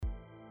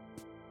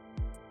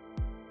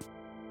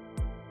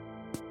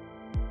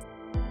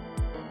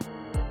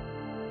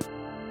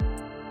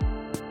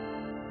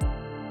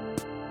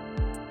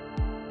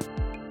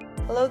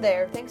Hello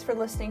there, thanks for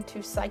listening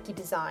to Psyche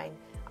Design.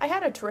 I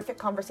had a terrific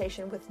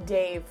conversation with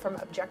Dave from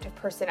Objective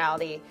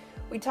Personality.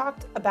 We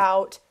talked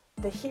about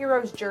the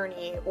hero's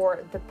journey,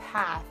 or the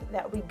path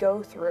that we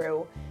go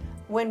through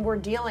when we're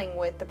dealing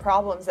with the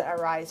problems that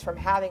arise from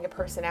having a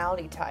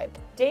personality type.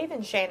 Dave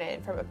and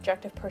Shannon from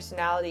Objective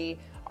Personality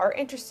are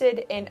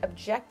interested in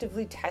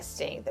objectively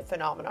testing the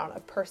phenomenon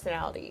of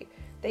personality.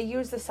 They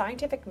use the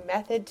scientific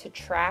method to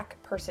track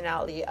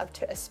personality up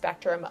to a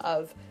spectrum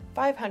of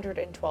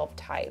 512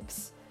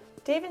 types.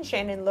 Dave and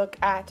Shannon look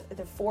at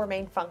the four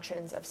main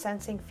functions of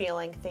sensing,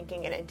 feeling,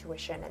 thinking, and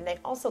intuition, and they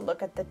also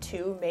look at the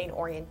two main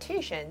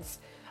orientations,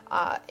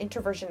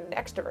 introversion and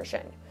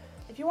extroversion.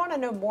 If you want to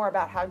know more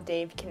about how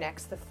Dave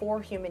connects the four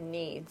human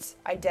needs,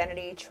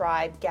 identity,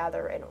 tribe,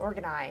 gather, and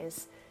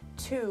organize,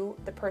 to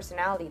the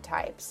personality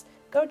types,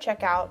 go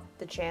check out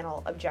the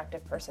channel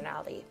Objective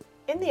Personality.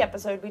 In the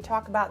episode, we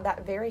talk about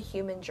that very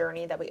human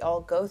journey that we all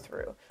go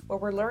through, where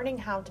we're learning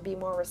how to be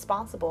more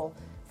responsible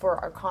for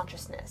our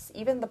consciousness,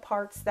 even the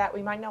parts that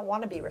we might not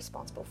want to be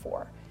responsible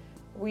for.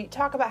 We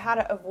talk about how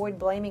to avoid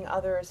blaming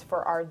others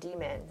for our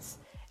demons,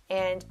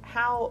 and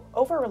how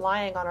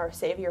over-relying on our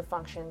savior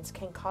functions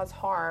can cause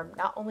harm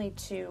not only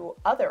to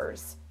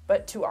others,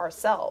 but to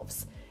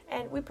ourselves.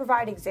 And we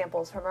provide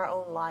examples from our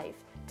own life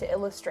to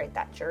illustrate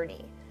that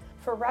journey.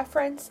 For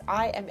reference,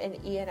 I am an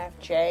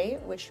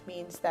ENFJ, which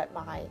means that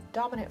my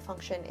dominant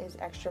function is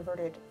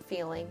extroverted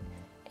feeling,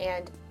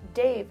 and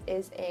Dave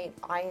is an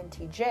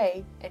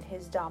INTJ, and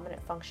his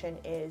dominant function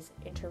is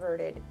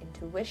introverted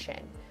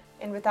intuition.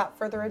 And without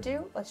further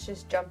ado, let's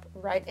just jump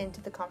right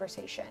into the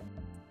conversation.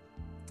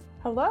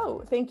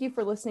 Hello, thank you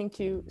for listening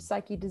to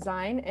Psyche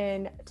Design,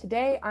 and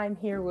today I'm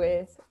here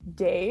with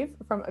Dave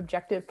from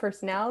Objective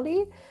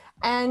Personality,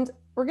 and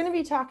we're going to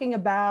be talking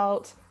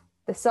about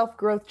the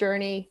self-growth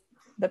journey,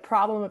 the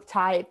problem of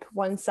type,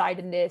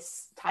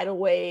 one-sidedness, tidal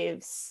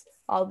waves,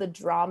 all the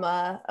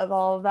drama of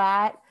all of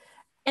that,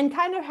 and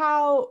kind of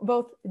how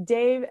both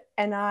Dave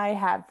and I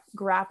have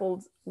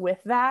grappled with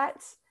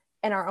that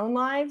in our own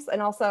lives,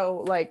 and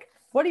also like,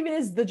 what even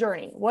is the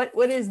journey? What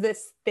is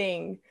this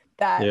thing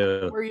that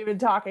we're even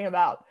talking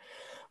about?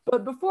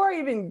 But before I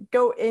even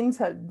go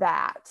into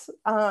that,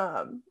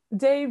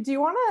 Dave, do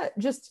you want to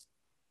just,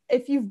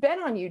 if you've been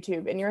on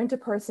YouTube and you're into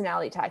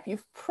personality type,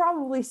 you've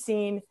probably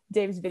seen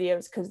Dave's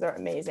videos because they're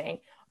amazing.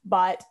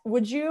 But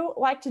would you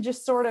like to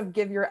just sort of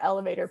give your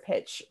elevator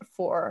pitch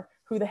for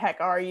who the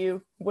heck are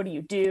you? What do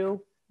you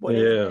do? What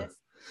is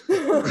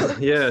this?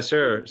 Yeah,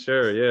 sure.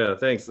 Yeah,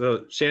 thanks. So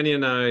Shani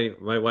and I,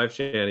 my wife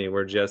Shani,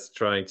 we're just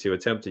trying to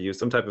attempt to use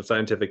some type of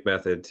scientific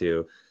method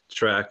to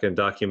track and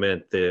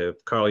document the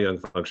Carl Jung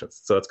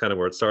functions. So that's kind of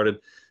where it started.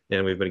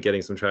 And we've been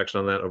getting some traction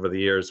on that over the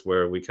years,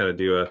 where we kind of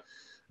do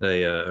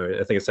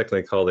I think it's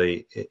technically called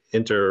a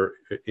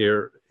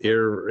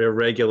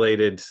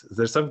irregulated,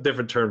 there's some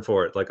different term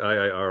for it, like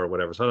IIR or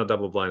whatever. It's not a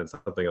double blind, it's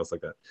something else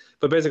like that.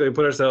 But basically we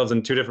put ourselves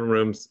in two different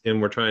rooms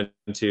and we're trying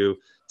to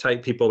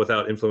type people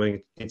without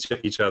influencing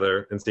each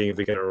other and seeing if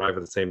we can arrive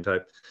at the same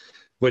type,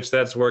 which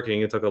that's working.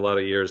 It took a lot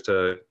of years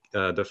to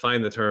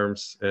define the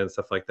terms and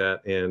stuff like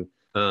that. And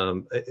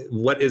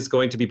what is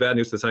going to be bad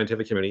news to the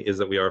scientific community is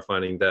that we are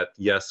finding that,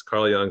 yes,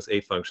 Carl Jung's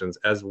 8 functions,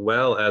 as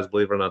well as,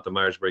 believe it or not, the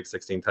Myers-Briggs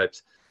 16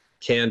 types,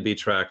 can be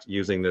tracked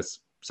using this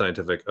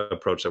scientific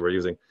approach that we're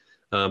using.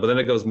 But then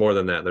it goes more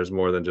than that. There's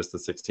more than just the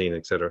 16,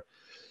 et cetera.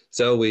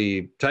 So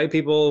we type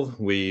people,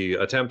 we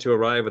attempt to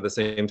arrive at the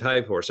same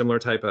type or similar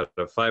type out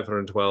of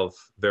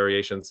 512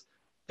 variations,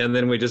 and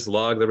then we just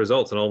log the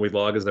results, and all we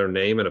log is their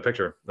name and a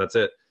picture. That's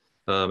it.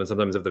 And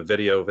sometimes if the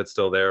video, if it's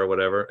still there or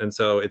whatever. And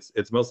so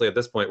it's mostly at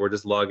this point, we're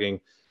just logging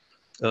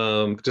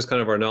just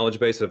kind of our knowledge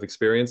base of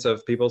experience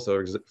of people.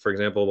 So for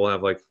example, we'll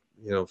have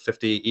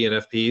 50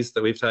 ENFPs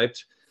that we've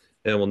typed,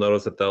 and we'll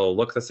notice that they'll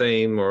look the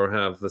same or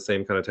have the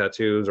same kind of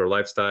tattoos or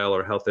lifestyle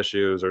or health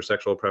issues or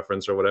sexual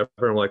preference or whatever.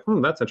 And we're like,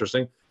 that's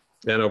interesting.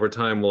 And over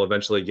time, we'll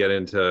eventually get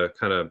into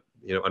kind of,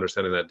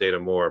 understanding that data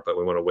more, but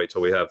we want to wait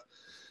till we have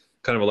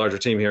kind of a larger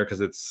team here,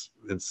 because it's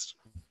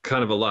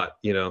kind of a lot,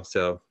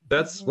 so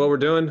that's what we're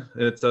doing.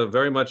 It's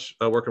very much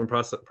a work in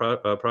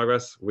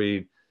progress.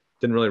 We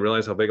didn't really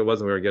realize how big it was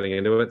when we were getting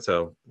into it.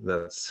 So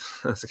that's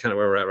kind of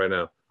where we're at right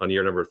now on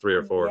year number 3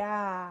 or 4.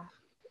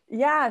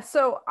 Yeah.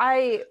 So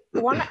I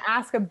want to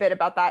ask a bit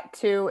about that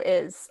too,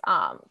 is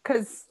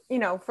because,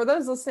 for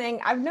those listening,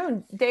 I've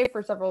known Dave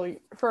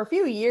for a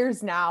few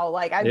years now.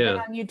 Like I've been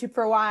on YouTube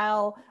for a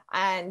while,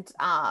 and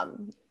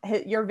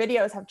your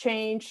videos have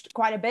changed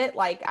quite a bit.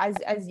 Like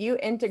as you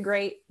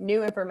integrate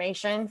new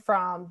information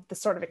from the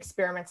sort of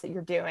experiments that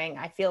you're doing,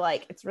 I feel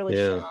like it's really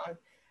shown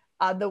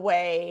the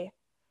way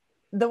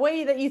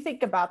that you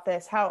think about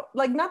this, how,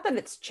 like, not that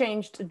it's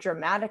changed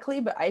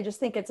dramatically, but I just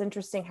think it's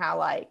interesting how,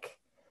 like,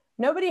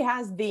 nobody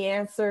has the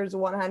answers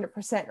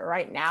 100%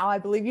 right now. I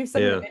believe you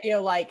said in the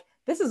video, like,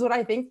 this is what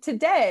I think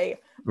today.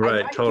 Right,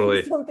 I might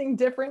totally. think something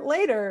different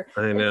later.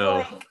 I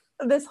know. It's like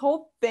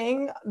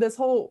this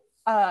whole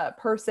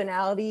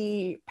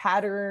personality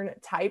pattern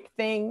type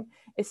thing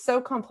is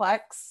so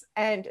complex,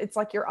 and it's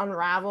like you're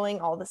unraveling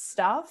all the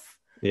stuff.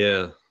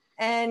 Yeah.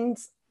 And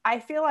I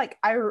feel like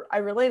I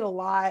relate a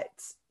lot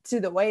to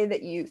the way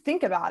that you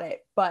think about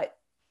it, but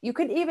you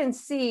could even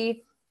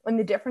see in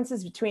the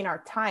differences between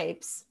our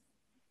types,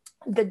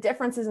 the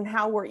differences in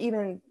how we're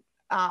even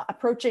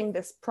approaching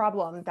this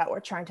problem that we're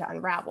trying to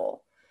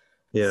unravel.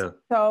 Yeah.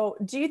 So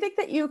do you think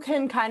that you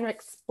can kind of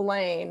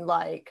explain,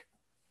 like,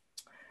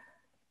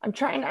 I'm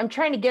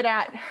trying to get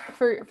at,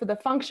 for the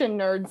function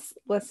nerds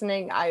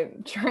listening,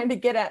 I'm trying to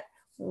get at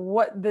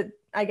what the,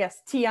 I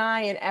guess, TI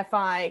and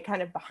FI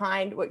kind of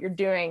behind what you're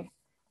doing,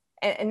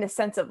 in the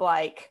sense of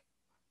like,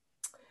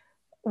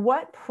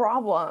 what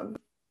problem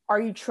are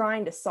you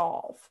trying to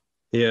solve?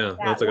 Yeah,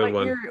 that's a good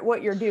one.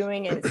 What you're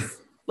doing is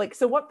like,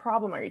 so what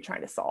problem are you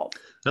trying to solve?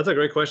 That's a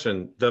great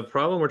question. The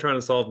problem we're trying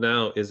to solve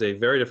now is a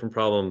very different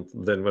problem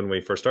than when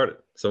we first started.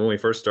 So when we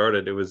first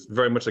started, it was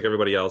very much like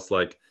everybody else,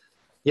 like,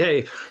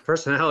 yay,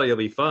 personality will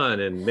be fun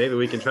and maybe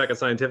we can track it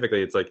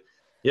scientifically. It's like,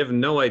 you have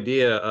no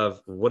idea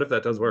of what if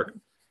that does work?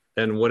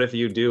 And what if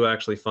you do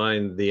actually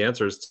find the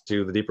answers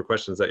to the deeper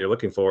questions that you're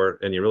looking for,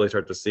 and you really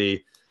start to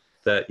see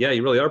that, yeah,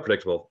 you really are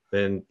predictable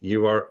and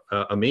you are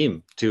a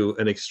meme to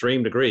an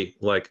extreme degree.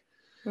 Like,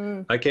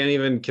 I can't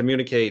even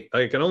communicate.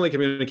 I can only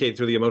communicate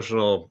through the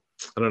emotional,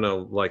 I don't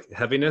know, like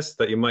heaviness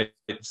that you might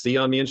see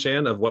on me and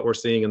Shan of what we're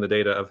seeing in the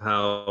data of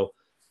how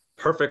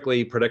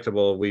perfectly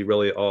predictable we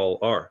really all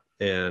are.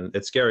 And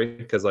it's scary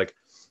because, like,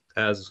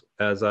 as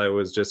I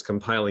was just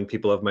compiling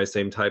people of my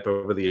same type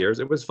over the years,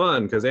 it was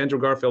fun because Andrew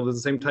Garfield is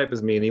the same type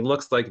as me and he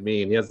looks like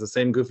me and he has the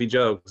same goofy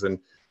jokes and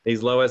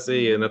he's low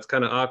SE and that's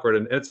kind of awkward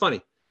and it's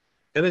funny.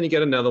 And then you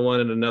get another one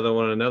and another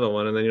one and another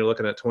one, and then you're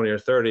looking at 20 or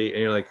 30 and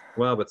you're like,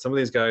 wow, but some of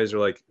these guys are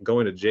like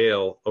going to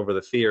jail over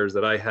the fears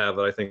that I have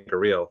that I think are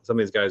real. Some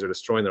of these guys are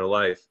destroying their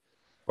life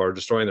or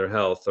destroying their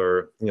health,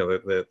 or, you know,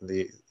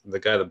 the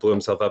guy that blew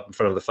himself up in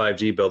front of the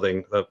 5G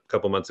building a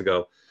couple months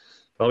ago.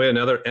 Probably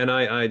another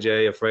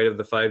NIIJ, afraid of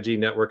the 5G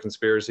network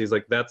conspiracies.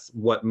 Like, that's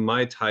what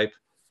my type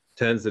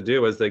tends to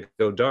do as they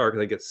go dark.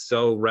 They get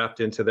so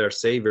wrapped into their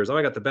saviors. Oh,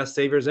 I got the best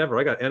saviors ever.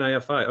 I got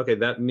NIFI. Okay,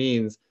 that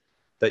means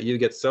that you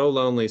get so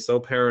lonely, so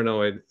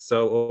paranoid,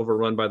 so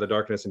overrun by the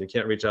darkness, and you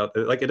can't reach out.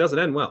 Like, it doesn't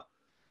end well.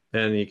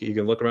 And you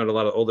can look around a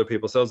lot of older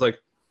people. So it's like,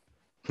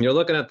 you're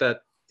looking at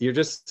that, you're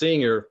just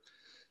seeing your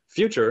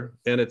future,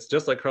 and it's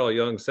just like Carl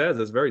Jung says,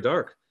 it's very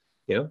dark.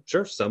 You know,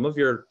 sure, some of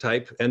your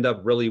type end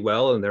up really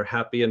well and they're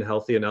happy and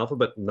healthy and alpha,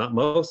 but not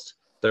most.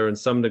 They're in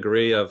some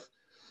degree of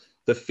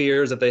the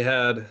fears that they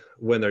had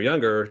when they're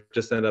younger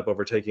just end up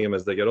overtaking them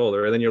as they get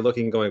older. And then you're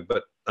looking going,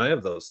 but I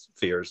have those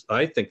fears.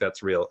 I think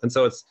that's real. And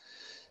so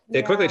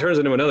it quickly turns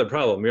into another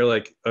problem. You're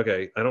like,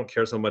 okay, I don't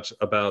care so much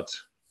about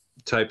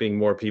typing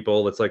more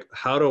people. It's like,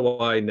 how do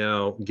I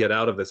now get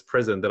out of this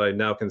prison that I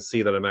now can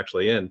see that I'm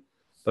actually in,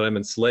 that I'm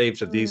enslaved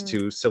to these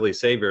two silly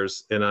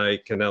saviors, and I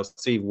can now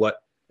see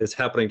what is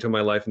happening to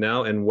my life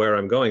now and where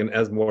I'm going. And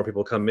as more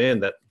people come in,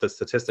 that the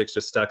statistics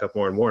just stack up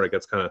more and more, and it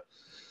gets kind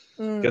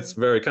of gets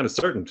very kind of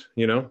certain,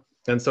 you know?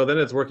 And so then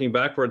it's working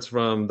backwards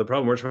from the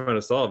problem we're trying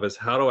to solve is,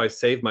 how do I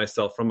save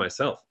myself from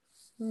myself?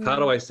 How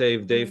do I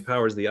save Dave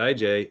Powers, the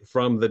IJ,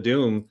 from the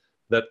doom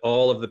that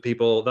all of the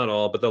people, not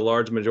all, but the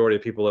large majority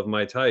of people of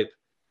my type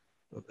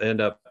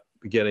end up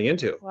getting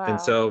into? Wow. And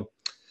so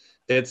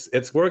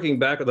it's working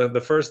back. The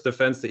first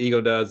defense the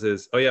ego does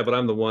is, oh yeah, but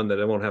I'm the one that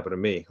it won't happen to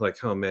me.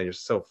 Like, oh man, you're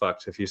so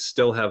fucked if you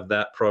still have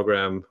that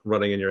program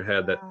running in your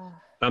head that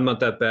I'm not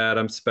that bad,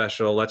 I'm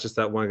special. That's just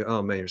that one.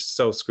 Oh man, you're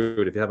so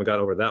screwed if you haven't got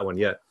over that one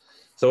yet.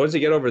 So once you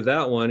get over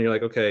that one, you're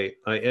like, okay,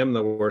 I am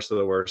the worst of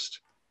the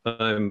worst.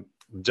 I'm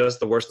just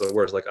the worst of the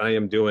worst. Like, I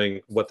am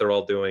doing what they're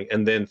all doing,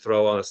 and then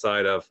throw on a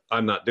side of,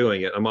 I'm not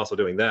doing it, I'm also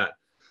doing that,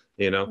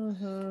 you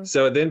know?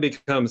 So it then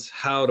becomes,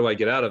 how do I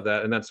get out of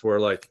that? And that's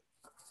where, like,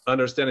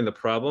 understanding the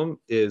problem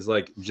is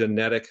like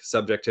genetic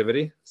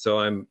subjectivity.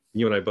 So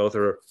you and I both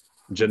are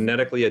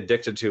genetically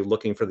addicted to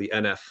looking for the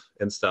NF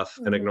and stuff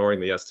and ignoring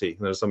the ST.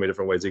 And there's so many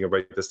different ways you can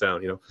break this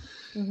down, you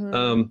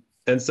know?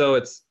 And so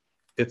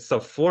it's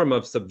a form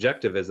of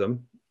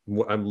subjectivism.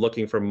 I'm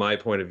looking for my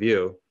point of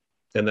view,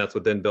 and that's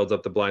what then builds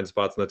up the blind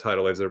spots and the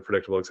tidal waves that are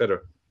predictable, et cetera.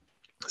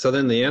 So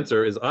then the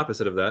answer is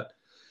opposite of that.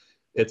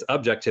 It's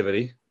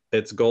objectivity,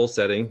 it's goal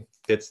setting,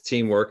 it's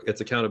teamwork,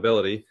 it's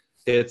accountability.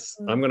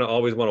 I'm going to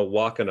always want to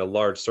walk in a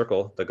large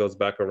circle that goes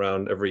back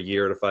around every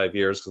year to 5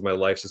 years, because my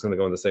life's just going to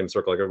go in the same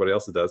circle like everybody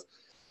else does.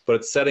 But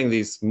it's setting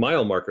these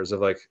mile markers of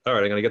like, all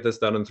right, I'm going to get this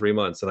done in 3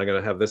 months, and I'm going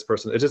to have this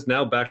person. It's just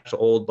now back to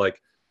old, like,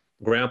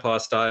 grandpa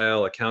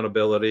style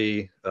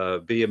accountability,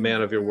 be a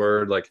man of your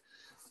word, like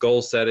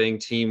goal setting,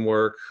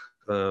 teamwork,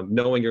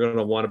 knowing you're going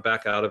to want to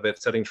back out of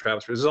it, setting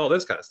traps. There's all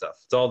this kind of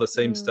stuff. It's all the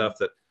same stuff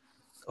that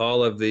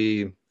all of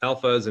the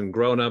alphas and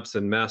grown-ups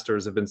and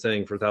masters have been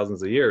saying for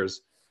thousands of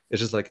years.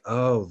 It's just like,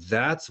 oh,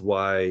 that's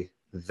why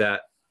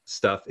that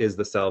stuff is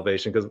the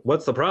salvation. Because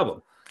what's the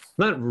problem?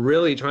 I'm not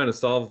really trying to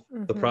solve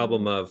the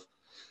problem of,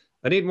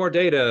 I need more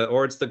data,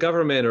 or it's the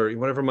government, or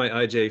whatever my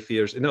IJ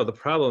fears. No, the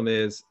problem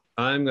is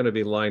I'm going to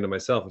be lying to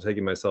myself and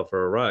taking myself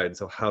for a ride.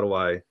 So how do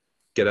I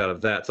get out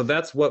of that? So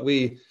that's what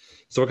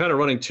so we're kind of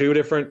running two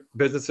different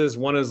businesses.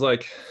 One is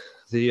like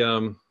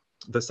the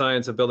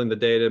science of building the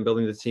data and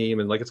building the team.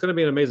 And like, it's going to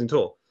be an amazing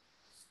tool.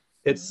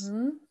 it's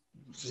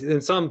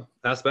in some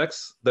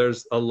aspects,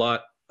 there's a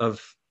lot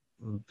of,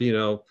 you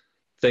know,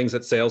 things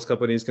that sales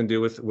companies can do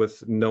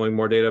with knowing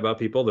more data about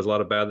people. There's a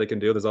lot of bad they can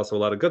do. There's also a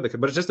lot of good they can,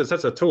 but it's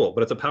such a tool,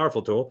 but it's a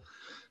powerful tool.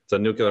 It's a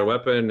nuclear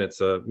weapon.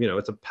 It's a, you know,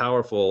 it's a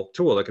powerful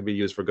tool that can be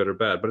used for good or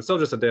bad, but it's still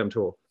just a damn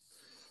tool.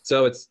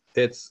 So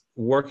it's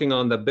working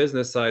on the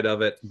business side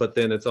of it, but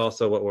then it's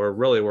also what we're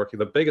really working.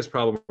 The biggest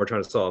problem we're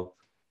trying to solve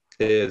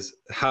is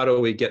how do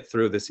we get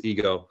through this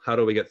ego? How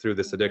do we get through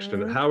this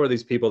addiction? How are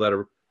these people that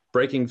are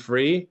breaking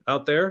free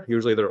out there?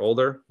 Usually they're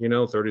older, you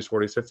know, 30s,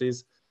 40s,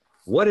 50s.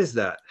 What is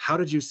that? How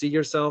did you see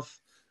yourself?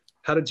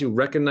 How did you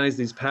recognize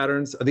these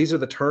patterns? These are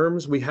the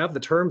terms. We have the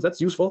terms.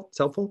 That's useful. It's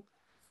helpful.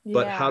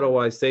 But how do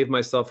I save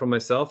myself from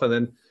myself? And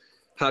then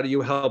how do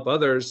you help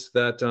others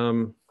that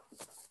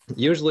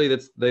usually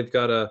they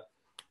got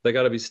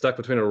to be stuck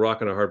between a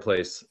rock and a hard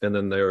place. And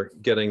then they're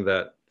getting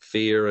that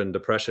fear and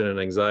depression and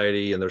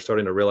anxiety, and they're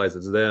starting to realize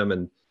it's them.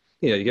 And,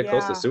 you know, you get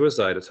close to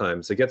suicide at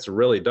times. It gets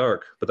really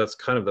dark, but that's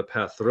kind of the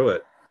path through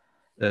it.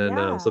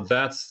 And so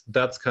that's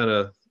kind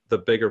of the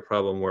bigger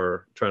problem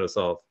we're trying to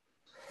solve.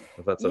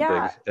 If that's a big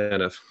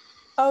NF.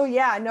 Oh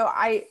yeah, no,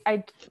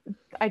 I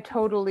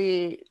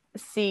totally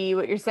see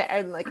what you're saying.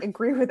 I like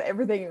agree with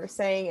everything you're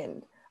saying.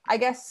 And I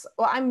guess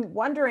what I'm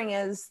wondering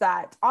is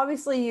that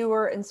obviously you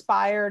were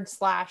inspired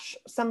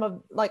 / some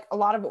of like a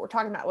lot of what we're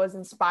talking about was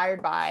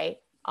inspired by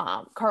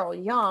Carl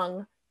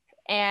Jung.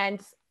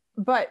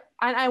 But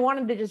I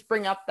wanted to just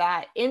bring up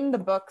that in the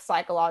book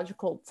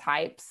Psychological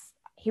Types,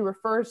 he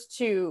refers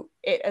to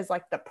it as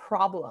like the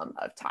problem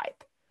of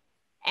type.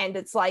 And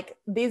it's like,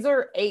 these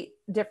are 8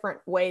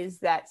 different ways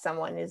that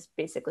someone is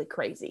basically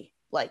crazy.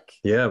 Like,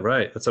 yeah,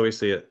 right. That's how we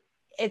see it.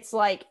 It's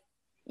like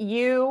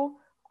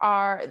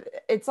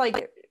it's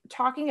like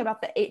talking about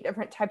the 8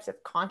 different types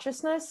of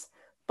consciousness,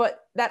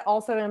 but that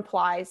also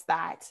implies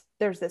that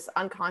there's this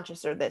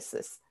unconscious or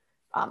this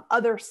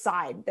other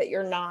side that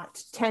you're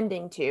not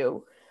tending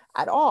to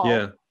at all.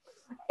 Yeah.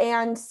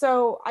 And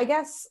so I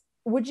guess,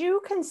 would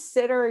you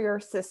consider your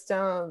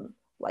system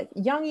like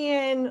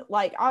Jungian,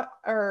 like,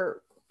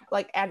 or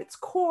like at its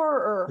core,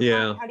 or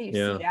how do you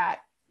see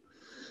that?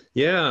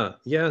 Yeah.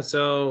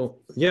 So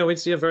we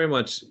see it very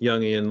much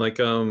Jungian. Like,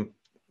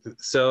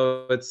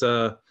 so it's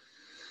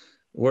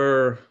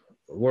we're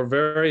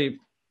very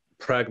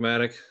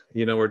pragmatic.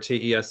 You know, we're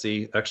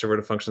TESE,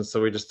 extroverted functions.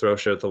 So we just throw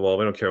shit at the wall.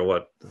 We don't care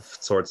what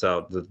sorts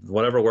out.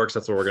 Whatever works,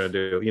 that's what we're gonna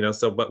do. You know.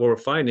 So, but what we're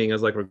finding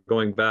is like we're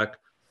going back,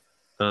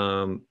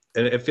 and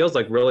it feels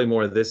like really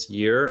more this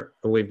year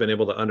we've been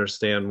able to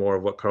understand more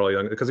of what Carl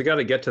Jung, because we got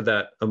to get to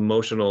that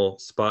emotional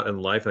spot in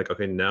life. Like,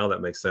 okay, now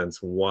that makes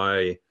sense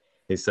why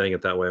he's saying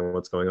it that way and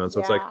what's going on. So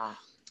it's like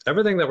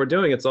everything that we're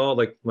doing, it's all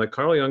like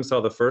Carl Jung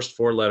saw the first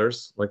 4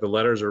 letters, like the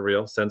letters are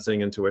real, sensing,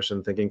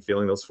 intuition, thinking,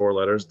 feeling, those 4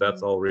 letters,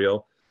 that's all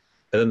real.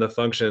 And then the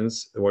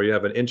functions where you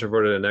have an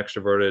introverted and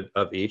extroverted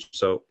of each.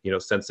 So, you know,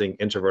 sensing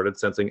introverted,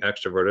 sensing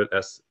extroverted,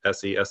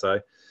 SE, SI.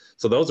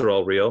 So those are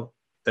all real.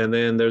 And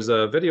then there's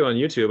a video on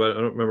YouTube. I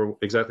don't remember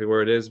exactly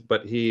where it is,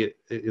 but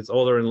it's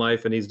older in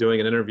life and he's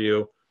doing an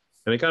interview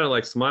and he kind of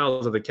like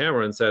smiles at the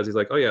camera and says, he's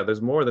like, oh yeah,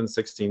 there's more than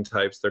 16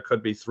 types. There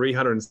could be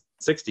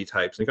 360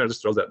 types. And he kind of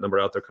just throws that number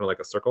out there, kind of like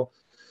a circle.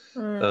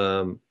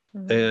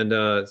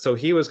 So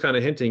he was kind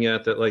of hinting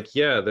at that, like,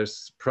 yeah,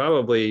 there's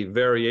probably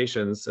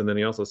variations. And then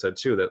he also said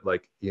too, that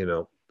like, you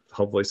know,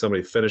 hopefully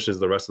somebody finishes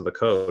the rest of the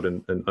code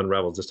and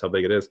unravels just how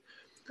big it is.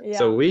 Yeah.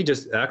 So we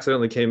just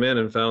accidentally came in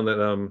and found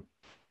that,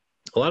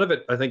 a lot of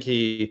it, I think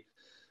he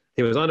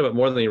was onto it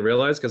more than he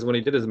realized, because when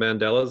he did his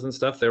mandalas and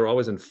stuff, they were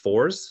always in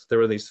 4s. There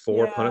were these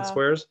 4 Punnett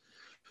squares.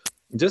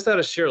 Just out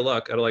of sheer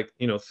luck, out of like,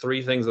 you know,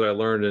 3 things that I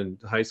learned in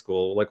high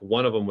school, like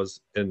one of them was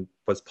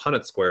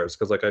Punnett squares,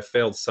 because like I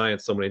failed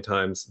science so many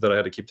times that I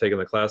had to keep taking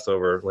the class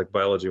over, like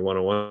biology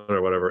 101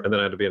 or whatever, and then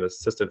I had to be an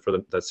assistant for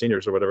the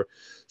seniors or whatever.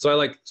 So I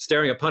like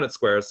staring at Punnett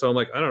squares. So I'm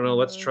like, I don't know,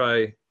 let's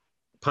try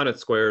Punnett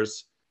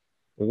squares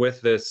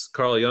with this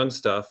Carl Jung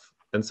stuff.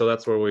 And so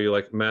that's where we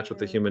like match with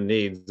the human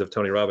needs of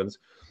Tony Robbins.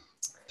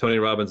 Tony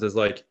Robbins is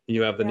like,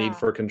 you have the need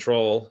for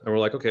control. And we're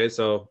like, okay,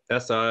 so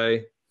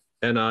SI,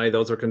 NI,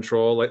 those are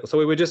control. Like, so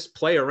we would just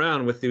play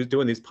around with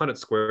doing these Punnett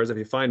squares. If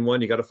you find one,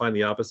 you got to find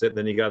the opposite.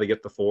 Then you got to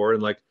get the 4.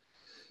 And like,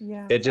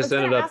 it just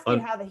ended up. Ask you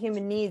how the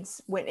human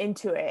needs went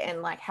into it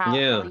and like how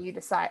you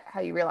decide,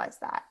 how you realize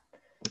that.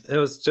 It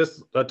was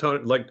just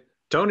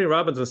Tony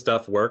Robbins and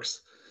stuff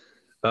works.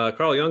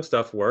 Carl Jung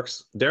stuff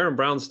works. Darren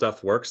Brown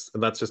stuff works.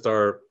 And that's just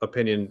our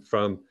opinion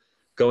from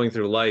going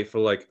through life.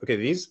 We're like, okay,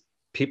 these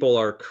people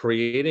are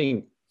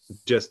creating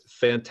just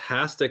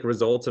fantastic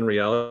results in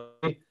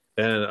reality.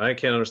 And I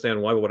can't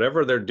understand why, but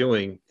whatever they're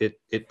doing,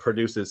 it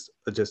produces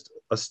just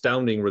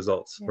astounding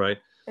results, right?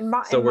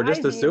 So we're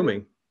just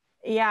assuming.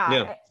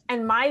 Yeah.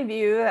 And my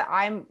view,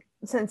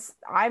 since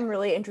I'm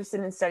really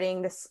interested in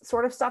studying this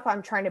sort of stuff,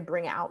 I'm trying to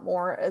bring out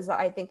more, is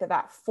I think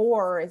that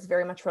 4 is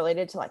very much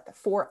related to like the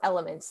 4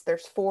 elements.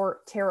 There's 4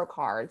 tarot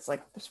cards,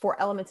 like there's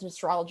 4 elements in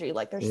astrology.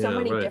 Like there's so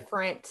many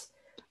different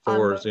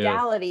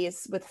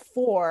modalities with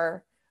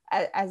 4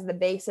 as the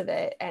base of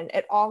it. And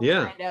it all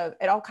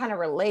kind of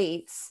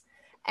relates.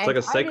 It's like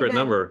a sacred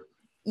number.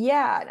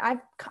 Yeah,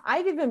 and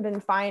I've even been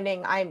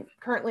finding I'm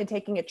currently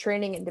taking a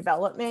training and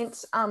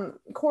development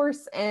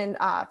course and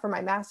for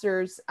my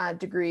master's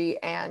degree,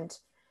 and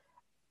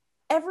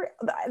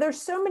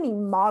there's so many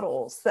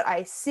models that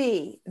I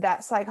see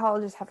that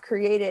psychologists have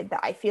created that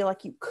I feel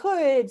like you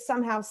could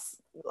somehow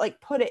like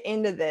put it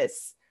into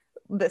this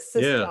Yeah.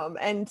 system.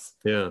 And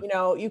Yeah. you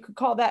know, you could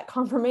call that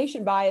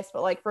confirmation bias,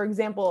 but like for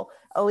example,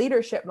 a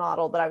leadership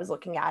model that I was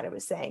looking at, it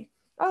was saying,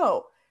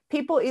 oh,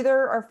 people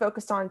either are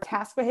focused on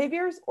task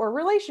behaviors or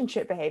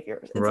relationship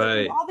behaviors. And so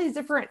there's Right. all these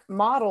different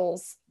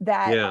models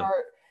that Yeah.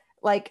 are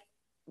like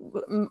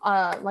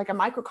a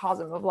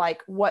microcosm of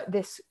like what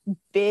this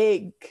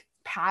big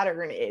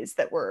pattern is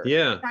that we're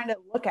Yeah. trying to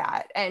look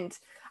at. And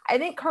I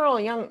think Carl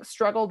Jung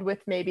struggled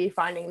with maybe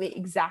finding the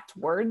exact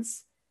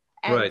words.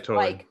 And Right.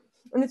 Totally. like,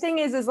 and the thing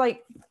is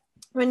like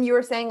when you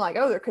were saying like,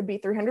 oh, there could be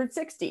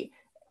 360,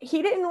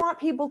 he didn't want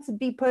people to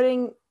be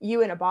putting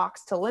you in a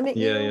box to limit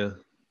Yeah. you. Yeah.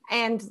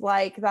 And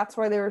like, that's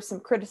why there were some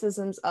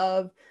criticisms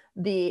of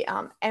the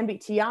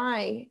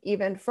MBTI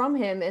even from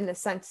him, in the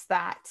sense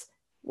that,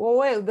 well,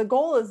 wait, the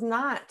goal is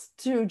not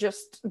to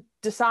just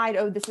decide,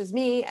 oh, this is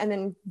me, and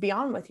then be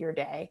on with your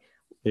day.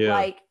 Yeah.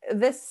 Like,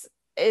 this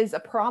is a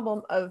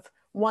problem of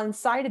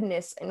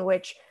one-sidedness in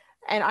which,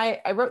 and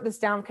I wrote this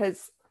down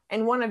because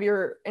in one of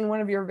your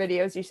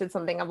videos, you said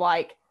something of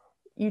like,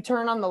 you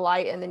turn on the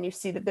light and then you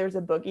see that there's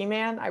a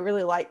boogeyman. I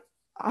really like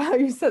how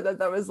you said that.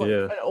 That was like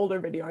Yeah. an older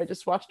video I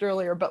just watched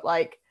earlier, but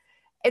like,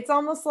 it's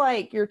almost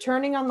like you're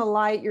turning on the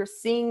light, you're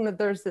seeing that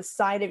there's this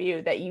side of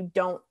you that you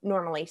don't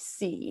normally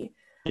see.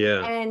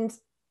 Yeah. And,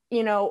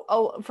 you know,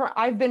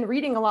 I've been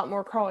reading a lot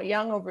more Carl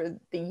Jung over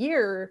the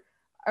year,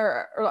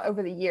 or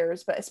over the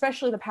years, but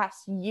especially the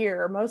past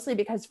year, mostly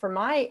because for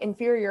my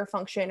inferior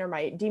function or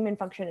my demon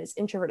function is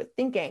introverted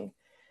thinking.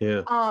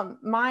 Yeah.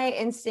 My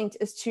instinct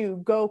is to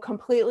go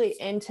completely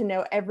in to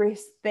know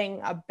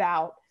everything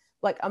about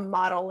like a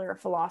model or a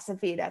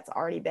philosophy that's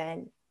already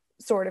been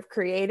sort of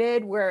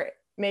created, where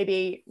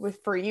maybe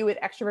for you with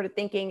extroverted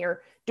thinking,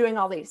 you're doing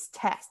all these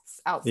tests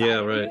outside Yeah.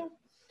 of Right. you.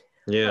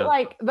 Yeah. But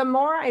like the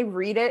more I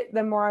read it,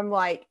 the more I'm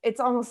like,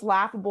 it's almost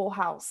laughable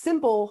how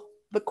simple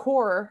the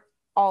core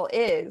all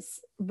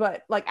is,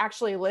 but like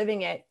actually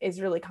living it is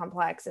really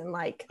complex. And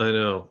like, I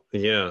know.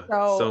 Yeah.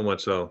 So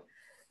much so.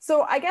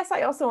 So I guess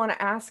I also want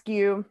to ask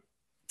you,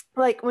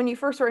 like when you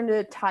first were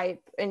into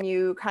type and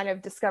you kind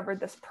of discovered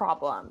this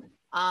problem,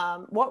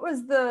 what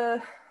was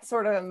the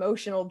sort of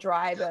emotional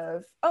drive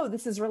of, oh,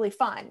 this is really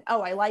fun,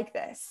 oh, I like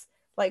this?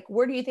 Like,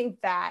 where do you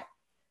think that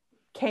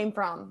came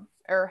from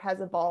or has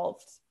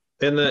evolved?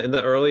 In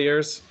the early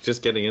years,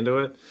 just getting into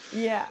it.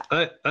 Yeah.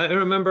 I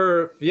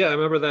remember, yeah, I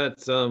remember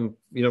that,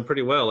 you know,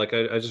 pretty well. Like,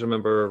 I just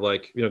remember,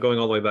 like, you know, going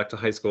all the way back to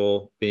high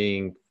school,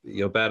 being,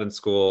 you know, bad in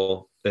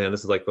school. And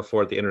this is like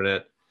before the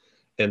internet.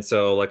 And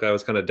so, like, I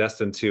was kind of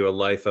destined to a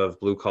life of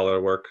blue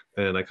collar work.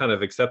 And I kind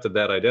of accepted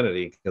that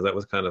identity because that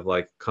was kind of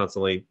like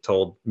constantly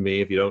told me,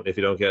 if you're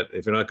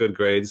not good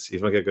grades, if you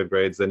don't get good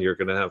grades, then you're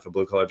going to have a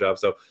blue collar job.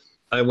 So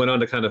I went on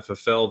to kind of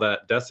fulfill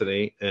that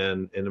destiny,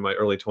 and in my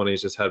early 20s,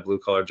 just had blue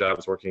collar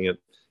jobs working at,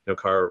 you know,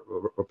 car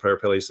repair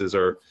places,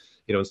 or,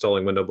 you know,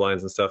 installing window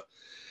blinds and stuff.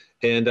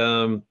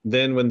 And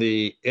then when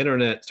the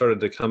internet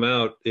started to come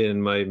out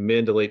in my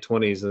mid to late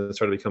 20s and it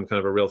started to become kind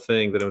of a real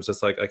thing, that it was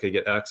just like I could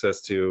get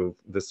access to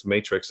this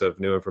matrix of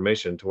new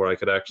information to where I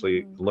could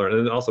actually learn.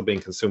 And also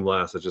being consumed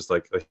last is just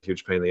like a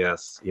huge pain in the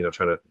ass, you know,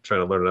 trying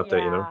to learn an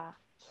update, you know.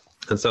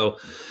 And so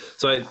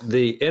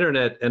the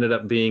internet ended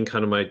up being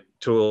kind of my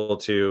tool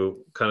to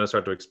kind of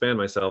start to expand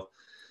myself.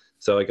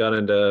 So I got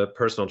into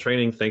personal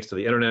training thanks to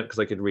the internet, because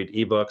I could read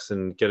ebooks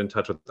and get in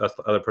touch with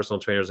other personal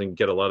trainers and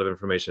get a lot of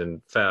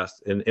information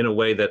fast in a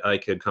way that I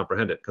could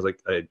comprehend it, because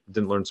I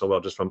didn't learn so well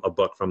just from a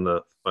book from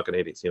the fucking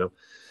 80s, you know.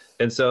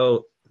 And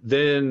so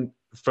then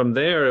from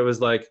there, it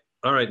was like,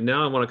 all right,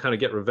 now I want to kind of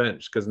get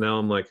revenge, because now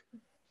I'm like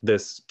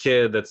this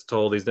kid that's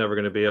told he's never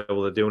going to be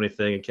able to do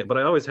anything. But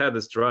I always had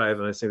this drive,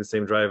 and I see the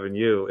same drive in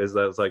you, is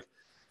that it's like,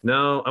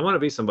 no, I want to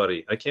be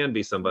somebody. I can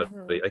be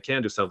somebody. I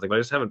can do something, but I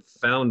just haven't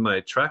found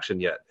my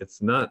traction yet.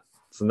 It's not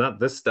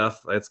this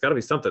stuff. It's got to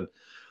be something.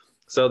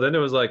 So then it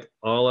was like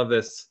all of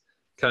this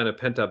kind of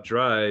pent up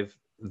drive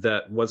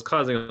that was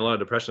causing a lot of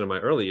depression in my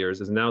early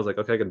years, is now it's like,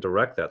 okay, I can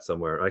direct that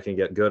somewhere. I can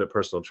get good at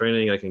personal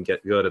training. I can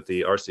get good at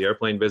the RC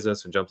airplane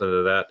business, and jumped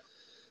into that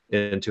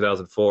in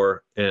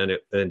 2004, and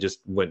it just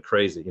went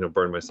crazy, you know,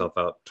 burned myself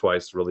out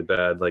twice really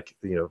bad. Like,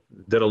 you know,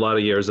 did a lot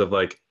of years of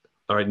like,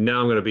 all right, now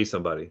I'm going to be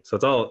somebody. So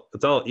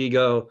it's all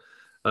ego.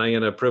 I'm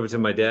going to prove it to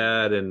my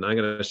dad, and I'm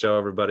going to show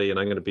everybody, and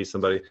I'm going to be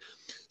somebody.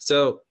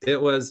 So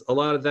it was a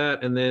lot of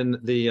that. And then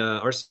the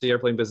RC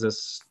airplane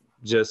business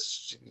I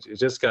just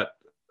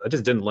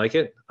didn't like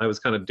it. I was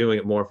kind of doing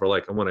it more for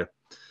like, I want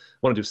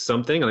to do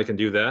something, and I can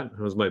do that. It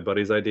was my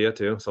buddy's idea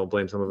too, so I'll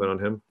blame some of it on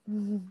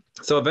him.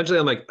 So eventually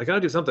I'm like, I got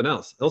to do something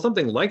else. It'll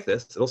something like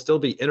this. It'll still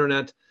be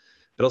internet,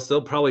 It'll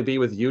still probably be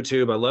with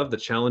YouTube. I love the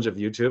challenge of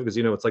YouTube because,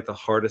 you know, it's like the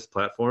hardest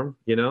platform,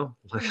 you know,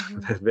 like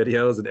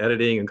videos and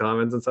editing and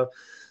comments and stuff.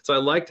 So I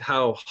liked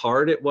how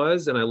hard it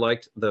was, and I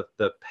liked the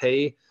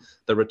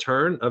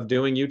return of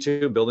doing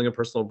YouTube, building a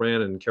personal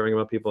brand and caring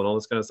about people and all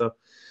this kind of stuff.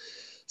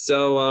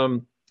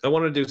 So I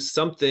wanted to do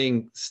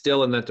something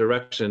still in that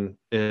direction.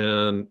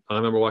 And I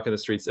remember walking the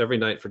streets every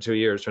night for 2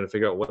 years trying to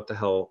figure out what the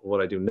hell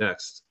would I do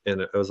next.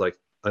 And it was like,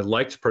 I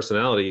liked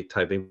personality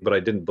typing, but I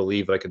didn't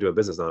believe I could do a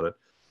business on it.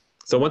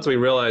 So once we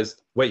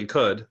realized, wait, you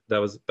could, that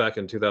was back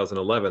in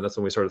 2011. That's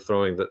when we started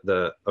throwing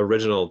the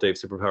original Dave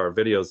Superpower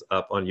videos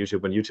up on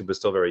YouTube when YouTube was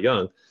still very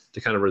young, to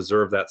kind of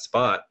reserve that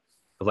spot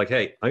of like,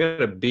 hey, I'm going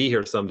to be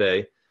here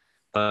someday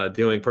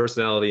doing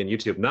personality and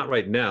YouTube. Not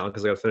right now,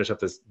 because I got to finish up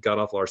this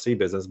god-awful RC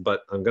business,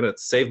 but I'm going to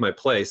save my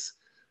place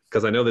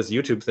because I know this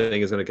YouTube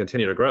thing is going to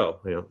continue to grow.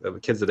 You know,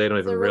 kids today don't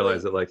even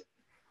realize that, like,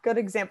 good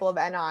example of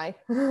NI,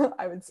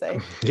 I would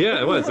say.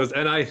 Yeah, it was. It was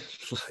NI.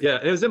 Yeah,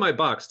 it was in my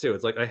box too.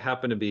 It's like I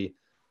happen to be.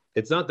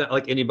 It's not that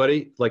like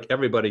anybody, like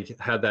everybody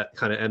had that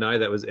kind of NI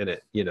that was in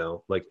it, you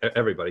know, like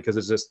everybody, because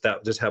it's just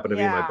that just happened to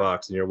be in my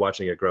box, and you're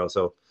watching it grow.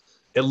 So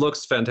it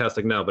looks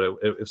fantastic now, but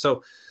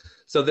so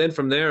then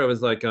from there it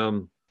was like,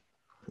 all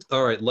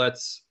right,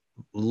 let's,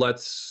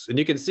 and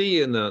you can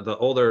see in the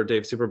older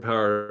Dave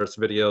Superpowers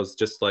videos,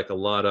 just like a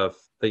lot of,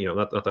 you know,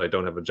 not that I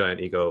don't have a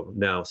giant ego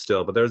now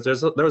still, but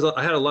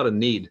I had a lot of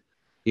need,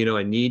 you know,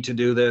 I need to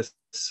do this,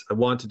 I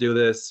want to do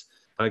this.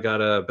 I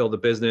gotta build a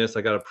business.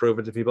 I gotta prove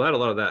it to people. I had a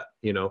lot of that,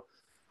 you know,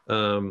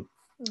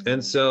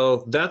 and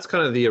so that's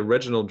kind of the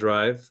original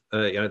drive.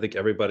 And I think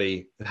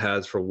everybody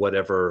has for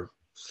whatever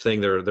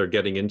thing they're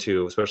getting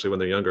into, especially when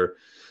they're younger.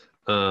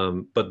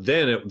 But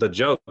then the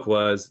joke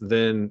was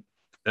then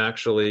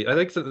actually, I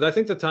think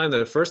the time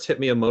that it first hit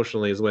me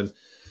emotionally is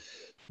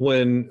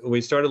when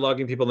we started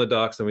logging people in the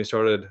docks, and we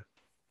started.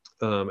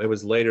 It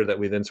was later that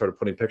we then started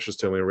putting pictures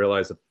to them. We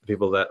realized that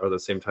people that are the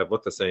same type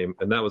look the same,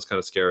 and that was kind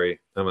of scary.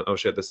 I went, oh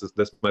shit, this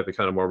might be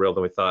kind of more real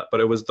than we thought. But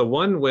it was the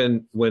one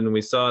when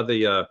we saw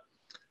the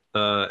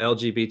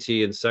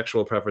LGBT and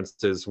sexual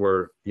preferences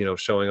were, you know,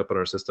 showing up in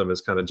our system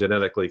as kind of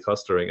genetically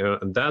clustering,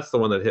 and that's the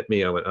one that hit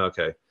me. I went,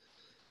 okay,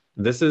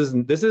 this is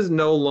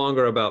no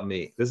longer about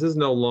me. This is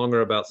no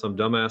longer about some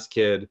dumbass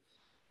kid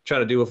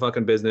trying to do a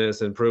fucking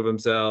business and prove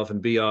himself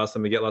and be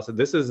awesome and get lots of.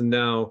 This is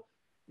now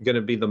going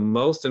to be the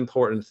most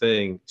important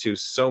thing to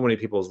so many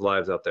people's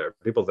lives out there.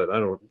 People that I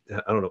don't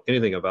know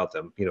anything about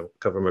them, you know,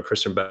 come from a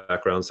Christian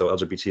background, so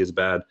LGBT is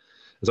bad.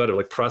 And so I had to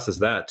like process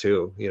that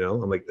too, you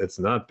know. I'm like, it's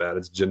not bad,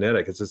 it's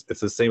genetic. It's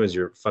the same as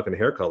your fucking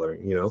hair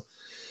coloring, you know.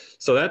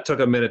 So that took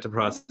a minute to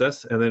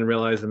process, and then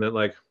realizing that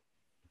like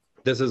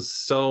this is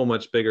so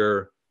much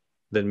bigger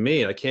than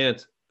me. I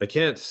can't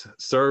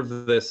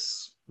serve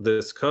this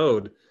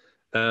code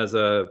as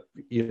a,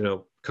 you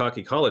know,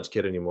 cocky college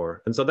kid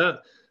anymore. And so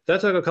that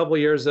took a couple of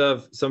years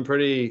of some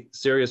pretty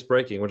serious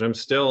breaking, which I'm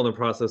still in the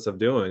process of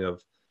doing,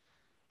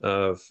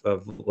 of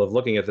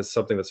looking at this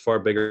something that's far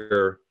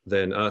bigger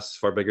than us,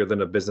 far bigger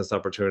than a business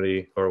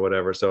opportunity or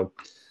whatever. So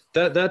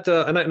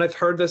and I've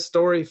heard this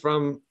story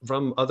from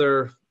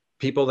other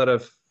people that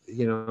have,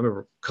 you know, I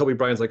remember Kobe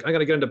Bryant's like, I'm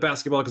gonna get into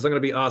basketball because I'm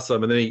gonna be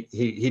awesome, and then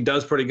he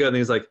does pretty good, and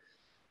he's like,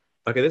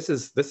 okay, this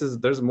is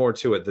there's more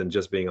to it than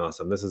just being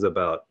awesome. This is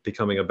about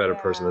becoming a better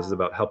person. This is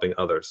about helping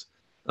others.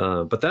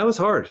 But that was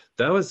hard.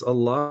 That was a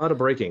lot of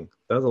breaking.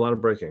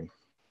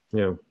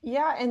 Yeah.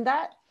 Yeah. And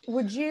that,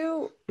 would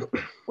you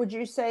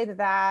say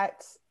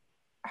that,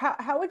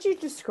 how would you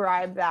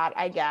describe that,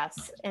 I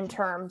guess, in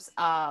terms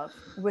of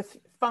with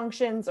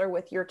functions or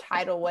with your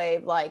tidal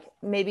wave, like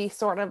maybe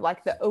sort of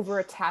like the over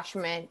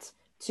attachment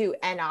to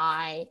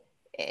NI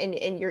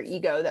in your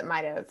ego that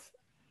might have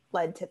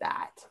led to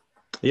that?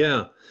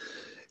 Yeah.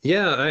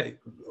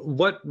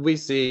 What we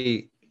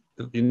see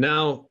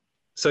now,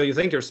 so you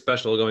think you're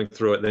special going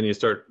through it, then you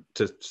start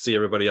to see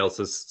everybody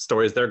else's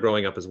stories. They're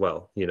growing up as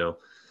well, you know.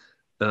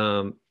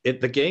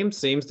 The game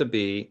seems to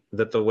be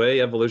that the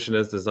way evolution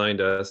has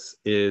designed us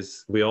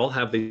is we all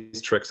have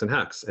these tricks and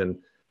hacks, and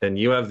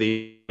you have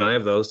I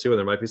have those too, and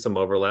there might be some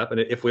overlap. And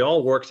if we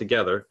all work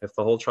together, if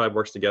the whole tribe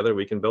works together,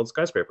 we can build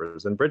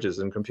skyscrapers and bridges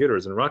and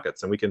computers and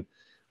rockets, and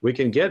we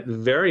can get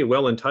very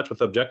well in touch with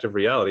objective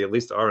reality, at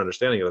least our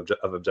understanding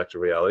of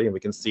objective reality, and we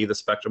can see the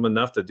spectrum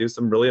enough to do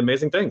some really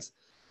amazing things.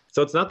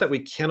 So it's not that we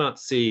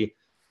cannot see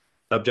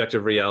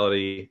objective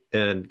reality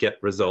and get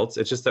results.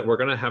 It's just that we're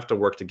going to have to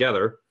work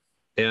together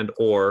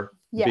or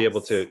be able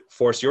to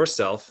force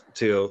yourself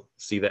to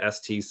see the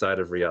ST side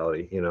of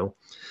reality, you know?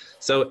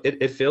 So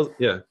it feels,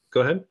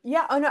 go ahead.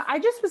 Yeah. Oh no, I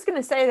just was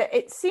going to say that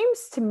it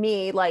seems to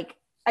me like,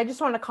 I just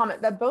want to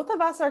comment that both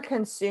of us are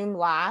consumed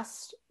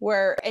last,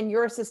 where in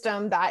your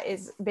system that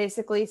is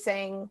basically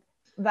saying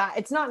that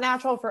it's not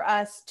natural for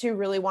us to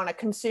really want to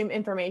consume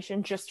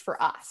information just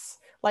for us.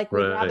 Like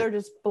we'd rather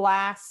just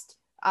blast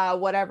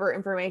whatever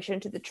information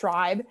to the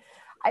tribe.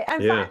 I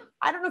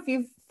don't know if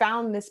you've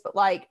found this, but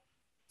like,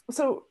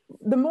 so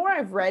the more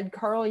I've read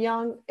Carl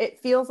Jung, it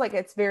feels like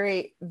it's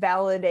very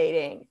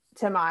validating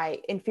to my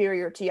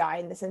inferior TI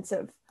in the sense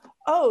of,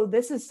 oh,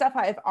 this is stuff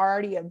I've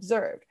already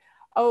observed.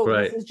 oh, this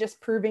Right. is just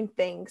proving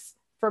things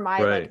for my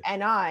like Right.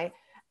 NI.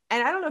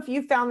 And I don't know if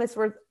you found this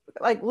where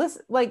like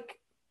listen, like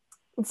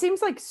it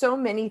seems like so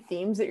many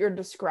themes that you're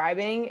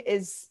describing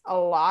is a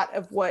lot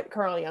of what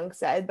Carl Jung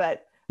said,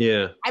 but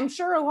Yeah. I'm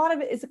sure a lot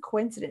of it is a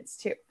coincidence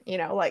too.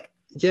 Yeah.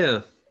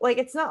 Like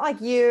it's not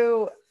like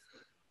you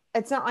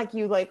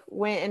like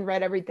went and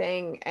read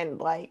everything and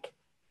like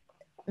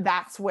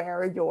that's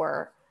where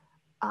your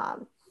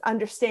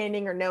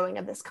understanding or knowing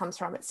of this comes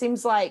from. It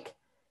seems like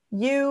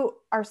you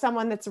are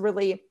someone that's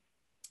really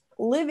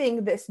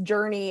living this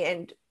journey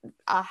and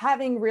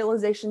having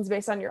realizations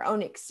based on your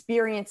own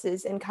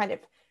experiences and kind of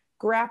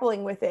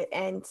grappling with it.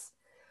 And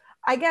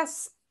I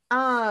guess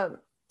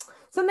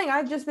something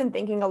I've just been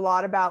thinking a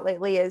lot about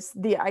lately is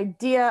the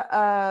idea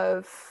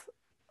of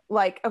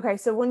like, okay,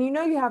 so when you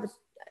know you have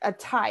a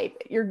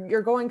type,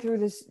 you're going through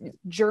this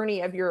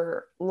journey of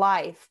your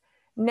life.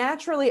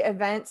 Naturally,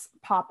 events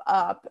pop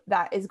up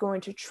that is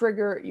going to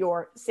trigger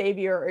your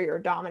savior or your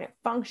dominant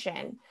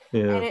function.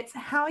 Yeah. And it's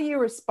how you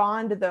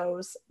respond to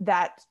those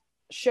that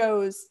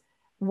shows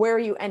where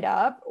you end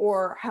up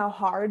or how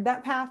hard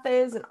that path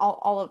is and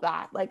all of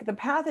that. Like the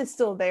path is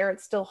still there.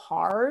 It's still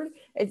hard.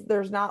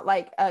 There's not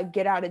like a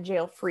get out of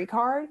jail free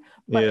card,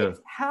 but Yeah.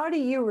 it's how do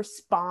you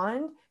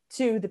respond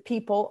to the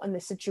people and the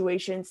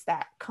situations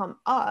that come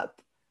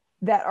up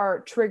that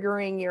are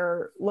triggering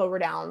your lower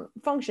down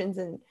functions.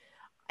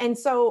 And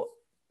so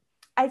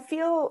I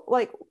feel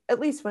like at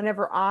least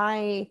whenever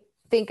I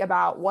think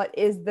about what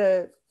is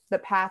the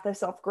path of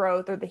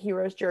self-growth or the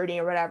hero's journey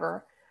or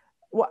whatever,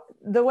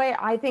 the way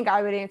I think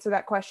I would answer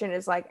that question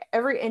is like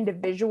every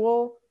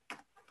individual,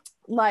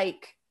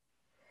 like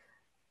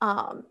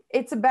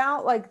it's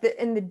about like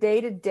in the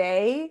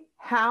day-to-day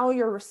how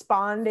you're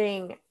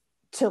responding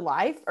to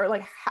life, or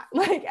like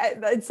like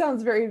it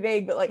sounds very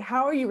vague, but like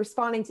how are you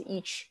responding to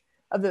each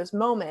of those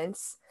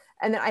moments.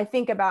 And then I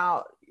think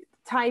about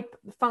type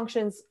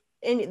functions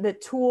in the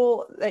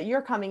tool that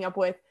you're coming up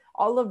with.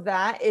 All of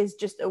that is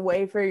just a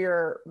way for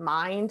your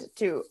mind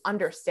to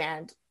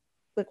understand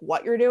like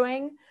what you're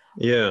doing.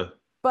 Yeah.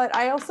 But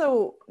I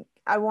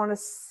want to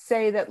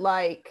say that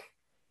like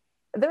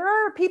there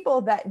are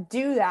people that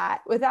do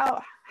that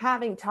without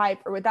having type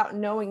or without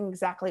knowing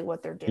exactly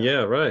what they're doing.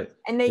 Yeah. Right.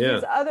 And they Yeah.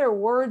 use other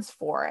words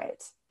for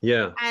it.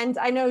 Yeah. And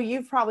I know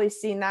you've probably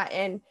seen that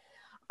in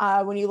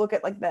when you look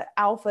at like the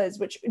alphas,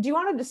 which do you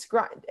want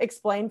to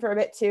explain for a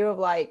bit too of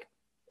like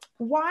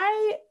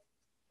why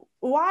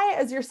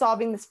as you're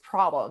solving this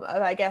problem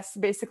of, I guess,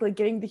 basically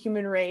getting the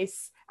human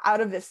race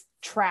out of this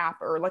trap,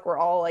 or like we're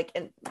all like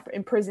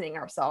imprisoning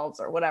ourselves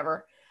or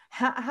whatever,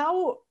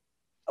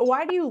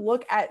 why do you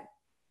look at,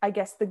 I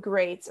guess, the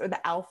greats or the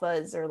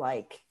alphas, or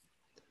like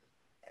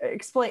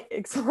explain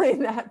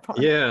that part?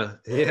 Yeah.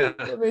 Yeah.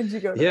 What made you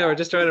go to Yeah. that? We're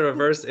just trying to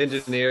reverse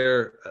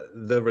engineer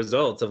the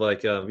results of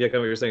like, yeah, kind of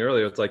what you were saying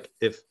earlier. It's like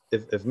if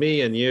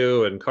me and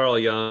you and Carl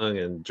Jung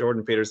and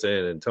Jordan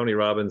Peterson and Tony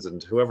Robbins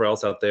and whoever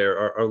else out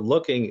there are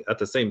looking at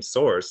the same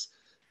source,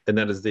 and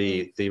that is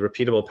the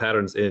repeatable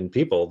patterns in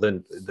people,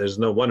 then there's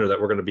no wonder that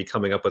we're going to be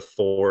coming up with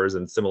fours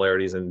and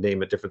similarities and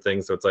name it different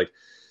things. So it's like,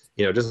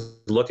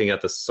 just looking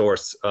at the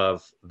source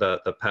of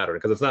the pattern,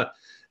 because it's not,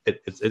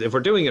 if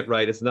we're doing it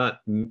right, it's not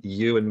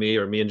you and me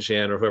or me and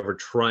Shan or whoever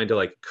trying to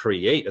like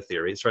create a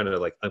theory. It's trying to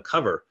like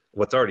uncover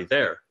what's already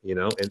there, and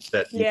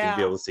that you can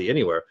be able to see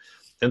anywhere.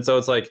 And so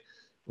it's like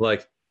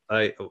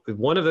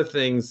one of the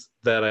things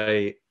that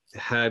I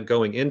had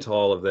going into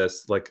all of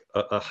this, like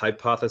a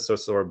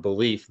hypothesis or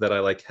belief that I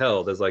like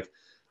held is like,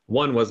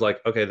 one was like,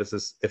 okay,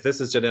 if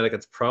this is genetic,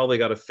 it's probably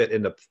got to fit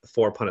into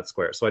 4 Punnett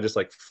squares. So I just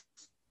like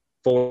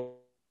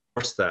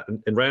forced that,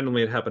 and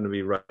randomly it happened to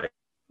be right.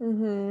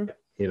 Mm-hmm.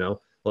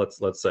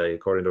 Let's say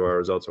according to our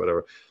results or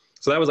whatever.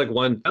 So that was like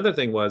one. Other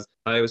thing was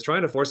I was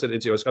trying to force it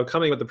into, I was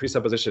coming with the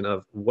presupposition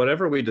of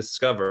whatever we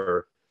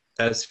discover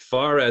as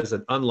far as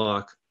an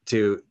unlock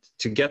to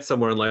get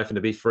somewhere in life and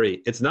to be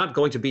free, it's not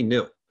going to be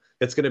new.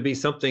 It's going to be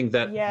something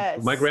that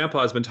my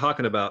grandpa has been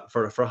talking about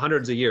for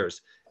hundreds of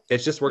years.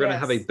 It's just we're going to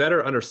have a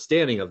better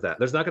understanding of that.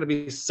 There's not going to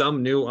be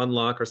some new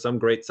unlock or some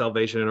great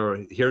salvation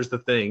or here's the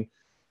thing.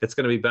 It's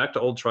going to be back to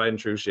old tried and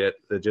true shit,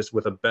 just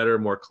with a better,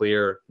 more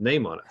clear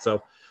name on it.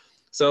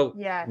 So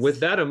with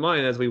that in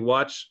mind, as we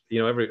watch,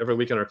 every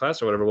week in our class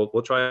or whatever,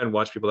 we'll try and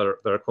watch people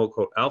that are quote,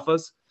 quote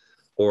alphas,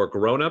 or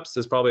grown-ups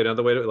is probably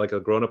another way to, like a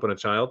grown-up and a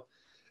child.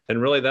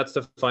 And really that's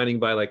defining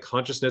by like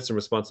consciousness and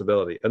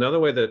responsibility. Another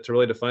way to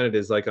really define it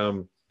is like,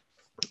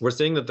 we're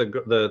seeing that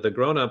the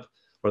grown-up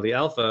or the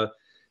alpha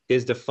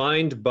is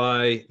defined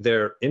by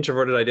their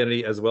introverted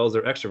identity as well as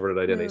their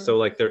extroverted identity. So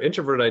like their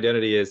introverted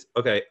identity is,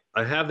 okay,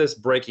 I have this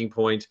breaking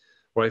point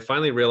where I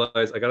finally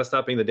realize I got to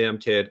stop being the damn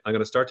kid. I'm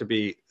going to start to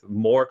be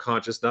more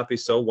conscious, not be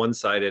so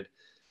one-sided,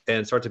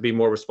 and start to be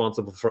more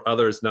responsible for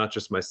others, not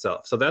just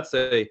myself. So that's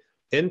a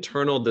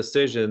internal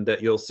decision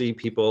that you'll see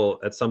people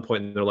at some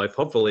point in their life,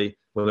 hopefully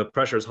when the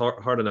pressure is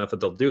hard enough that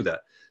they'll do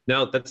that.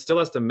 Now that still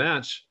has to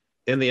match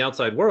in the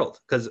outside world,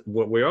 because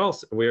what we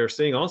are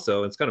seeing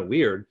also, it's kind of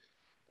weird,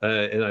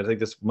 and I think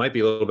this might be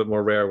a little bit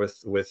more rare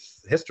with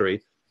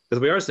history,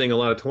 because we are seeing a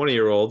lot of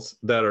 20-year-olds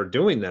that are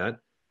doing that,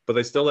 but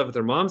they still live at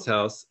their mom's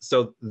house.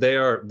 So they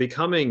are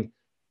becoming,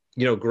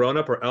 grown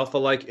up or alpha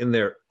like in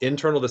their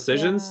internal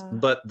decisions, Yeah.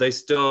 but they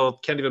still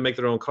can't even make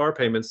their own car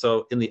payments.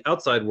 So in the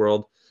outside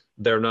world,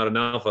 they're not an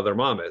alpha, their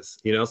mom is,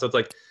 so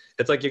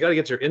it's like you got to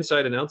get your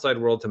inside and outside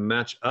world to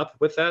match up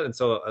with that. And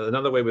so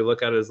another way we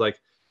look at it is like,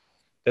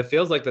 it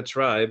feels like the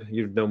tribe,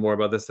 you know more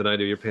about this than I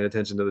do, you're paying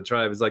attention to the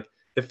tribe, is like,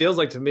 it feels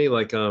like to me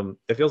like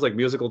it feels like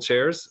musical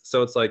chairs.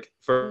 So it's like,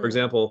 for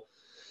example,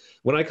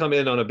 when I come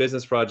in on a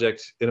business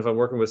project and if I'm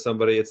working with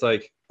somebody, it's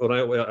like when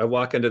I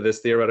walk into this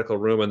theoretical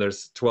room and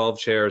there's 12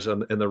 chairs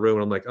in the room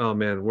and I'm like, oh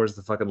man, where's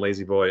the fucking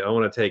lazy boy? I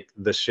want to take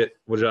the shit,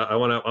 which I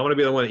want to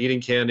be the one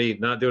eating candy,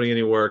 not doing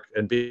any work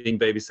and being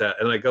babysat.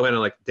 And I go in and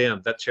I'm like,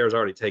 damn, that chair's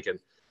already taken.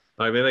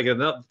 I mean, like,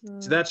 no,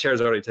 that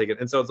chair's already taken.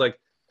 And so it's like,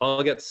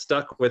 I'll get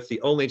stuck with the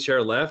only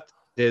chair left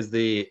is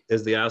the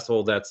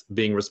asshole that's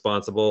being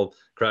responsible,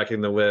 cracking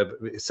the whip,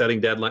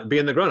 setting deadline,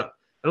 being the grown up.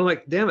 And I'm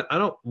like, damn it, I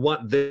don't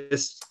want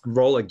this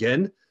role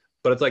again.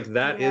 But it's like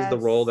that is the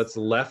role that's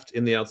left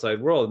in the outside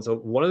world. And so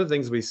one of the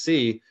things we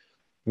see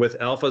with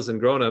alphas and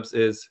grown-ups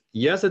is,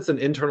 yes, it's an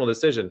internal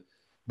decision,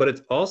 but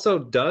it also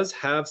does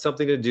have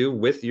something to do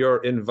with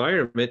your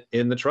environment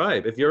in the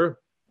tribe. If you're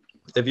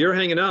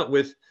hanging out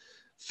with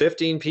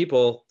 15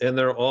 people and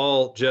they're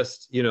all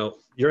just, you're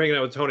hanging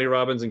out with Tony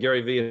Robbins and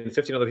Gary Vee and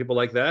 15 other people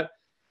like that,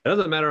 it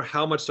doesn't matter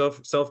how much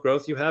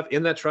self-growth you have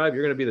in that tribe,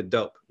 you're going to be the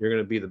dope. You're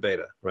going to be the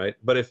beta, right?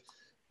 But if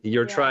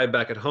your tribe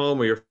back at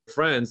home or your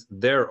friends,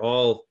 they're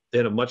all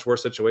in a much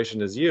worse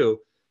situation as you're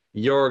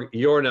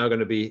now going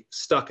to be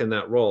stuck in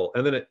that role.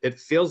 And then it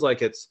feels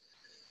like it's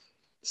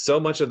so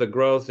much of the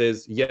growth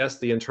is, yes,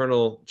 the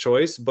internal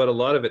choice, but a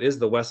lot of it is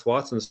the Wes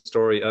Watson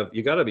story of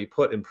you got to be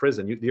put in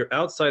prison. Your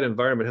outside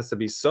environment has to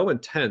be so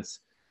intense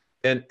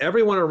and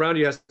everyone around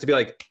you has to be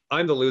like,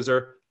 I'm the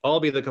loser. I'll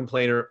be the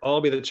complainer.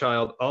 I'll be the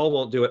child. I'll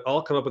won't do it.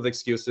 I'll come up with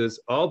excuses.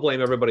 I'll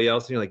blame everybody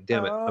else. And you're like,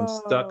 damn it, I'm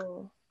stuck.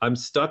 I'm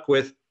stuck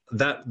with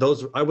that.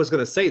 I was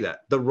going to say that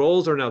the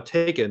roles are now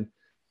taken.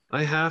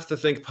 I have to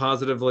think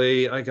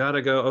positively. I got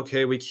to go,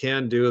 okay, we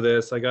can do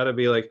this. I got to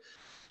be like,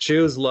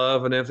 choose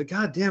love. And I'm like,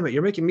 God damn it,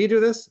 you're making me do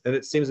this. And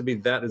it seems to be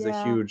that is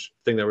a huge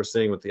thing that we're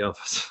seeing with the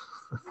alphas.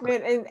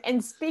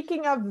 and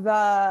speaking of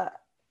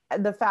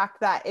the fact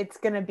that it's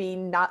going to be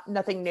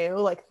nothing new,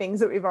 like things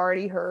that we've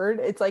already heard,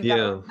 it's like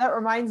that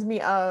reminds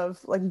me of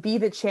like, be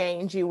the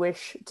change you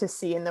wish to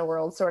see in the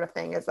world sort of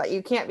thing. Is that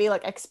you can't be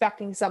like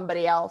expecting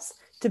somebody else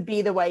to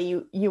be the way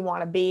you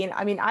want to be. And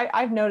I mean,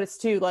 I've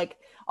noticed too, like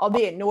I'll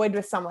be annoyed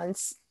with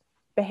someone's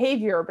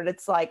behavior, but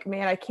it's like,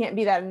 man, I can't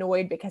be that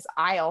annoyed because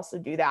I also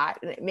do that.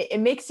 And it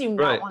makes you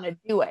not want to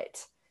do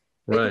it,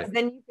 because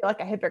then you feel like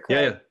a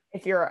hypocrite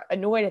if you're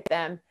annoyed at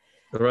them.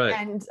 Right.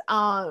 And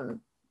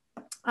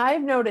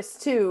I've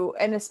noticed too,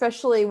 and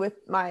especially with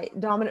my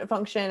dominant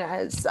function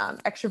as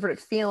extroverted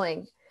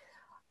feeling,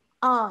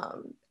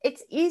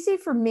 it's easy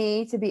for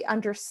me to be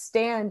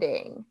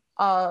understanding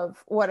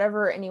of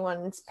whatever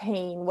anyone's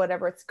pain,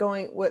 whatever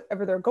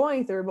they're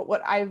going through. But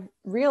what I've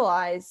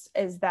realized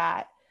is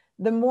that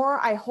the more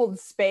I hold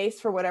space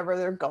for whatever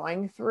they're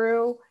going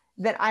through,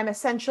 then I'm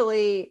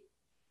essentially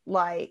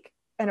like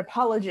an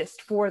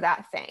apologist for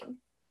that thing.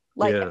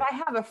 Like if I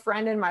have a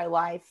friend in my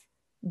life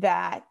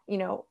that,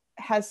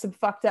 has some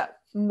fucked up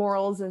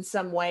morals in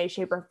some way,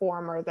 shape, or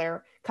form, or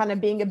they're kind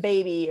of being a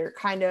baby or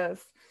kind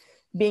of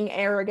being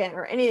arrogant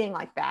or anything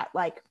like that.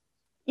 Like,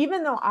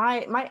 even though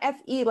my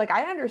FE, like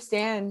I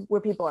understand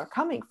where people are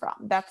coming from,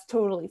 that's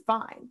totally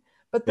fine.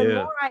 But the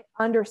more I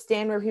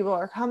understand where people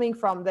are coming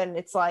from, then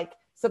it's like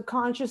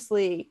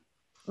subconsciously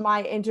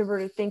my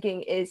introverted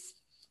thinking is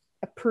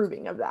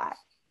approving of that.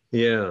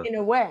 Yeah. In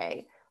a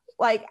way.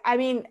 Like, I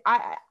mean,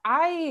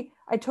 I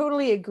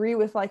totally agree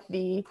with like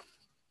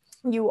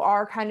you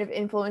are kind of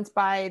influenced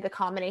by the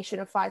combination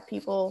of 5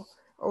 people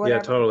or whatever.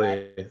 Yeah,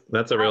 totally.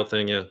 That's a real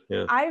thing.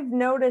 Yeah. I've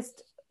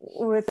noticed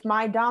with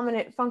my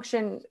dominant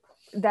function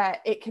that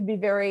it can be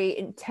very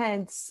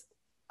intense,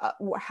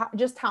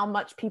 just how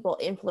much people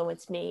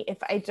influence me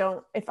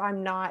if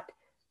I'm not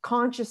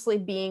consciously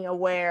being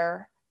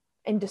aware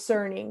and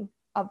discerning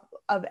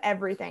of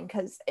everything,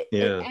 because it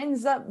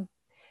ends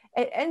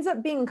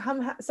up being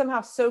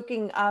somehow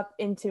soaking up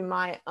into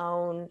my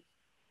own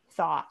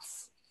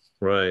thoughts.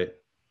 Right.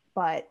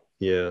 But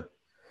yeah,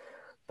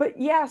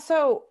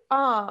 so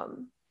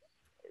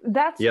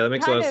that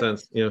makes a lot of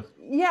sense. So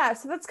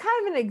that's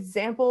kind of an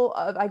example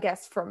of, I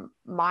guess, from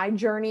my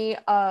journey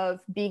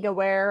of being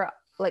aware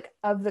like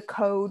of the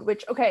code.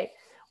 Which, okay,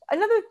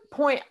 another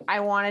point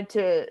I wanted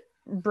to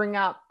bring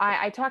up,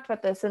 I talked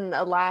about this in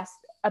the last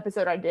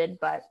episode I did,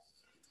 but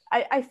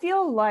I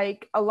feel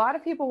like a lot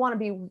of people want to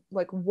be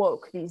like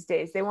woke these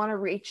days. They want to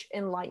reach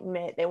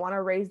enlightenment, they want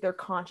to raise their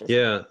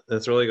consciousness.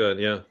 That's really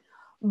good.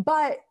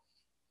 But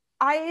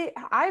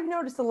I've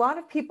noticed a lot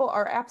of people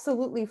are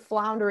absolutely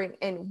floundering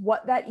in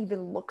what that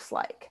even looks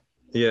like.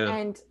 Yeah.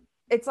 And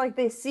it's like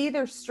they see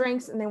their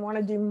strengths and they want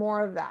to do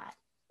more of that.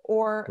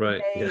 Or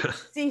they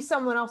see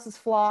someone else's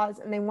flaws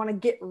and they want to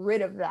get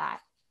rid of that.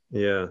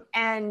 Yeah.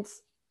 And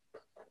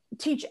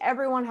teach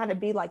everyone how to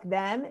be like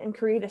them and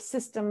create a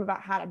system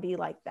about how to be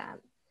like them.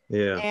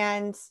 Yeah.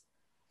 And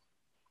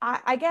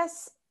I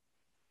guess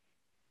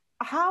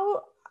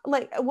how,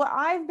 like, what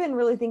I've been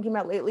really thinking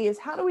about lately is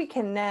how do we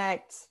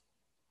connect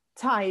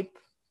type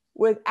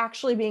with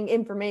actually being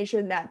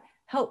information that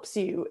helps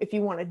you if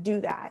you want to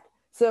do that.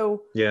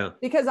 So, Yeah.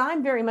 because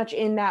I'm very much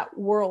in that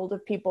world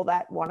of people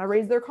that want to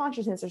raise their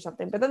consciousness or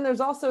something, but then there's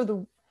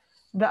also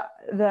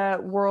the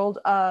world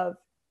of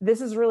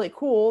this is really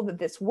cool that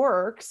this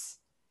works,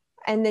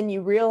 and then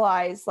you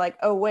realize like,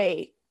 oh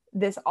wait,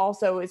 this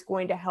also is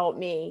going to help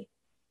me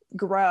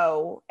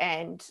grow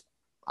and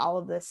all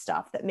of this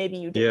stuff that maybe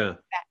you didn't Yeah.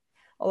 expect.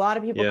 A lot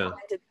of people come Yeah.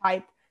 into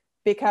type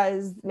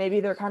because maybe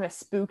they're kind of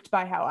spooked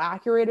by how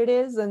accurate it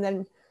is, and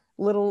then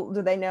little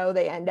do they know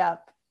they end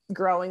up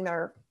growing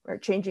their or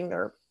changing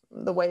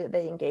the way that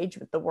they engage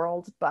with the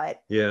world.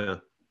 But Yeah.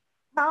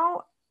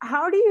 how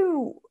how do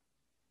you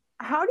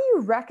how do you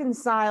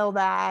reconcile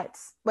that,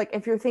 like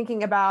if you're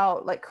thinking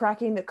about like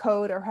cracking the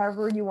code or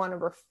however you want to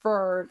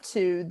refer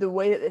to the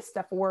way that this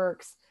stuff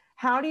works,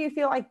 how do you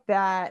feel like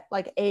that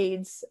like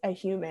aids a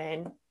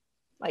human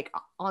like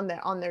on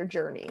their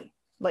journey,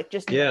 like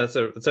just Yeah,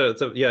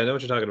 yeah, I know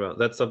what you're talking about.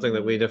 That's something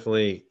that we Mhm.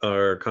 definitely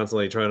are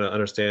constantly trying to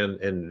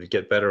understand and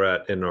get better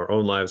at in our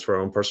own lives for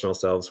our own personal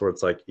selves, where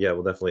it's like, yeah,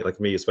 well, definitely, like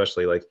me,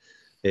 especially, like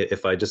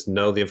if I just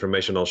know the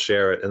information, I'll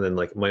share it. And then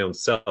like my own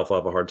self, I'll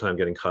have a hard time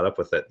getting caught up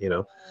with it,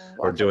 Well,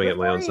 or okay, doing it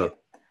my own self.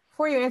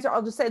 before you answer,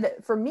 I'll just say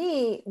that for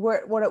me,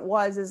 what it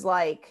was is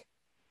like,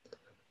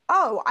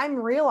 oh, I'm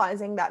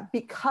realizing that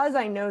because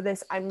I know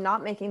this, I'm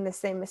not making the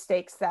same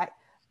mistakes that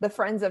the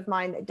friends of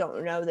mine that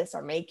don't know this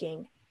are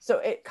making. So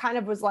it kind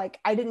of was like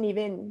I didn't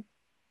even.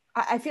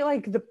 I feel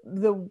like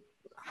the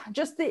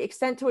just the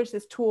extent to which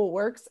this tool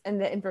works and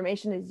the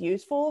information is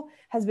useful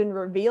has been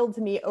revealed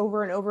to me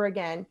over and over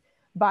again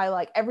by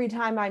like every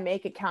time I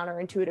make a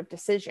counterintuitive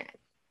decision,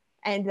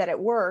 and that it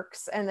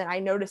works, and then I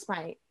notice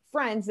my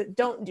friends that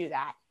don't do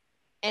that,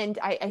 and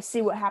I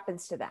see what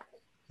happens to them.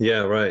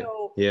 Yeah, right.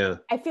 So Yeah.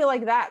 I feel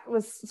like that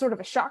was sort of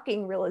a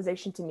shocking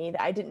realization to me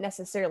that I didn't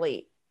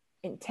necessarily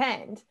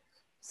intend.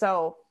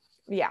 So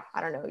yeah,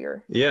 I don't know.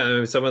 You're Yeah, I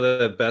mean, some of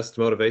the best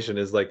motivation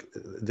is like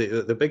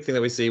the big thing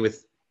that we see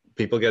with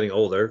people getting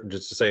older,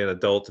 just to say an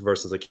adult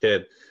versus a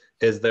kid,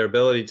 is their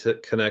ability to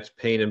connect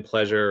pain and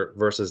pleasure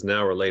versus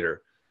now or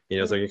later.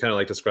 So you're kind of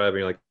like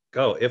describing like,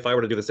 oh, if I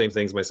were to do the same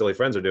things my silly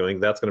friends are doing,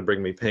 that's going to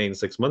bring me pain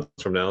 6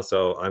 months from now,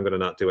 so I'm going to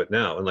not do it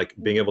now. And like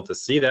being able Mhm. to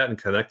see that and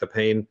connect the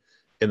pain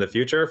in the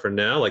future for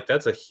now, like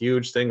that's a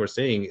huge thing we're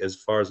seeing as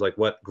far as like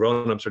what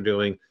grown-ups are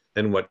doing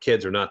and what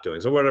kids are not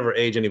doing. So whatever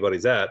age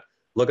anybody's at,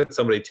 look at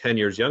somebody 10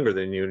 years younger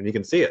than you and you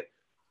can see it.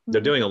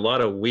 They're Mhm. doing a lot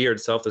of weird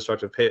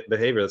self-destructive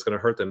behavior that's going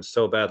to hurt them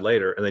so bad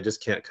later, and they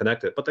just can't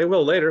connect it, but they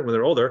will later when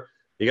they're older.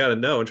 You got to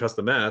know and trust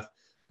the math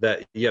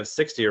that you have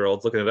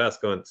 60-year-olds looking at us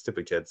going,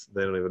 stupid kids,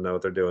 they don't even know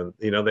what they're doing,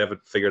 they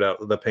haven't figured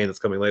out the pain that's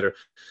coming later.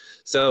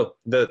 So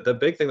the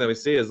big thing that we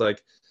see is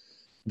like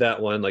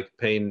that one, like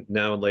pain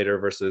now and later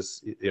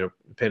versus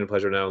pain and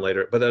pleasure now and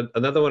later. But then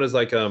another one is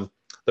like the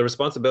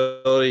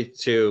responsibility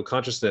to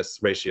consciousness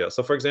ratio.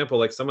 So for example,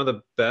 like some of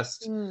the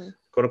best Mm.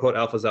 quote unquote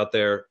alphas out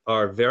there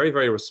are very,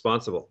 very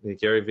responsible.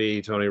 Gary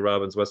Vee, Tony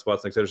Robbins, Wes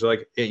Watson, et cetera. So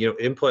like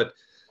input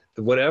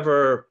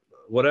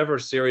whatever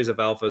series of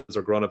alphas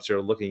or grown-ups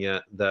you're looking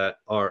at that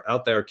are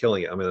out there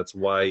killing it. I mean, that's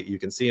why you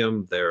can see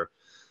them. They're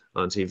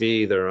on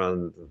TV, they're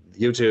on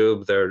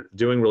YouTube, they're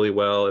doing really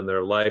well in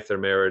their life, their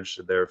marriage,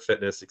 their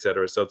fitness,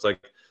 etc. So it's like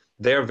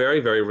they're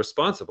very, very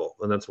responsible,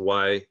 and that's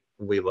why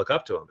we look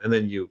up to them. And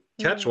then you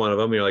catch Mm. one of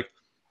them, and you're like,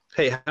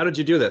 "Hey, how did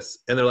you do this?"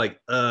 And they're like,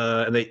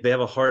 and they have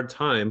a hard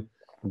time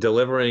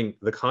delivering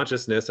the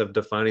consciousness of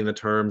defining the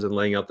terms and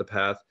laying out the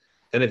path.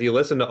 And if you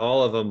listen to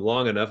all of them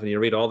long enough, and you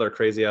read all their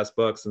crazy ass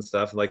books and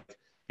stuff, like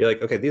you're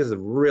like, okay, these are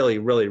really,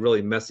 really,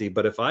 really messy.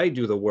 But if I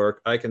do the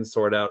work, I can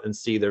sort out and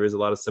see there is a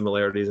lot of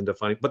similarities in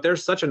defining. But they're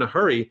such in a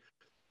hurry.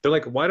 They're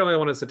like, why do I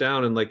want to sit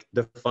down and like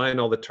define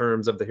all the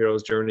terms of the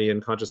hero's journey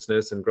and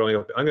consciousness and growing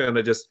up? I'm going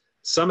to just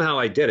somehow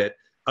I did it.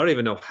 I don't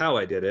even know how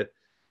I did it,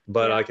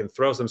 but Yeah. I can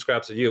throw some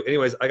scraps at you.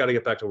 Anyways, I got to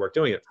get back to work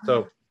doing it. So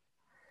Yeah.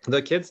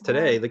 the kids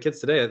today,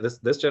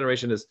 this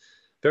generation is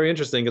very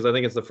interesting because I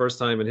think it's the first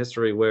time in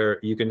history where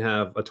you can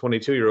have a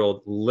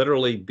 22-year-old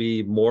literally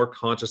be more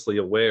consciously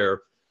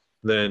aware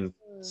than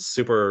Mm.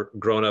 super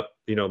grown up,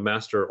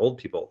 master old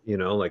people,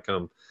 like I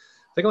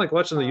think I like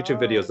watching the YouTube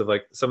videos Oh. of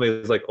like some of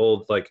these like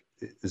old like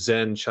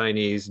Zen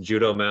Chinese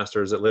judo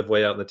masters that live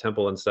way out in the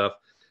temple and stuff.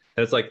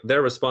 And it's like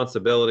their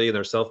responsibility and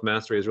their self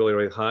mastery is really,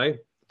 really high,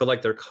 but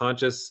like their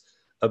conscious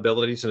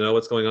ability to know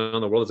what's going on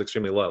in the world is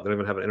extremely low. They don't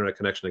even have an internet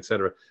connection,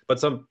 etc. But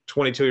some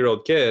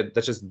 22-year-old kid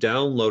that's just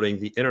downloading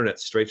the internet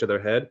straight to their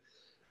head,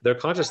 their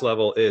conscious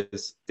level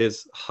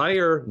is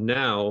higher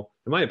now,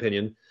 in my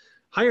opinion,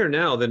 higher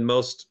now than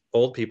most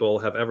old people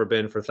have ever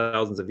been for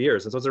thousands of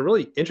years. And so it's a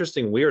really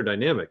interesting, weird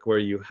dynamic where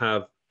you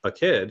have a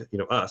kid,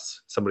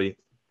 us, somebody,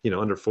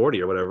 under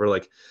 40 or whatever,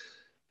 like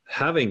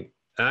having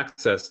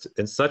access to,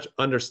 and such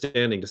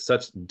understanding to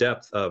such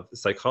depth of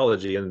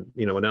psychology and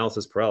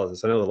analysis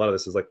paralysis. I know a lot of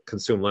this is like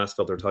consume last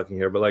filter talking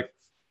here, but like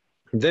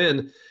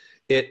then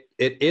it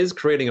is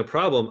creating a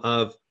problem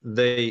of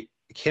they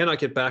cannot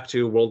get back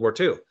to World War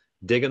II.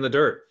 Dig in the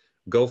dirt,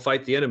 go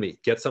fight the enemy,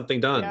 get something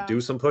done, Yeah. do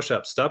some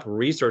push-ups, stop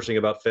researching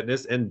about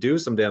fitness and do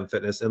some damn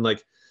fitness. And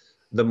like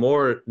the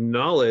more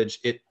knowledge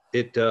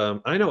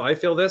I know I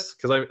feel this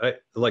because I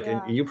like,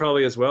 and Yeah. you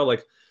probably as well,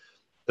 like,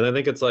 and I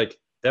think it's like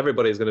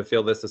everybody's going to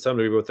feel this to some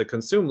degree. But with the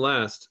consume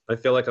last, I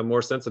feel like I'm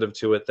more sensitive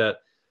to it, that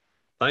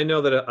I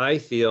know that I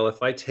feel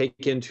if I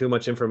take in too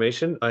much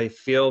information, I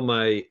feel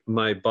my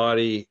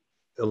body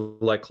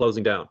like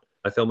closing down.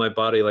 I feel my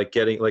body like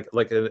getting like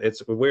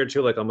it's weird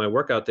too. Like on my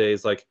workout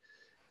days, like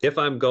if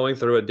I'm going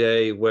through a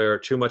day where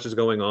too much is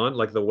going on,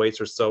 like the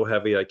weights are so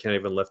heavy I can't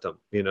even lift them,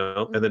 you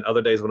know. And then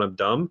other days when I'm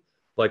dumb,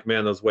 like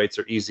man, those weights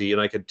are easy and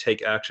I can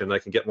take action, I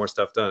can get more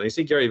stuff done. And you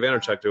see Gary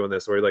Vaynerchuk doing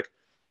this, where he like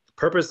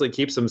purposely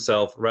keeps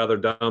himself rather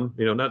dumb,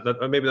 you know, not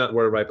maybe not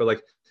word right, but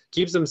like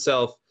keeps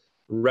himself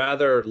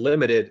rather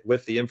limited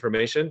with the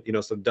information, you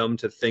know, so dumb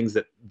to things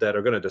that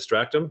are going to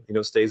distract him, you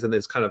know, stays in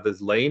this kind of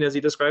this lane as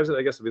he describes it,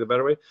 I guess would be the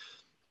better way.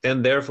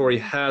 And therefore he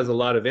has a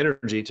lot of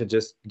energy to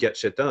just get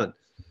shit done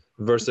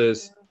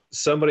versus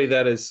somebody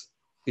that is,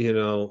 you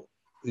know,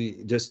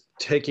 just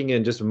taking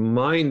in just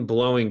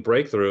mind-blowing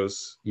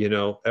breakthroughs, you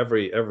know,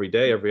 every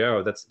day, every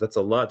hour. That's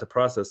a lot to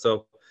process.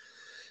 So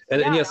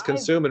and yes,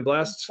 consume and I'm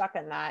blast. stuck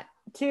in that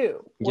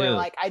too, where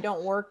like I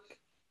don't work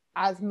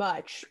as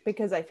much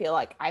because I feel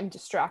like I'm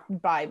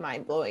distracted by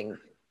mind-blowing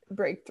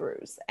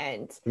breakthroughs.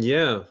 And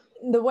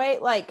the way,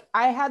 like,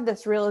 I had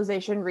this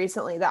realization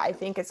recently that I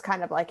think is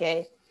kind of like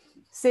a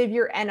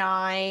savior, and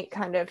I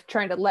kind of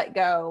trying to let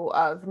go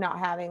of not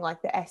having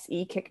like the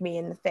SE kick me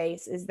in the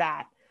face, is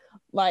that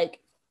like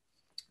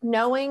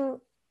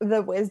knowing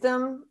the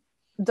wisdom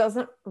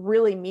doesn't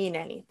really mean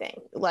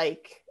anything.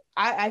 Like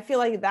I feel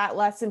like that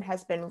lesson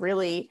has been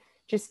really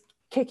just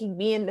kicking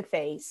me in the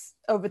face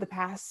over the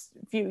past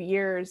few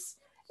years,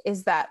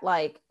 is that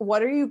like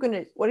what are you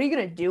gonna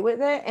do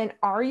with it, and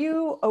are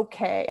you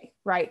okay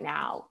right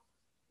now?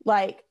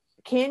 Like,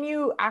 can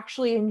you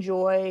actually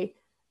enjoy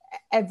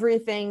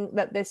everything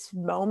that this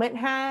moment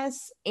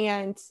has,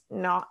 and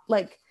not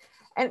like,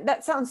 and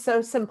that sounds so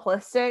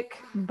simplistic,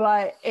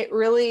 but it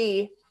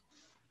really,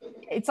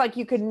 it's like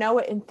you could know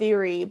it in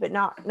theory but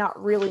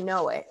not really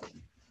know it.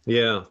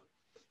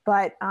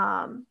 But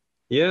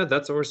yeah,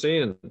 that's what we're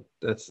seeing.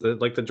 That's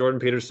like the Jordan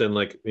Peterson,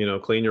 like, you know,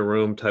 clean your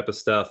room type of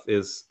stuff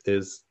is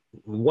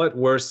what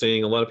we're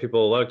seeing. A lot of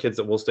people, a lot of kids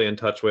that we'll stay in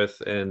touch with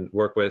and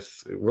work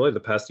with really the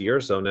past year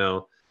or so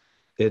now.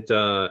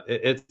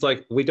 It's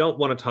like we don't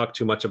want to talk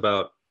too much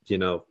about, you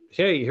know,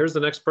 hey, here's the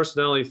next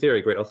personality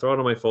theory. Great, I'll throw it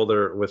on my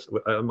folder with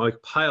I'm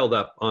like piled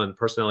up on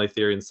personality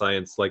theory and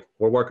science. Like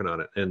we're working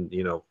on it, and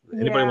you know,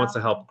 anybody wants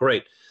to help,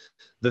 great.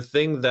 The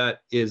thing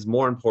that is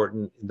more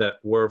important that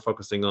we're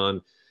focusing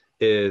on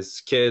is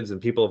kids and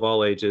people of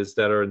all ages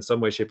that are in some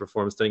way, shape, or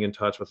form staying in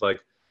touch with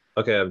like,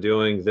 okay, I'm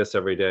doing this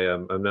every day.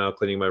 I'm now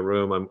cleaning my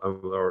room.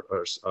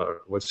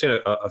 We've seen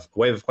a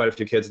wave of quite a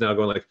few kids now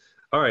going like,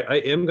 all right, I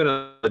am going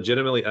to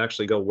legitimately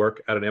actually go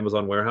work at an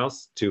Amazon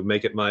warehouse to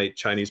make it my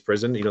Chinese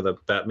prison. You know, the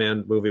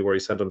Batman movie where he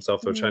sent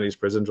himself to a Chinese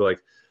prison. To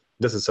like,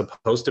 this is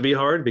supposed to be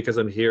hard because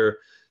I'm here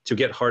to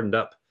get hardened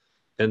up.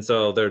 And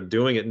so they're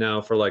doing it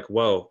now for like,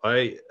 whoa,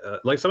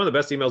 like some of the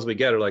best emails we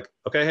get are like,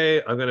 okay,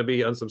 hey, I'm going to be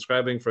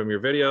unsubscribing from your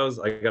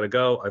videos. I got to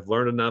go. I've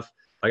learned enough.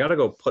 I got to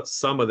go put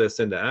some of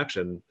this into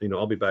action. You know,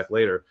 I'll be back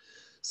later.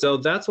 So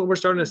that's what we're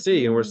starting to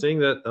see. And we're seeing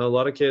that a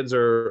lot of kids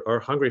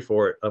are hungry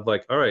for it, of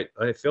like, all right,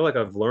 I feel like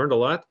I've learned a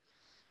lot.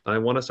 I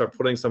want to start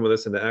putting some of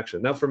this into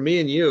action. Now, for me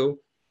and you,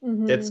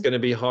 it's going to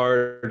be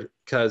hard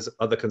because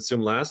of the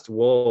consume last.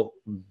 We'll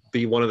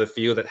be one of the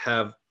few that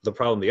have the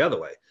problem the other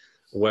way,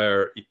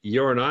 where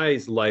your and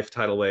I's life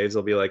tidal waves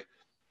will be like,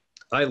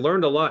 I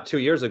learned a lot 2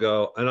 years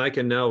ago and I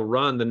can now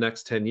run the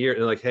next 10 years.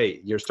 And like,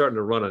 hey, you're starting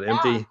to run on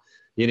empty.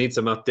 You need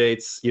some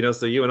updates, you know,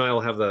 so you and I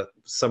will have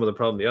some of the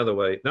problem the other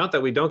way. Not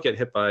that we don't get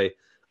hit by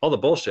all the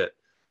bullshit.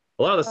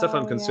 A lot of the stuff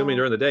I'm consuming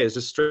during the day is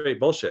just straight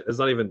bullshit. It's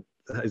not even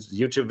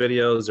YouTube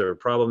videos or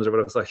problems or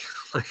whatever. It's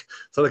like,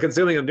 so the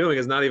consuming I'm doing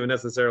is not even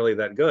necessarily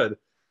that good.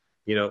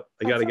 You know,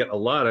 I got to get a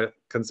lot of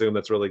consume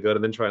that's really good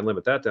and then try and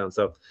limit that down.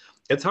 So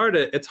it's hard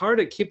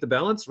to keep the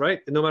balance,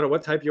 right? No matter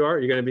what type you are,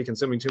 you're going to be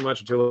consuming too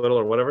much or too little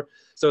or whatever.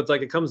 So it's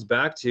like, it comes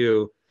back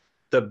to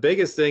the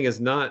biggest thing is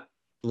not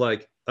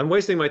like, I'm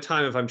wasting my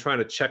time if I'm trying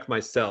to check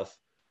myself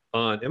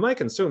on, am I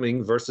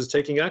consuming versus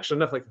taking action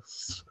enough? Like,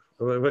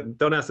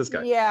 don't ask this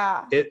guy.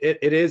 Yeah.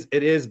 It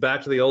is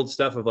back to the old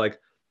stuff of like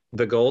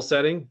the goal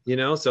setting, you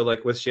know? So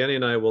like with Shanny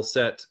and I will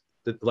set,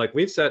 like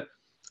we've set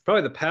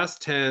probably the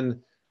past 10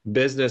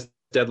 business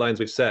deadlines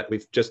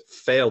we've just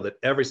failed at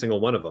every single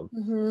one of them.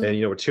 And,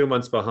 you know, we're 2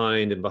 months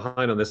behind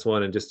on this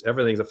one and just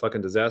everything's a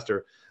fucking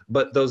disaster.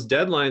 But those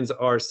deadlines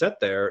are set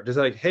there. Just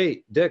like,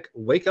 hey, Dick,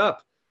 wake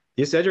up.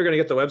 You said you're going to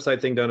get the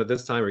website thing done at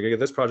this time. Or you're going to get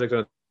this project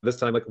done at this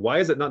time. Like, why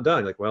is it not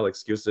done? Like, well,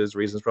 excuses,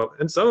 reasons,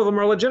 and some of them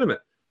are legitimate.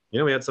 You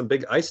know, we had some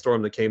big ice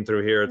storm that came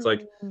through here. It's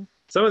like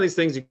some of these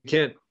things you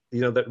can't,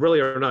 you know, that really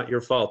are not your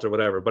fault or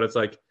whatever. But it's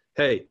like,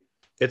 hey,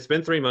 it's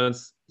been 3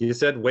 months. You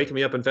said, wake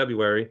me up in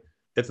February.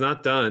 it's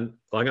not done.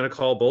 I'm going to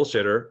call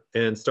bullshitter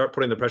and start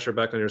putting the pressure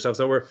back on yourself.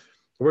 So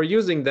we're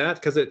using that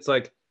because it's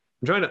like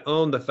I'm trying to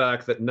own the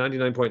fact that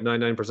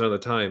 99.99% of the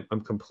time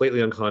I'm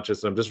completely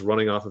unconscious and I'm just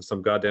running off of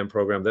some goddamn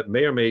program that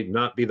may or may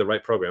not be the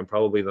right program,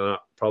 probably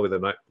not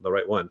the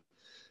right one.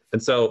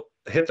 And so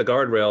hit the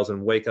guardrails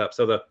and wake up.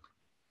 So it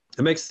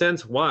makes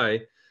sense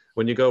why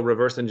when you go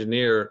reverse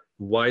engineer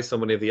why so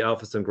many of the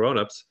alphas and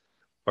grownups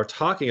are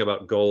talking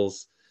about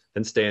goals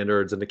and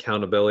standards and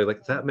accountability.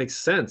 Like that makes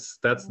sense.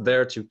 That's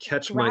there to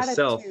catch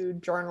myself.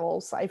 Gratitude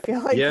journals, I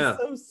feel like Yeah.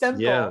 it's so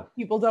simple. Yeah.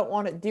 People don't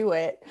want to do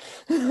it.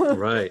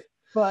 Right.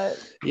 But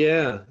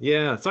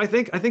yeah. So I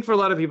think for a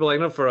lot of people, I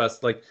know for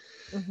us, like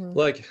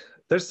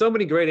there's so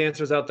many great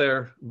answers out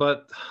there,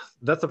 but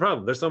that's the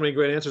problem. There's so many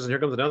great answers, and here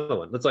comes another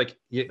one. It's like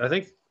I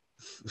think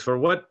for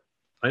what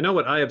I know,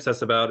 what I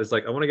obsess about is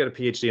like I want to get a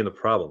PhD in the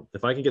problem.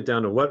 If I can get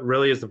down to what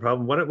really is the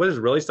problem, what is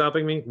really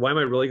stopping me, why am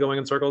I really going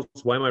in circles,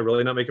 why am I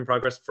really not making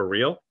progress for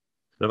real?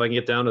 And if I can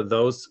get down to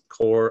those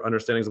core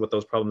understandings of what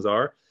those problems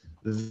are,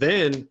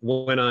 then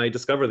when I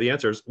discover the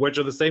answers, which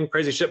are the same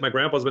crazy shit my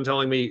grandpa's been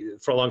telling me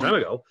for a long time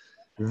ago,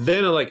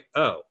 then I'm like,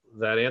 oh,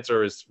 that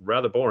answer is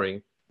rather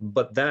boring,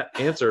 but that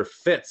answer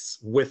fits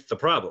with the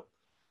problem.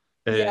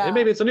 And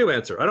maybe it's a new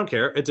answer. I don't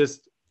care. It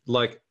just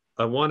like,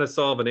 I want to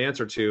solve an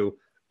answer to,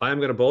 I'm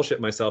going to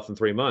bullshit myself in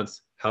 3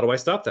 months. How do I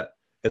stop that?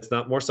 It's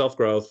not more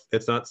self-growth.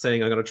 It's not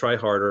saying I'm going to try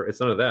harder. It's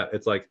none of that.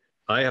 It's like,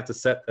 I have to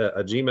set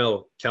a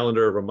Gmail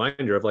calendar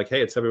reminder of like,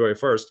 hey, it's February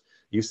 1st.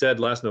 You said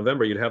last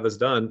November you'd have this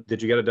done.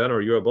 Did you get it done, or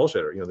are you a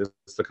bullshitter? You know, this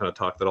is the kind of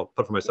talk that I'll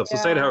put for myself. So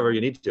say it however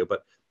you need to,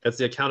 but it's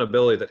the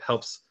accountability that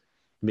helps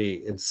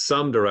me in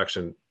some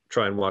direction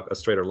try and walk a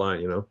straighter line,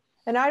 you know?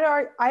 And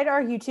I'd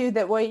argue too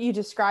that what you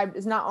described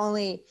is not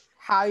only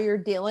how you're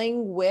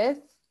dealing with,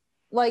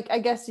 like, I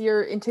guess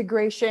your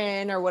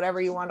integration or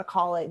whatever you want to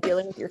call it,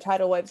 dealing with your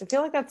tidal waves. I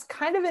feel like that's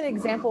kind of an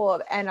example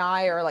of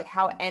NI, or like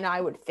how NI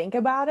would think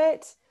about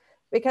it,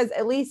 because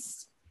at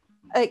least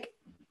like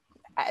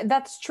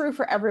that's true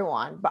for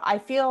everyone. But I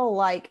feel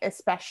like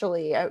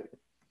especially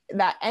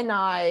that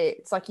NI,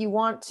 it's like you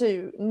want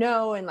to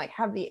know and like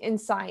have the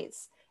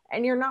insights,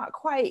 and you're not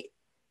quite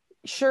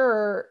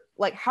sure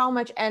like how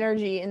much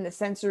energy in the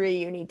sensory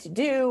you need to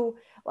do.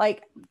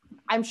 Like,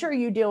 I'm sure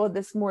you deal with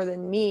this more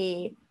than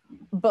me,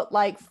 but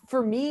like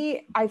for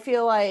me, I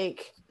feel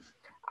like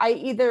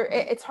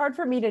it's hard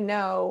for me to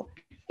know,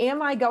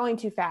 am I going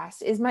too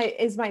fast? Is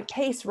my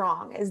pace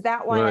wrong? Is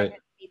that why I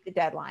didn't meet the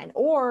deadline?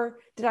 Or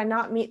did I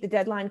not meet the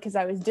deadline because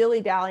I was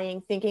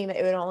dilly-dallying thinking that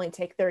it would only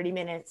take 30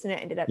 minutes and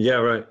it ended up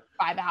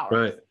 5 hours?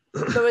 Right.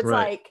 So it's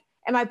like,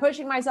 am I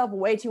pushing myself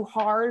way too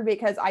hard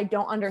because I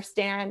don't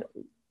understand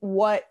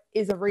what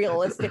is a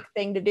realistic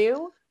thing to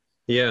do?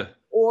 Yeah.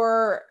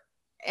 Or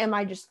am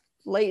I just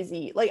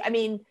lazy? Like, I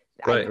mean,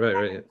 I go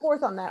back and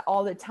forth on that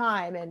all the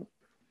time. And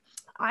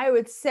I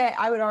would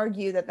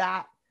argue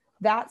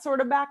that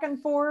sort of back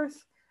and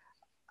forth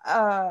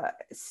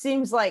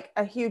seems like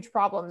a huge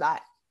problem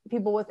that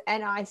people with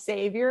NI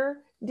savior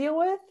deal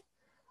with,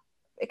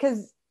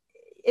 because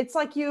it's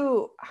like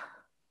you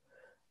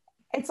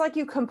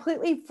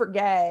completely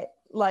forget,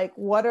 like,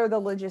 what are the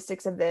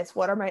logistics of this?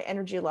 What are my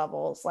energy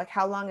levels? Like,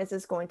 how long is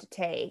this going to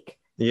take?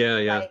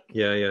 Yeah.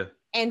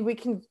 And we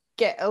can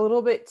get a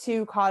little bit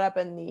too caught up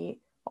in the,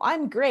 well,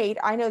 I'm great,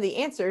 I know the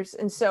answers,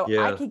 and so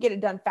I could get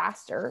it done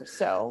faster.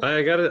 So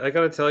I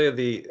gotta tell you,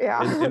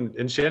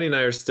 and Shanny and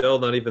I are still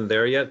not even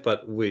there yet,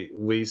 but we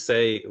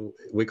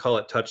call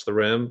it touch the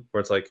rim, where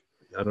it's like,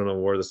 I don't know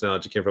where this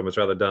analogy came from, it's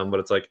rather dumb, but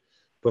it's like,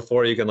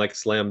 before you can like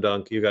slam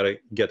dunk, you got to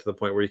get to the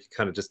point where you can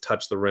kind of just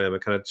touch the rim.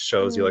 It kind of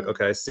shows you like,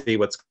 okay, I see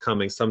what's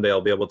coming. Someday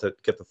I'll be able to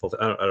get the full.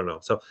 I don't know.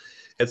 So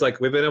it's like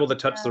we've been able to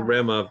touch the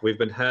rim of. We've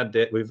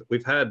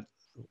had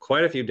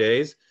quite a few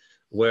days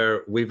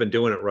where we've been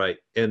doing it right,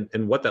 and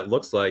what that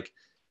looks like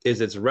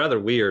is it's rather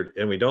weird,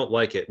 and we don't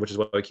like it, which is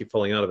why I keep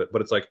falling out of it.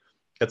 But it's like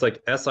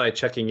SI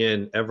checking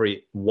in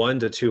every 1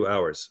 to 2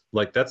 hours.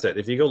 Like that's it.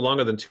 If you go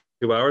longer than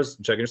 2 hours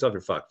checking yourself,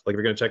 you're fucked. Like if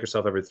you're gonna check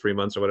yourself every 3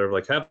 months or whatever,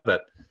 like have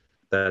that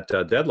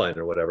deadline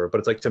or whatever. But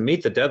it's like, to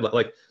meet the deadline,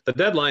 like the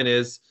deadline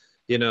is,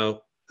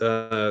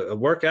 a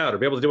workout or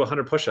be able to do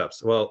 100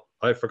 push-ups. Well,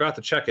 I forgot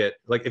to check it.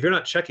 Like if you're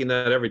not checking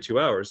that every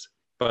 2 hours,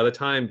 by the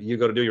time you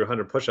go to do your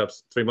 100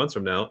 push-ups 3 months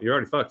from now, you're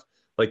already fucked.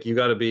 Like you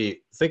got to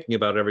be thinking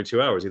about it every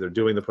 2 hours, either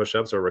doing the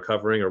push-ups or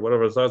recovering or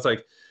whatever. So it's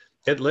like,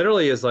 it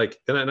literally is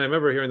like, and I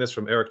remember hearing this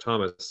from Eric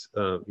Thomas,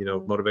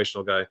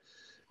 motivational guy.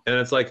 And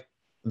it's like,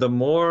 the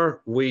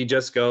more we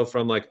just go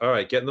from like, all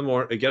right, get up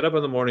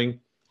in the morning,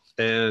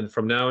 and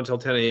from now until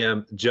 10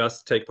 a.m.,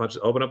 just take punches,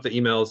 open up the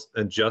emails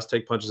and just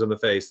take punches in the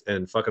face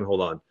and fucking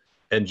hold on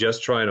and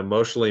just try and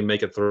emotionally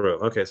make it through.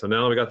 Okay, so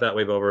now we got that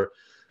wave over.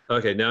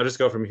 Okay, now just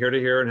go from here to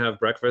here and have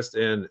breakfast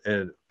and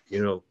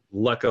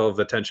let go of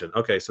the tension.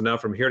 Okay, so now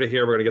from here to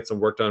here, we're going to get some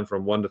work done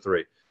from 1 to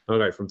 3.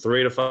 Okay, from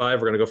 3 to 5,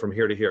 we're going to go from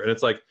here to here. And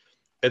it's like,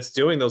 it's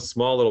doing those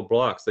small little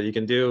blocks that you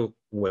can do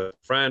with a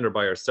friend or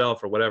by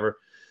yourself or whatever,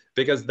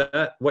 because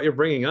that, what you're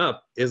bringing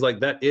up is like,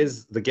 that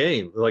is the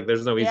game. Like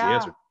there's no easy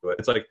answer to it.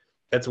 It's like,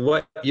 It's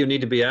what you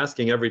need to be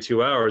asking every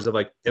 2 hours of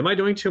like, am I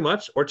doing too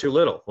much or too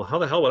little? Well, how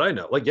the hell would I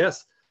know? Like,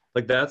 yes,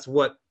 like that's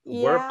what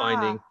we're Yeah.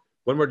 finding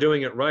when we're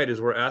doing it right, is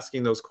we're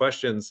asking those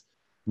questions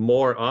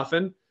more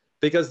often,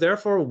 because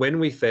therefore when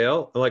we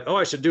fail, like, oh,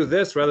 I should do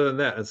this rather than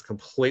that, and it's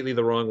completely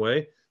the wrong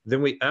way,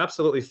 then we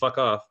absolutely fuck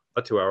off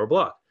a 2 hour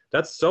block.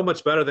 That's so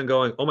much better than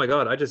going, oh my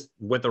God, I just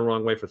went the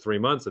wrong way for 3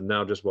 months and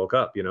now just woke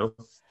up, you know?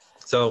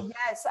 So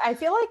Yes, I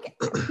feel like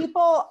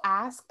people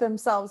ask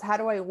themselves, how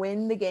do I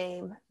win the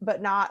game,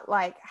 but not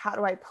like, how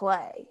do I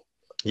play?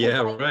 Because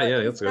yeah, like right. Yeah,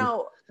 that's good.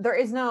 there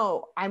is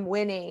no I'm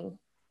winning,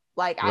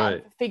 like I've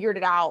Right. figured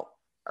it out,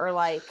 or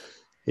like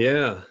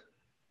Yeah.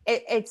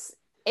 it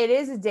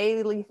is a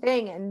daily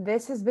thing. And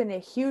this has been a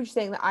huge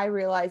thing that I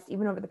realized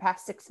even over the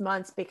past 6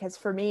 months, because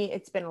for me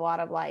it's been a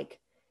lot of like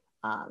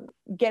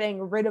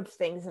getting rid of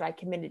things that I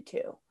committed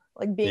to,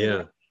 like being Yeah.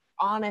 really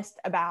honest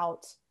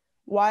about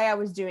why I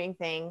was doing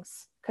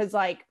things. Because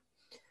like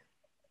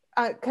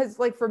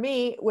for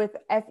me with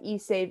FE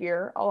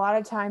Savior, a lot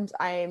of times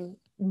I'm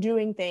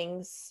doing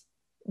things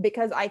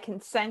because I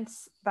can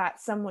sense that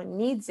someone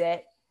needs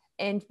it,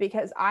 and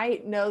because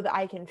I know that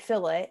I can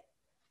fill it.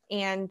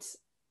 And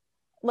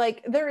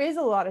like there is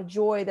a lot of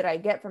joy that I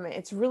get from it.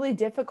 It's really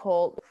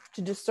difficult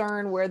to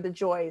discern where the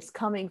joy is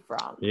coming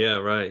from. Yeah,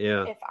 right.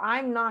 Yeah. If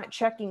I'm not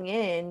checking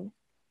in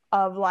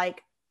of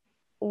like,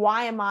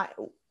 why am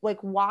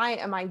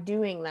I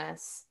doing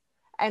this?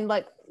 And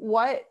like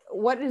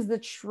what is the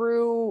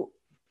true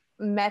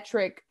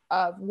metric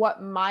of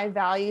what my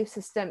value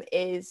system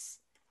is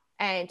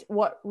and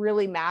what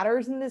really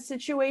matters in this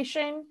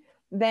situation,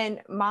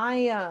 then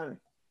my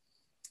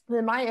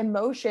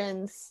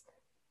emotions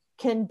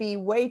can be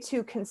way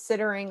too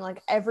considering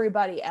like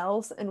everybody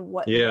else and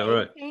what Yeah, they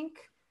right. think,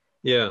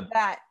 Yeah.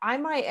 that I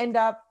might end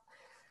up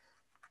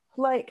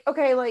like,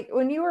 okay, like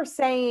when you were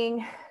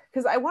saying,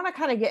 because I want to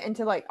kind of get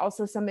into like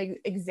also some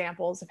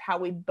examples of how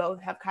we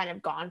both have kind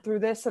of gone through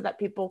this so that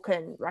people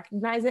can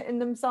recognize it in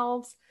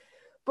themselves.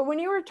 But when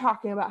you were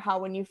talking about how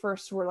when you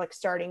first were like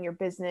starting your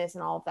business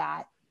and all of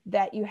that,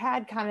 that you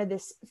had kind of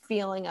this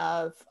feeling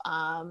of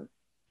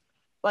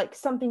like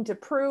something to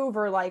prove,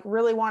 or like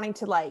really wanting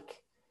to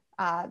like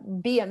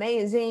be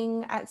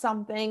amazing at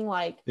something.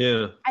 Like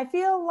Yeah. I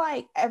feel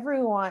like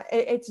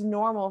it's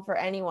normal for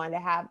anyone to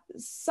have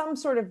some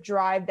sort of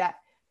drive that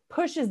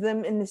pushes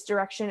them in this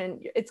direction.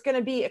 And it's going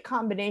to be a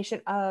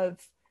combination of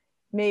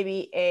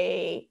maybe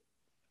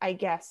I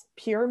guess,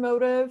 pure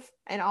motive,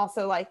 and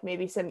also like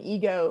maybe some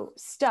ego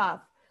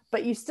stuff,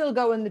 but you still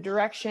go in the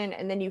direction.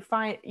 And then you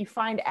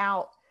find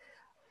out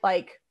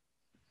like,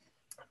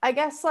 I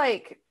guess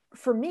like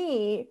for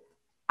me,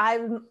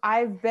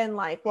 I've been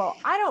like, well,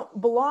 I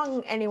don't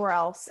belong anywhere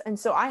else, and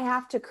so I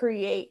have to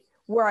create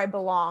where I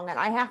belong, and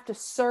I have to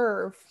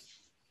serve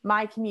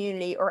my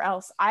community, or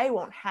else I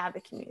won't have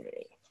a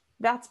community.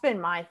 That's been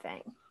my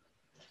thing.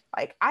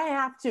 Like I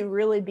have to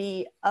really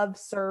be of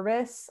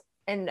service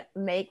and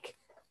make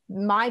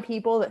my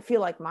people that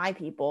feel like my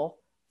people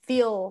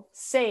feel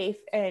safe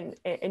and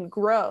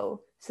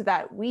grow, so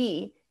that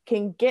we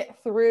can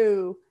get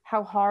through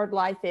how hard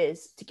life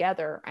is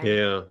together. And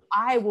Yeah.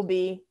 I will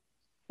be,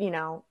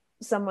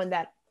 someone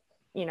that,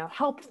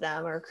 helped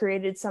them or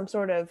created some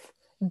sort of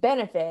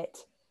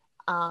benefit.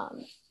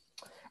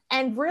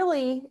 And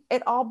really,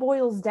 it all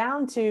boils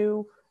down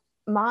to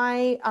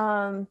my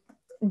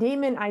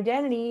demon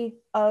identity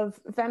of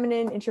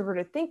feminine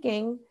introverted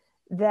thinking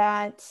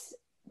that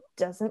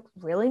doesn't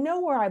really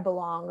know where I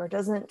belong, or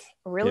doesn't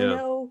really Yeah.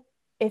 know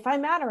if I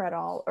matter at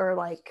all, or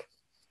like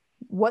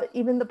what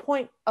even the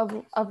point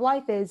of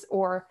life is,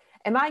 or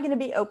am I going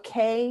to be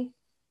okay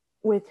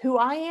with who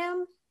I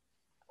am,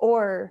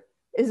 or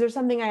is there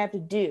something I have to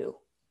do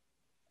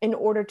in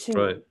order to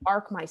Right.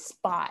 mark my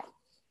spot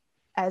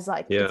as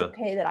like, it's Yeah.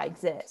 okay that I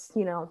exist,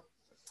 Yeah.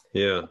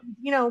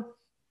 you know,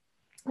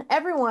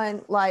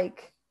 everyone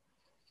like,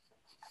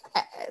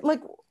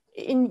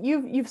 and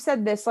you've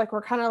said this, like,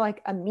 we're kind of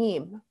like a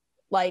meme.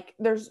 Like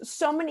there's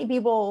so many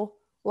people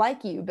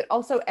like you, but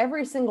also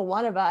every single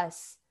one of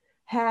us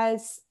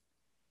has,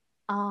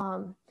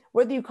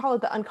 whether you call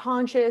it the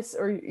unconscious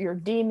or your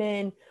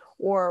demon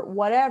or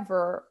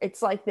whatever,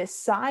 it's like this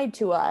side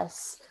to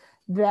us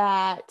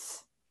that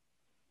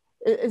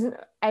isn't,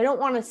 I don't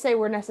want to say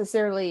we're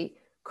necessarily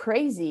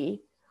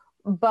crazy,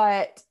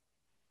 but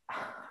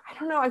I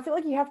don't know. I feel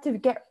like you have to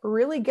get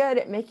really good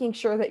at making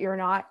sure that you're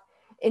not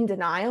in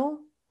denial.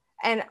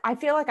 And I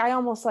feel like I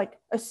almost like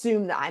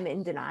assume that I'm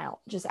in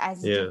denial just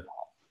as Yeah.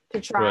 default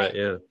to Right.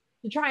 Yeah.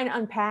 try and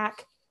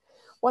unpack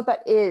what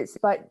that is.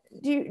 But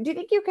do you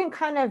think you can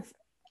kind of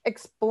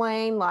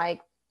explain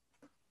like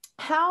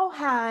how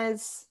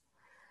has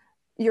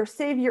your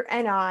savior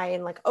NI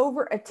and like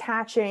over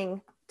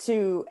attaching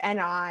to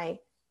NI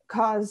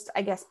caused,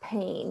 I guess,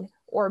 pain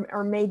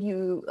or made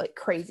you like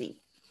crazy?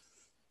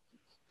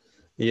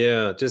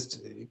 Yeah.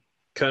 Just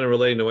kind of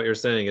relating to what you're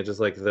saying, it's just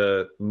like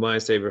my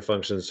savior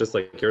functions, just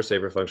like your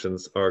savior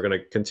functions, are going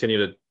to continue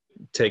to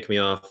take me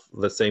off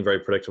the same very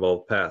predictable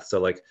path. So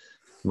like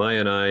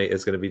my NI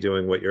is going to be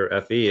doing what your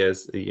FE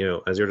is,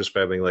 as you're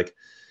describing, like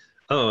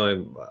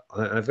oh,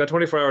 I've got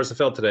 24 hours to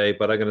fill today,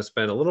 but I'm going to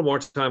spend a little more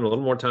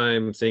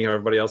time seeing how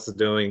everybody else is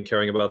doing,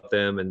 caring about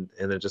them, and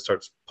then it just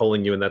starts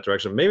pulling you in that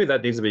direction. Maybe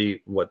that needs to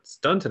be what's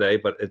done today,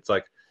 but it's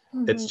like,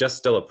 it's Hmm. just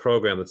still a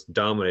program that's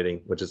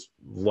dominating, which is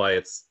why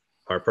it's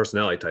our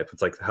personality type.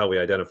 It's like how we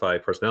identify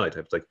personality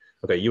types. Like,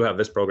 okay, you have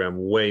this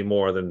program way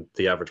more than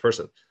the average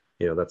person.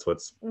 You know, that's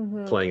what's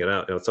Hmm. playing it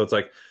out. You know, so it's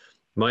like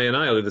Maya and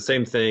I will do the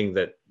same thing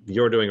that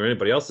you're doing or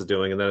anybody else is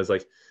doing, and that is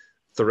like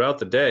throughout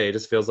the day, it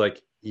just feels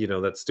like, you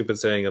know, that stupid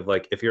saying of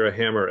like, if you're a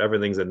hammer,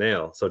 everything's a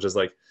nail. So just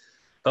like,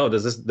 oh,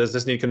 does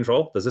this need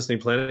control? Does this need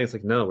planning? It's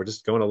like, no, we're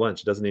just going to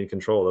lunch. It doesn't need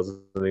control. It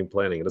doesn't need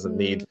planning. It doesn't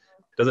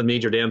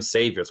need your damn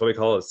savior. That's why we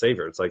call it a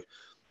savior. It's like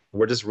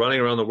we're just running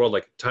around the world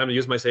like, time to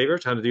use my savior,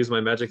 time to use my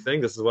magic thing.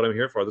 This is what I'm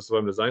here for. This is what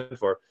I'm designed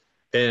for.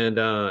 And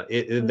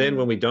then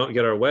when we don't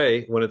get our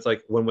way, when it's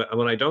like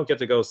when I don't get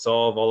to go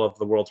solve all of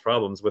the world's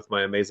problems with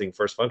my amazing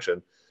first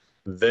function,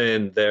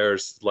 then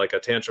there's like a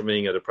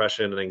tantruming, a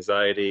depression, and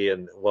anxiety,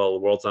 and well, the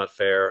world's not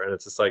fair, and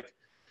it's just like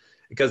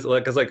because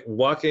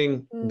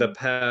walking the Hmm.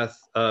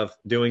 path of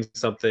doing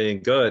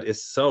something good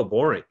is so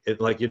boring.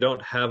 It like you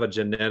don't have a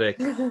genetic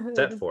It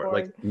set is for it.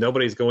 Like boring.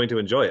 nobody's going to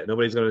enjoy it.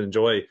 Nobody's going to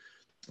enjoy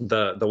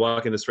the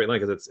walk in the straight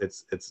line because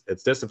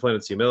it's discipline,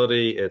 it's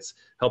humility, it's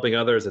helping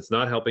others, it's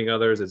not helping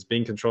others, it's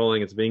being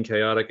controlling, it's being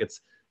chaotic,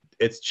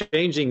 it's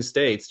changing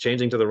states,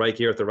 changing to the right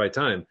gear at the right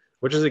time,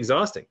 which is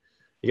exhausting.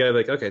 You gotta be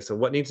like, okay, so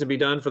what needs to be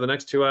done for the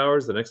next 2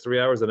 hours, the next 3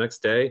 hours, the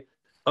next day?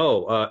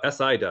 Oh,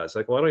 SI does.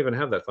 Like, well, I don't even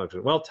have that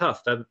function. Well,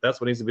 tough. That's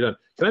what needs to be done.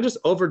 Can I just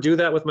overdo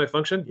that with my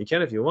function? You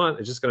can if you want.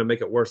 It's just going to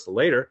make it worse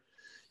later,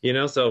 you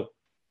know. So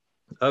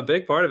a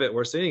big part of it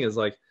we're seeing is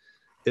like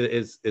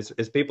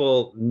is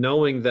people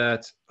knowing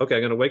that, okay,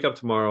 I'm going to wake up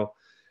tomorrow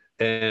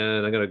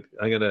and I'm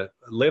gonna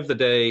live the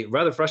day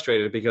rather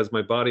frustrated because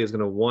my body is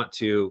going to want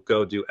to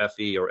go do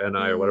FE or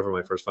NI or whatever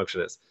my Mm. first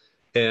function is,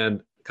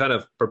 and kind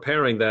of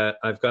preparing that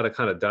I've got to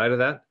kind of die to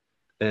that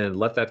and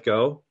let that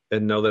go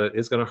and know that it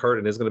is going to hurt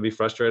and is going to be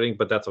frustrating,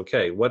 but that's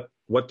okay. What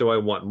do I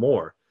want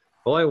more?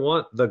 Well, I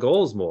want the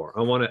goals more.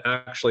 I want to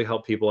actually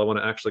help people. I want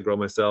to actually grow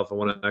myself. I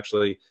want to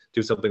actually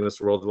do something in this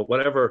world.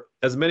 Whatever,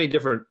 as many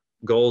different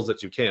goals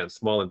that you can,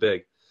 small and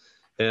big,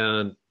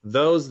 and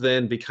those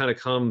then kind of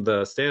come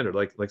the standard.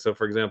 Like so,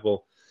 for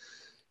example,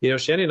 you know,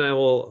 Shanny and I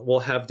will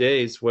have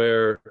days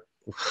where,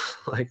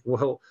 like,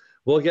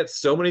 we'll get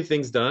so many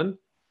things done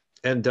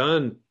and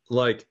done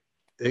like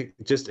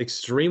just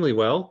extremely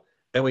well,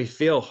 and we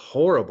feel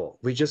horrible.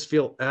 We just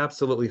feel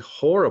absolutely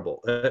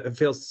horrible. It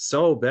feels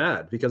so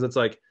bad because it's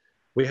like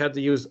we had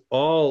to use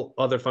all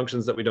other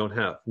functions that we don't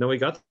have. No, we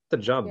got the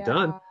job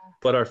done, Yeah.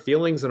 but our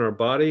feelings and our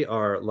body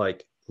are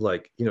like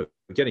you know,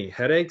 getting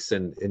headaches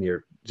and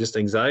you're just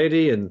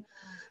anxiety, and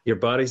your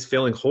body's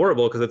feeling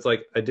horrible because it's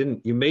like, I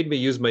didn't, you made me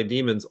use my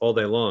demons all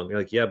day long. You're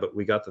like, yeah, but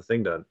we got the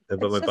thing done.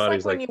 But It's my just like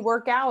body's when like, you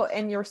work out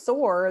and you're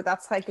sore,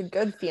 that's like a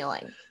good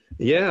feeling.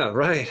 yeah,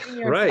 right,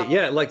 Pushing right. yourself.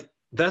 Yeah, like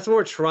that's what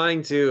we're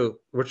trying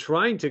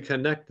to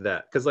connect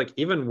that. Because like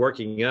even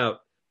working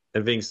out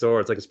and being sore,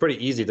 it's like it's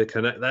pretty easy to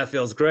connect. That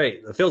feels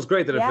great. It feels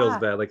great that it feels Yeah.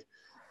 bad. Like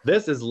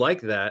this is like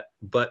that,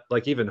 but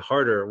like even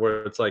harder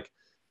where it's like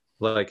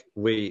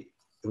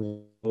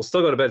we'll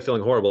still go to bed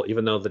feeling horrible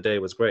even though the day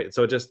was great.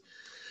 So it just,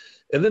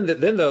 and then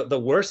the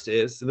worst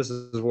is, and this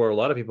is where a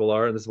lot of people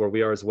are, and this is where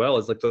we are as well,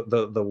 is like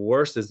the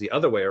worst is the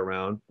other way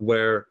around,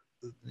 where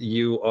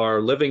you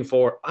are living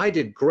for, I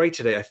did great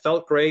today, I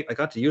felt great, I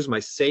got to use my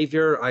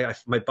savior,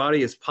 my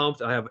body is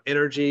pumped, I have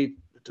energy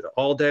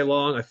all day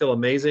long, I feel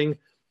amazing.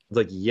 It's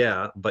like,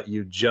 yeah, but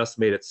you just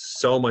made it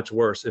so much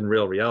worse in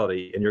real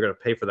reality, and you're going to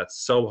pay for that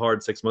so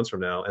hard 6 months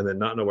from now, and then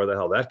not know where the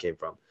hell that came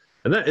from.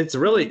 And that it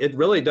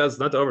really does,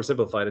 not to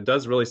oversimplify it, it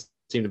does really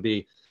seem to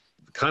be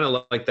kind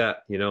of like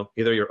that, you know,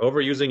 either you're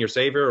overusing your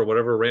savior or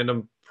whatever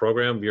random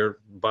program your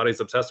body's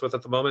obsessed with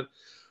at the moment,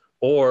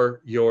 or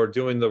you're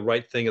doing the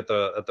right thing at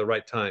the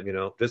right time, you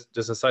know.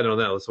 Just a side note on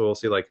that. So we'll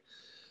see, like,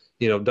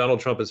 you know, Donald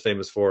Trump is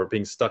famous for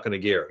being stuck in a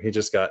gear. He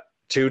just got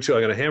two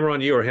I'm gonna hammer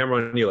on you or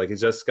hammer on you. Like he's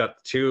just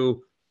got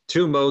two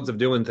modes of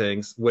doing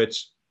things,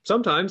 which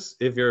sometimes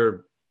if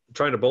you're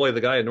trying to bully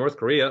the guy in North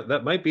Korea,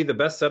 that might be the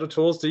best set of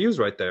tools to use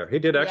right there. He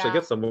did actually Yeah.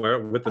 get somewhere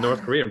with the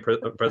North Korean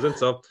president.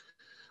 So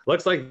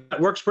looks like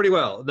that works pretty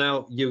well.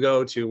 Now you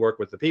go to work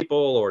with the people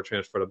or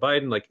transfer to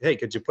Biden. Like, hey,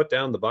 could you put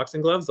down the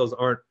boxing gloves? Those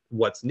aren't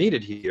what's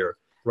needed here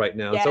right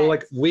now. And so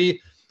like Yes.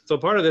 so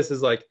part of this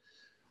is like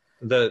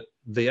the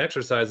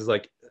exercise is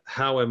like,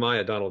 how am I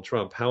a Donald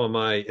Trump? How am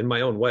I in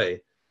my own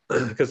way?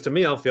 Because to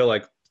me, I'll feel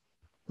like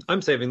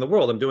I'm saving the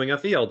world. I'm doing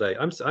FE all day.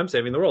 I'm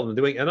saving the world. I'm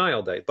doing NI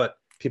all day. But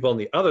people on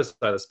the other side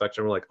of the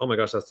spectrum are like, oh my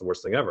gosh, that's the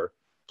worst thing ever.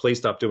 Please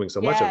stop doing so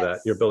much of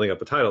that. You're Yes. building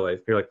up a tidal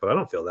wave. You're like, but I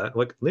don't feel that.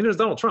 Like, neither is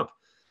Donald Trump.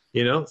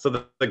 You know, so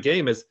the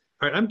game is,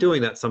 all right, I'm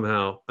doing that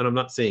somehow and I'm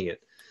not seeing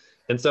it.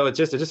 And so it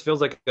just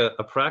feels like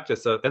a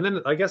practice of, and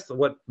then I guess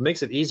what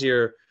makes it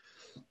easier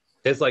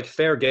is like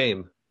fair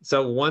game.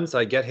 So once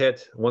I get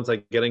hit, once I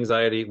get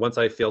anxiety, once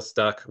I feel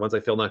stuck, once I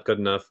feel not good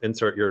enough,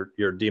 insert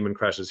your demon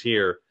crashes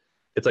here.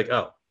 It's like,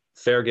 oh,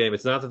 fair game.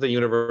 It's not that the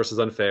universe is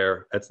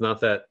unfair. It's not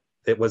that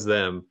it was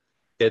them.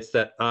 It's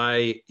that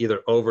I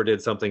either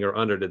overdid something or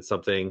underdid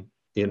something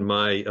in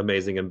my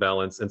amazing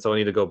imbalance. And so I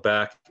need to go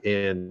back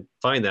and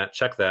find that,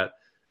 check that,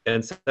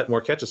 and set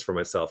more catches for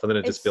myself. And then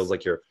it just feels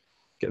like you're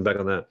getting back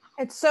on that.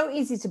 It's so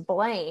easy to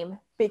blame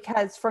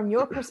because from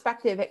your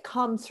perspective, it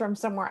comes from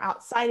somewhere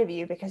outside of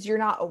you because you're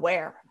not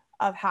aware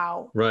of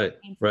how. Right.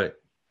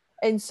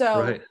 And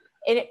so,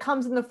 and it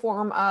comes in the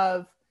form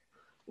of,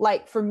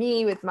 like for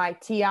me with my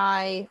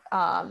TI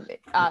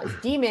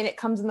demon, it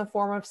comes in the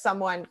form of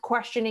someone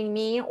questioning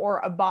me or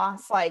a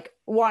boss like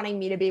wanting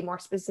me to be more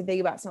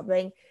specific about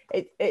something.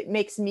 It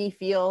makes me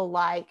feel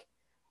like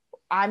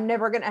I'm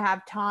never going to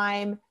have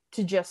time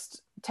to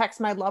just text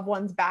my loved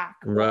ones back,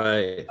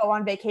 right? Go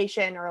on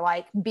vacation or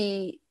like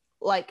be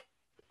like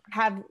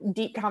have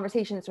deep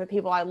conversations with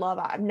people I love.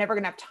 I'm never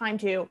going to have time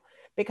to,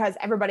 because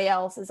everybody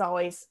else is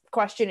always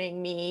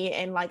questioning me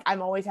and like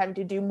I'm always having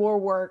to do more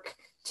work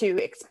to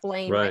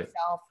explain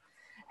myself.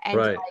 And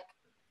like,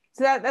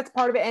 so that's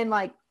part of it. And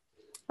like,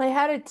 I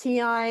had a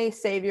TI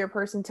savior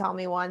person tell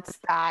me once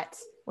that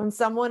when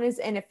someone is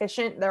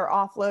inefficient, they're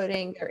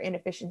offloading their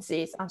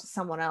inefficiencies onto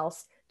someone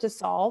else to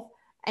solve.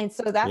 And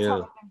so that's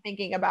how I'm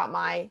thinking about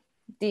my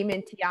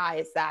demon TI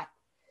is that,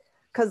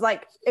 because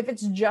like, if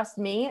it's just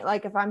me,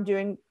 like if I'm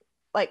doing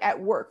like at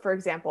work, for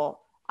example,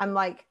 I'm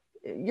like,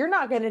 you're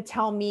not going to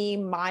tell me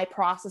my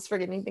process for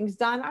getting things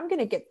done. I'm going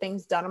to get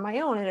things done on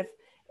my own. And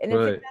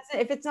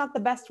if it's not the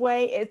best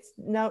way, it's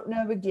no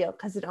big deal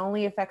because it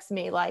only affects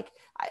me. Like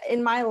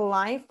in my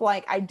life,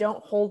 like I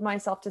don't hold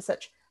myself to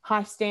such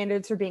high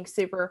standards for being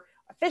super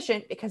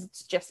efficient because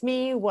it's just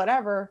me,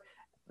 whatever.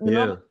 The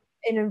moment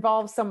it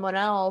involves someone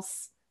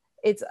else,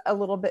 it's a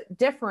little bit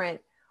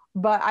different.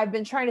 But I've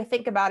been trying to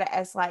think about it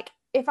as like,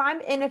 if I'm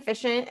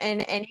inefficient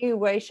in any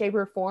way, shape,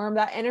 or form,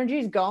 that energy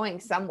is going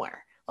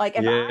somewhere. Like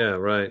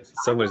if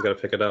somebody's got to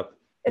pick it up.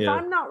 If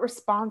I'm not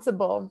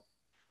responsible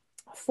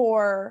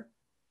for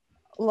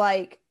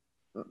like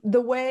the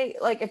way,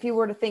 like if you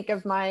were to think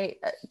of my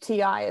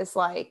TI as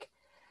like,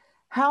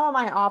 how am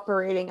I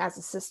operating as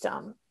a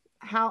system?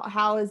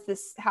 How is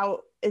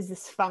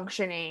this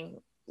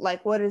functioning?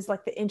 Like what is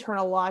like the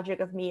internal logic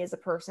of me as a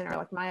person or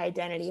like my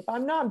identity? If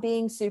I'm not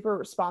being super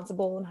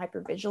responsible and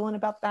hyper vigilant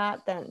about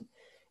that, then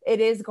it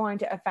is going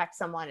to affect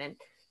someone. And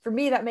for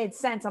me, that made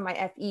sense on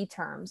my FE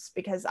terms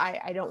because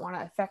I don't want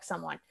to affect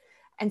someone.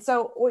 And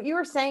so what you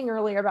were saying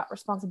earlier about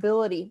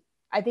responsibility,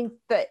 I think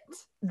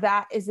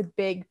that is a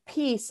big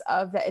piece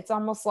of that. It's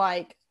almost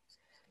like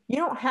you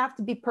don't have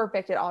to be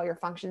perfect at all your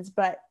functions,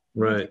 but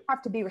you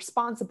have to be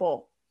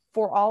responsible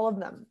for all of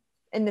them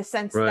in the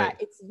sense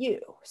that it's you.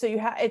 So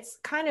it's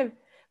kind of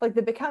like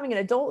the becoming an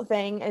adult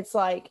thing. It's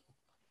like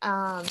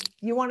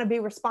you want to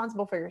be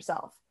responsible for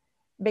yourself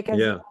because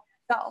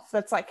yourself.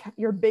 That's like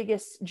your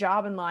biggest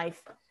job in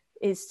life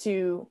is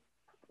to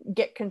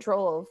get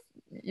control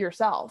of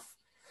yourself.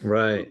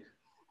 Right.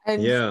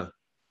 And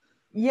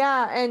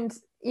and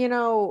you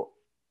know,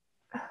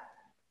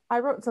 I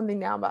wrote something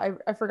down,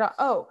 but I forgot.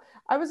 Oh,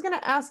 I was going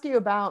to ask you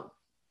about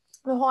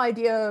the whole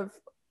idea of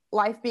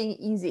life being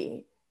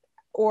easy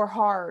or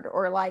hard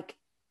or like,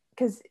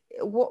 because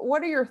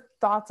what are your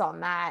thoughts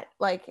on that?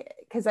 Like,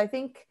 because I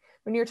think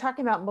when you're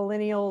talking about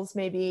millennials,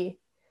 maybe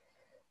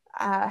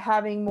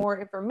having more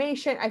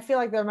information, I feel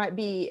like there might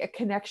be a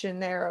connection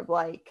there of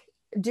like,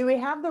 do we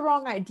have the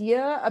wrong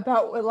idea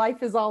about what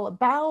life is all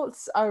about?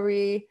 Are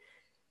we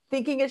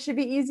thinking it should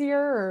be easier?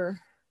 Or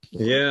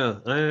yeah,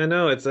 I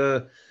know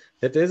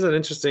it is an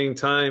interesting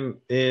time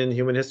in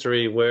human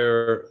history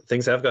where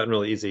things have gotten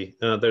really easy.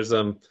 There's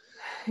some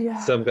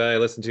guy I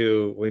listen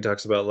to when he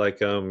talks about like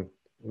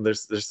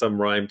there's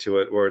some rhyme to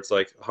it where it's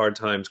like hard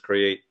times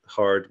create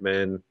hard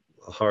men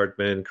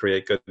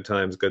create good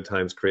times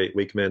create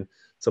weak men,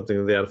 something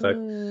to that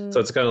effect. So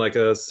it's kind of like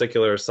a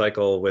circular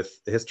cycle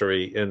with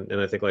history, and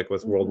I think like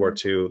with World War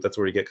II, that's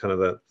where you get kind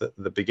of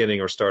the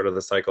beginning or start of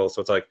the cycle.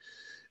 So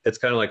it's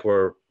kind of like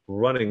we're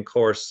running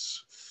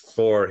course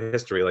for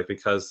history, like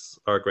because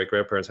our great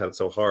grandparents had it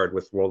so hard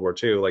with World War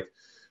II, like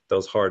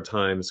those hard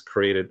times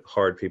created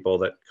hard people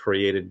that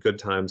created good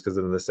times, because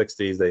in the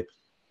 60s they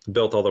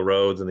built all the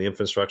roads and the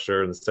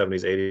infrastructure, in the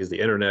 70s 80s the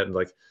internet, and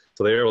like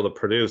so they were able to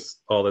produce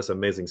all this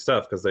amazing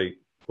stuff because they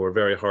were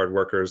very hard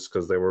workers,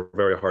 because they were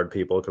very hard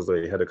people, because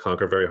they had to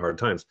conquer very hard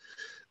times.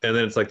 And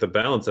then it's like the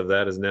balance of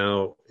that is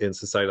now in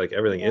society, like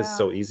everything is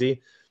so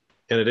easy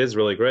and it is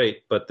really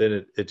great, but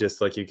then it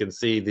just like you can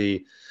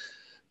see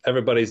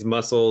everybody's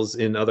muscles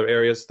in other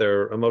areas,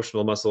 their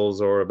emotional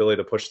muscles or ability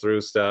to push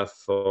through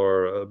stuff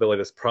or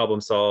ability to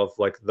problem solve,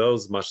 like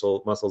those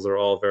muscles are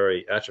all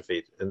very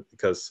atrophied, and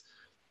because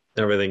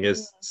everything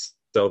is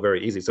so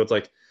very easy. So it's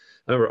like,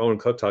 I remember Owen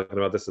Cook talking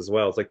about this as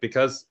well. It's like,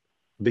 because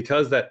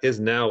that is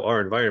now our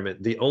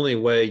environment, the only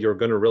way you're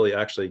going to really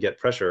actually get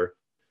pressure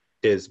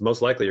is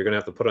most likely you're going to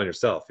have to put on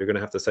yourself. You're going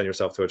to have to send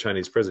yourself to a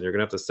Chinese prison. You're going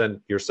to have to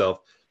send yourself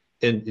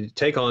and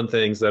take on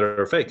things that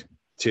are fake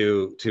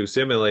to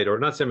simulate, or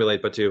not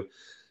simulate, but to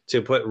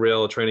put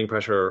real training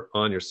pressure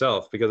on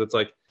yourself. Because it's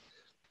like,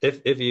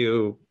 if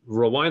you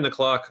rewind the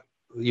clock,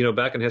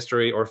 back in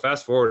history, or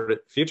fast forward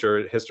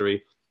future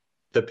history,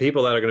 the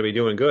people that are going to be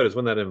doing good is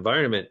when that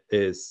environment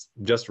is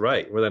just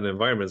right, where that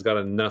environment has got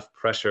enough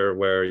pressure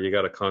where you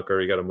got to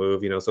conquer, you got to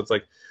move, you know. So it's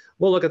like,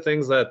 we'll look at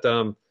things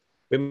that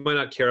we might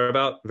not care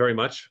about very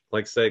much,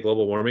 like say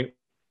global warming,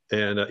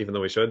 and even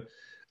though we should,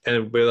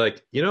 and we're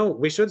like, you know,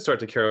 we should start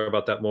to care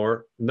about that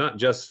more, not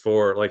just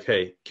for like,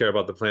 hey, care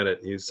about the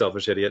planet, you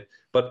selfish idiot,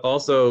 but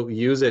also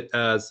use it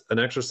as an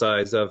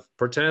exercise of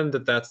pretend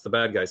that that's the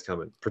bad guys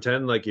coming,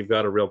 pretend like you've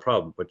got a real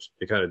problem, which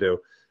you kind of do,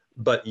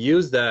 but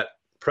use that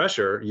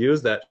pressure,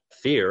 use that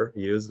fear,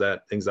 use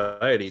that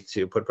anxiety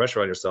to put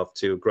pressure on yourself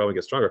to grow and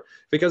get stronger.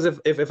 Because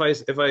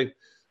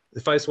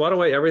if I swat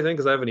away everything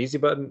because I have an easy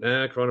button,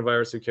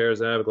 coronavirus, who cares?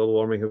 Global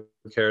warming, who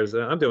cares?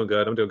 I'm doing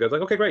good. I'm doing good.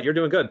 Like, okay, great, you're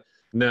doing good.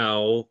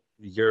 Now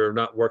you're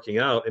not working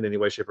out in any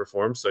way, shape, or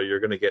form, so you're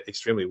going to get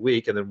extremely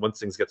weak. And then once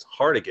things gets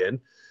hard again,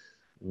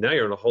 now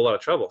you're in a whole lot of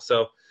trouble.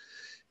 So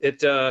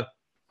it,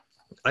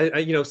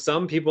 you know,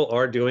 some people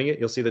are doing it.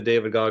 You'll see the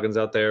David Goggins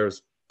out there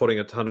is putting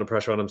a ton of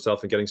pressure on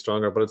himself and getting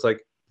stronger. But it's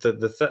like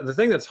the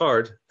thing that's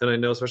hard, and I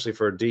know especially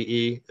for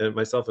DE and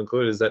myself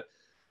included, is that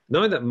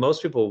knowing that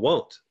most people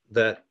won't,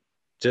 that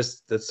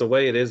just that's the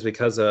way it is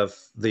because of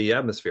the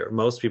atmosphere.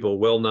 Most people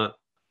will not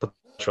put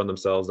pressure on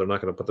themselves. They're not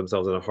going to put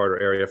themselves in a harder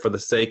area for the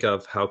sake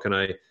of how can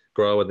I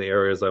grow in the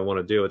areas I want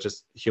to do. It's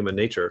just human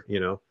nature, you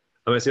know.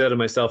 I see that in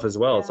myself as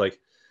well. Yeah. It's like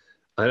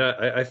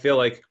I feel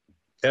like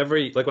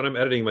like when I'm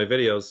editing my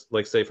videos,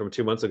 like say from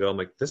 2 months ago, I'm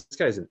like, this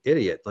guy's an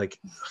idiot. Like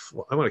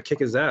I want to kick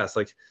his ass.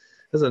 Like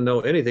doesn't know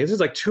anything. This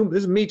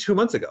is me 2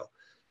 months ago.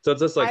 So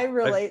it's just like I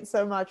relate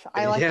so much.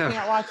 I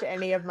can't watch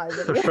any of my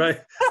videos.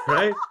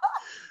 right.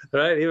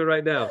 Right, even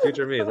right now,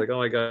 future me is like, oh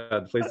my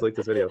God, please delete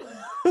this video.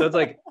 So it's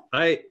like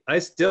I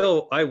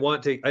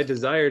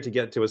desire to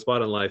get to a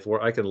spot in life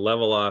where I can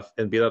level off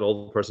and be that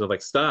old person of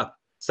like, stop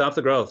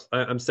the growth.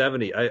 I'm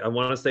 70. I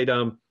want to stay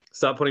dumb.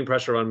 Stop putting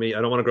pressure on me.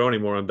 I don't want to grow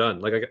anymore. I'm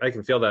done. Like I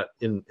can feel that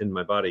in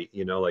my body.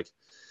 You know, like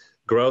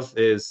growth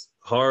is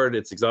hard.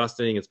 It's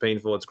exhausting. It's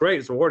painful. It's great.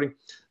 It's rewarding.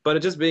 But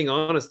it's just being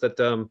honest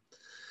that,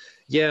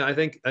 yeah, I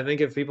think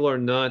if people are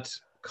not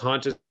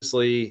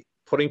consciously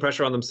putting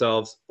pressure on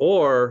themselves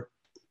or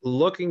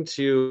looking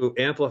to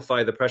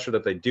amplify the pressure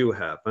that they do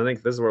have. I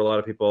think this is where a lot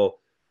of people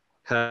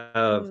have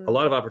a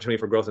lot of opportunity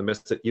for growth and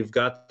miss it. You've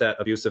got that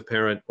abusive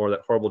parent or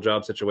that horrible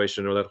job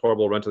situation or that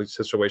horrible rental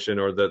situation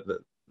or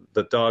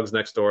the dogs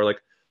next door.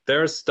 Like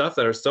there's stuff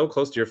that are so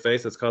close to your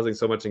face that's causing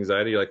so much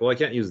anxiety. You're like, well, I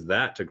can't use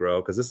that to grow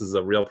because this is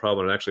a real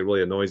problem and it actually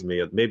really annoys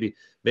me.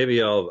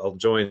 Maybe I'll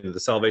join the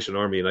Salvation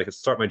Army and I can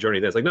start my journey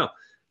there. It's like, no,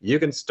 you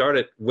can start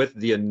it with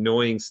the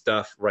annoying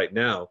stuff right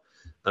now.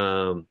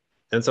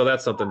 And so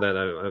that's something that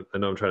I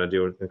know I'm trying to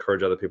do and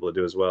encourage other people to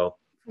do as well.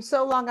 For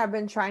so long, I've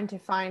been trying to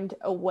find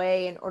a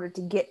way in order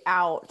to get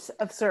out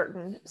of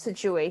certain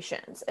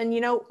situations. And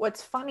you know,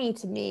 what's funny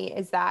to me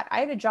is that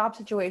I had a job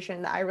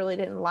situation that I really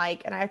didn't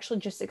like. And I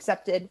actually just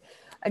accepted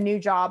a new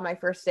job. My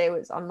first day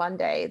was on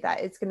Monday,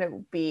 that it's going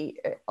to be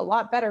a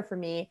lot better for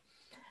me.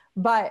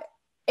 But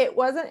it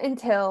wasn't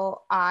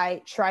until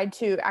I tried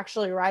to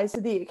actually rise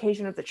to the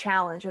occasion of the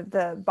challenge of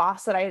the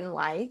boss that I didn't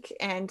like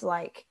and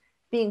like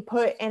being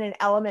put in an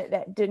element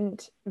that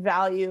didn't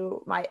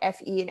value my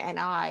FE and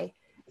NI.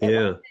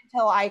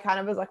 Until I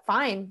kind of was like,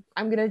 fine,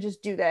 I'm going to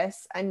just do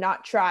this and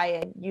not try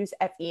and use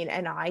FE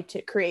and NI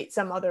to create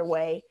some other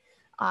way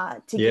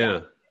to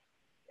get.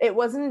 It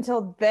wasn't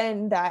until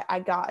then that I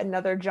got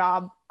another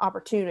job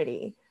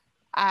opportunity.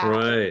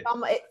 Right.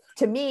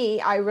 To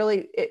me,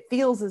 it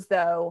feels as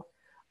though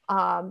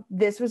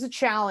this was a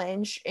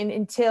challenge, and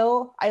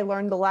until I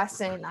learned the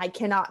lesson, I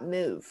cannot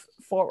move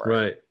forward.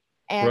 Right.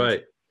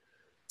 And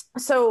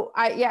so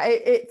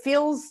it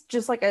feels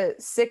just like a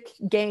sick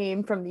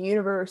game from the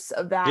universe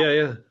of that.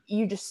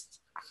 You just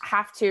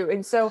have to.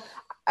 And so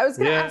I was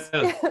going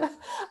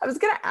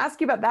to ask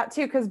you about that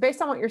too, because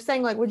based on what you're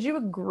saying, like, would you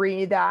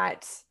agree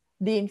that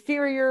the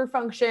inferior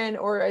function,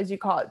 or as you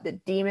call it, the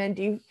demon,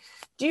 do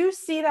you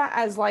see that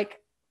as like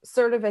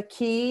sort of a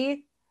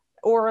key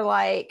or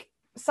like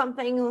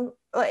something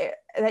like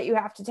that you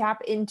have to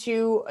tap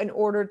into in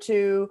order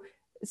to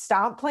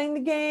stop playing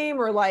the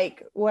game or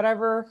like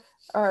whatever?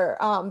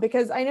 Or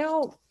because I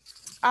know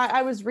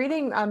I was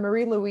reading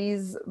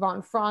Marie-Louise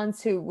von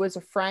Franz, who was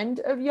a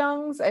friend of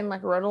Jung's and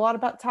like wrote a lot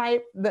about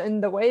type.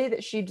 And the way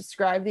that she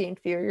described the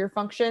inferior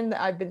function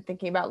that I've been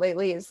thinking about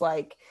lately is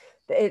like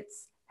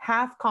it's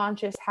half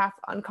conscious, half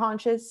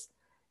unconscious.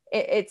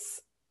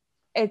 It's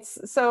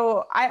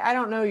so I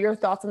don't know your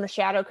thoughts on the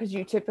shadow because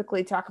you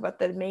typically talk about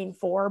the main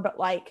four, but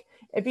like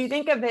if you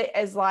think of it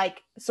as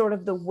like sort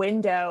of the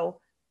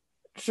window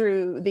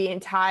through the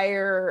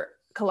entire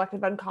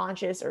collective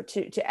unconscious or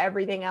to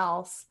everything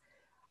else,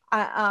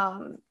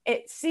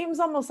 it seems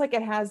almost like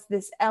it has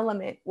this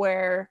element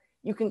where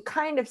you can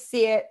kind of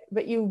see it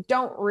but you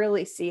don't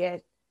really see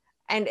it,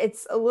 and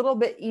it's a little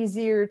bit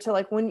easier to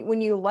like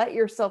when you let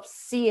yourself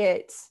see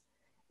it,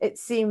 it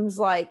seems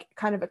like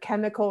kind of a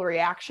chemical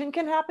reaction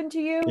can happen to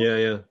you.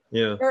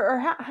 Or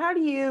how do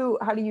you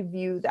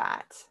view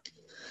that?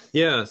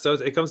 So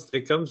it comes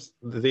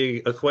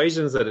the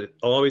equations that it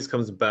always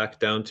comes back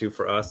down to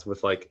for us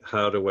with like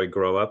how do I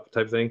grow up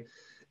type thing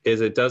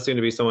is it does seem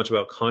to be so much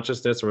about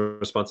consciousness and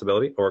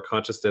responsibility, or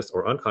consciousness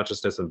or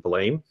unconsciousness and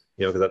blame,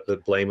 because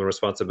the blame and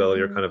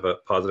responsibility are kind of a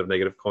positive,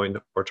 negative coin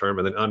or term.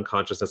 And then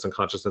unconsciousness and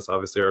consciousness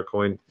obviously are a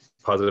coin,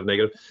 positive,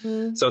 negative.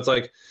 So it's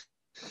like,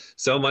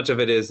 so much of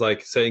it is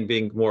like saying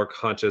being more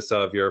conscious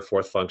of your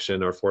fourth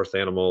function or fourth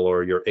animal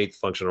or your eighth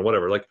function or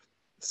whatever, like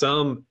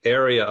some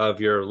area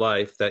of your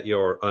life that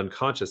you're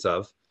unconscious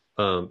of.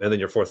 And then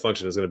your fourth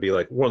function is going to be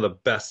like one of the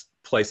best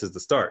places to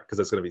start, because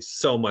there's going to be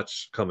so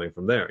much coming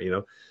from there,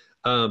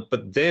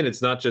 but then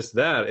it's not just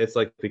that, it's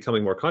like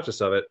becoming more conscious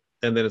of it.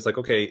 And then it's like,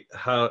 okay,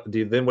 what do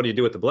you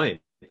do with the blame?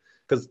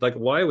 Because like,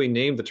 why we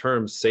named the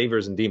term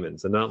saviors and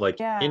demons and not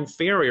like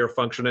inferior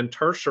function and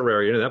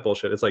tertiary, that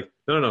bullshit. It's like,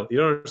 no, you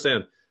don't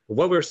understand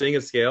what we're seeing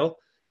at scale.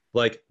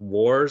 Like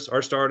wars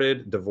are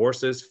started,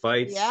 divorces,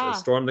 fights,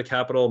 storm the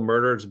Capitol,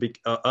 murders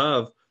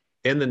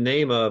in the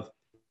name of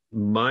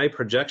my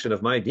projection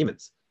of my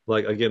demons.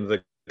 Like again,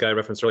 the guy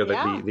referenced earlier,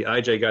 like the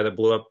IJ guy that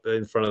blew up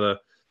in front of the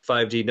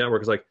 5G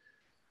network is like,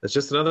 it's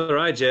just another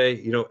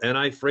IJ, and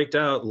I freaked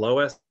out,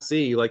 low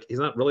SC. Like he's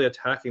not really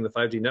attacking the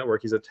 5G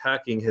network, he's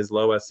attacking his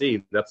low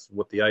SC. That's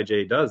what the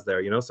IJ does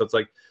there, So it's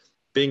like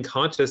being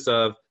conscious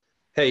of,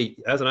 hey,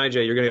 as an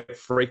IJ, you're gonna get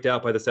freaked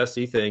out by this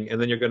SC thing, and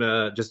then you're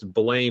gonna just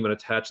blame and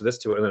attach this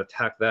to it and then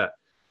attack that.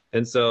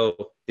 And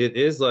so it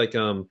is like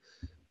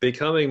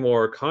becoming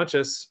more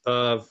conscious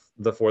of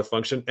the fourth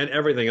function and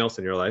everything else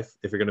in your life,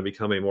 if you're going to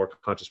become a more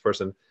conscious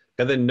person,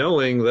 and then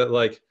knowing that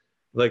like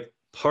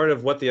part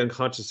of what the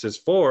unconscious is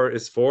for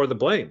the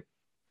blame.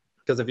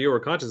 Because if you were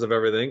conscious of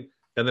everything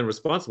and then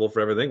responsible for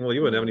everything, well,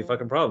 you wouldn't have any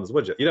fucking problems,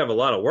 would you? You'd have a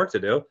lot of work to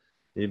do,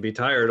 you'd be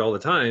tired all the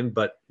time,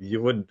 but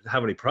you wouldn't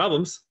have any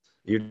problems.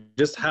 You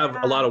just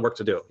have a lot of work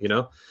to do, And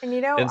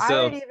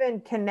I would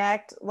even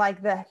connect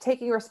like the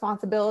taking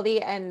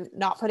responsibility and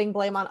not putting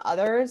blame on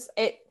others.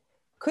 It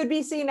could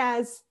be seen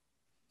as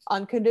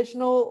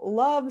unconditional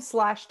love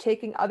 /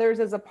 taking others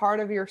as a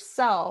part of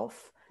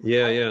yourself.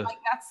 Like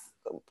that's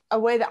a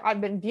way that I've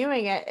been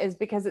viewing it, is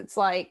because it's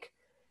like,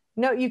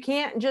 no, you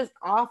can't just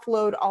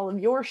offload all of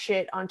your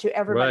shit onto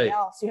everybody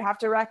else. You have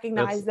to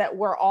recognize that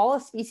we're all a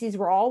species,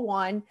 we're all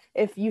one.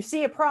 If you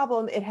see a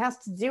problem, it has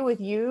to do with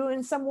you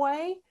in some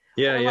way.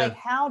 Like,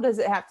 how does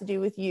it have to do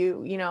with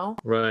you,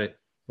 Right.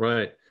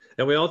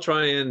 And we all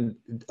try and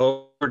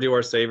overdo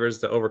our savers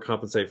to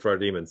overcompensate for our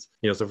demons.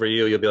 So for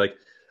you'll be like,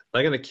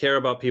 I'm going to care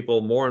about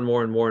people more and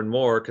more and more and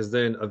more, because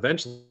then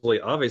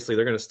eventually, obviously,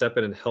 they're going to step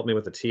in and help me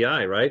with the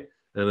TI, right?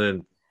 And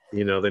then,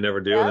 they never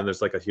do. And then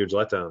there's like a huge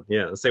letdown.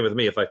 Yeah. The same with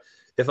me. If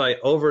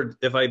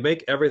I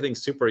make everything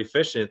super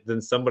efficient,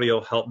 then somebody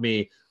will help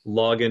me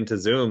log into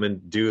Zoom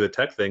and do the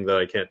tech thing that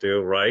I can't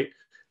do, right?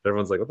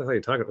 Everyone's like, what the hell are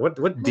you talking about?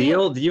 What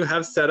deal do you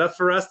have set up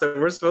for us that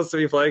we're supposed to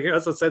be playing here?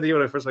 That's what I said to you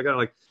when I first got. I'm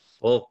like,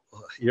 well,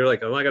 you're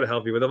like, I'm not going to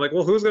help you. But I'm like,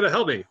 well, who's going to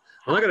help me?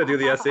 I'm not going to do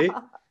the SE.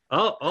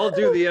 I'll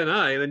do the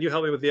NI, and then you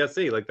help me with the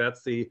SE. Like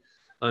that's the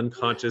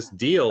unconscious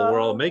deal we're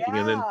all making.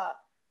 And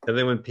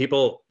then when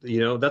people,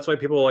 that's why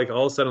people like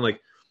all of a sudden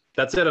like,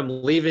 that's it,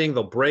 I'm leaving.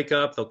 They'll break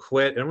up, they'll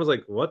quit. And everyone's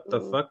like, what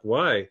the fuck?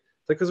 Why? It's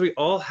like, because we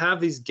all have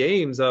these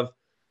games of,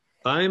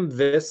 I'm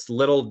this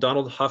little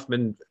Donald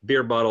Huffman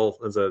beer bottle,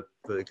 as the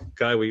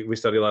guy we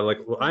study a lot. Like,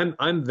 well,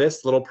 I'm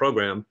this little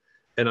program,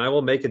 and I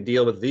will make a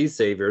deal with these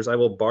saviors. I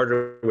will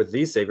barter with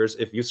these saviors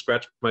if you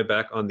scratch my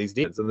back on these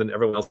demons. And then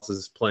everyone else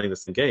is playing the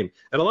same game.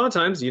 And a lot of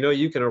times,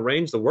 you can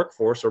arrange the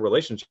workforce or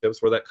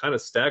relationships where that kind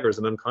of staggers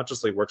and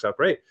unconsciously works out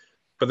great.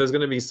 But there's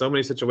going to be so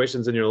many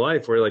situations in your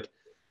life where like,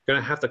 you're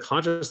going to have to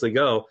consciously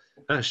go,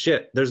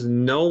 shit, there's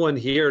no one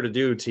here to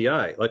do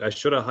TI. Like I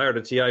should have hired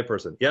a TI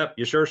person. Yep,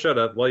 you sure should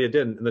have. Well, you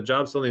didn't. And the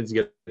job still needs to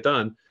get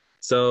done.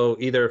 So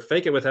either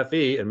fake it with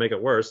FE and make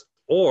it worse,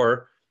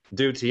 or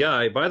do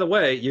TI. By the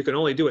way, you can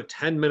only do it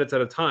 10 minutes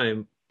at a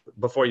time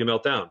before you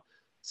melt down.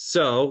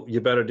 So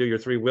you better do your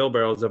 3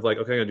 wheelbarrows of like,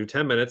 okay, I'm going to do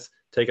 10 minutes,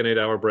 take an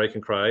 8-hour break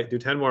and cry, do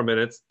 10 more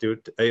minutes, do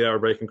 8-hour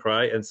break and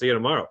cry, and see you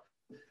tomorrow.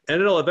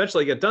 And it'll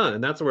eventually get done.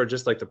 And that's where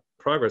just like the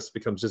progress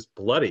becomes just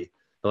bloody.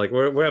 Like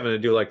we're having to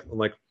do like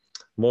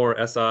more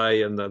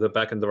SI and the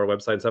back end of our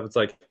website and stuff. It's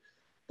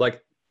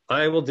like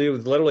I will do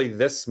literally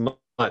this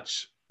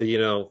much,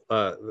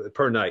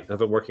 per night. I've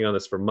been working on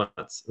this for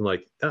months. And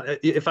like,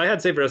 if I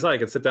had Safer SI, I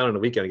could sit down on a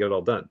weekend and get it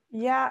all done.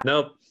 Yeah.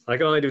 Nope. I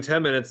can only do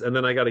 10 minutes and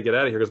then I got to get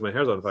out of here because my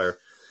hair's on fire.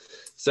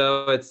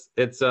 So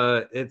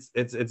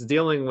it's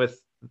dealing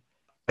with,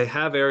 I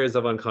have areas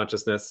of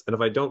unconsciousness. And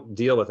if I don't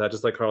deal with that,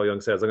 just like Carl Jung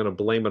says, I'm going to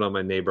blame it on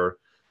my neighbor.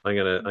 I'm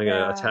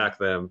gonna attack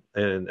them,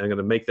 and I'm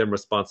gonna make them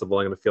responsible.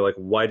 I'm gonna feel like,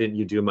 why didn't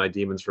you do my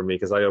demons for me?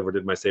 Because I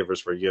overdid my savers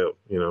for you.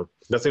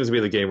 That seems to be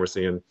the game we're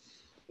seeing.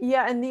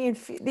 Yeah, and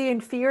the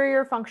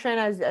inferior function,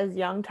 as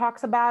Jung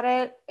talks about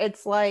it,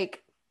 it's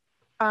like,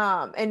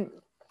 and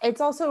it's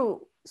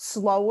also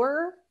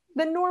slower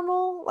than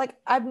normal. Like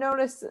I've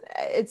noticed,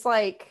 it's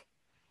like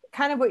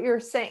kind of what you're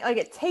saying. Like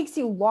it takes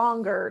you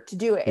longer to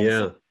do it. And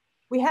so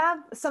we have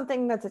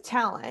something that's a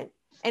talent.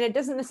 And it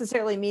doesn't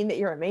necessarily mean that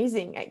you're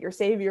amazing at your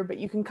savior, but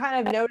you can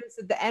kind of notice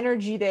that the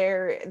energy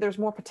there's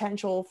more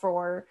potential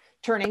for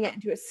turning it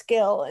into a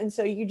skill. And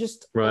so you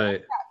just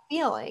let that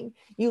feeling.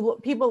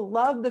 People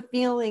love the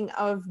feeling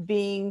of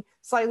being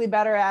slightly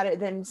better at it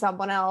than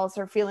someone else,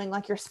 or feeling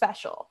like you're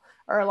special,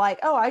 or like,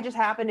 oh, I just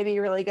happen to be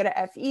really good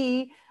at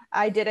FE.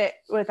 I did it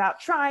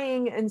without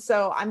trying, and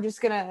so I'm just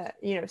gonna,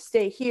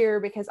 stay here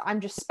because I'm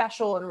just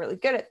special and really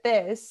good at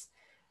this,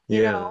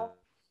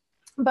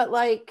 But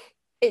like,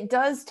 it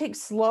does take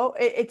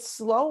it's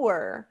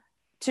slower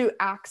to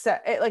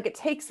access it. Like, it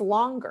takes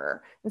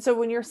longer. And so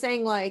when you're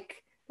saying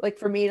like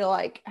for me to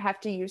like have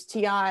to use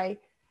TI,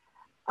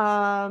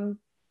 am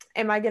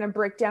I going to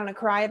break down and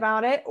cry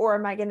about it, or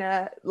am I going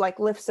to like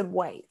lift some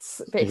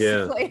weights,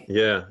 basically?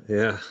 Yeah.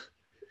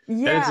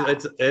 And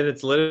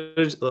it's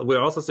literally, we're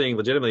also saying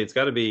legitimately, it's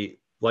got to be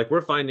like,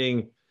 we're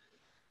finding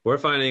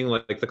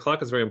like the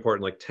clock is very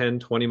important, like 10,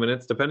 20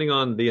 minutes, depending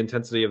on the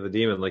intensity of the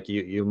demon. Like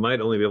you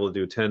might only be able to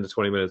do 10 to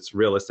 20 minutes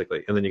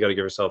realistically. And then you got to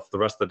give yourself the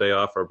rest of the day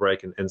off or a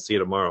break and see you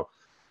tomorrow.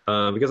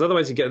 Because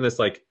otherwise you get in this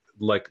like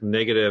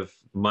negative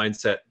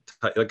mindset.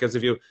 Because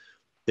if you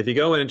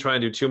go in and try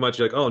and do too much,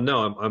 you're like, oh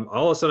no, I'm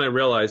all of a sudden I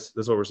realize,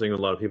 this is what we're seeing with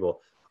a lot of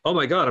people. Oh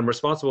my God, I'm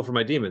responsible for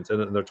my demons. And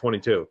then they're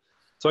 22.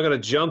 So I got to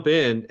jump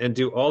in and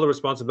do all the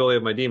responsibility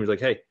of my demons. Like,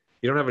 hey,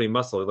 you don't have any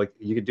muscle. Like,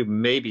 you could do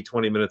maybe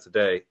 20 minutes a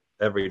day,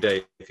 every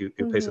day, if you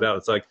pace it out.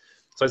 It's like,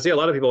 so I see a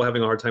lot of people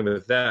having a hard time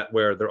with that,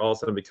 where they're all of a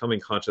sudden becoming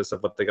conscious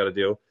of what they got to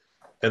do,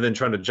 and then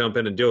trying to jump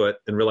in and do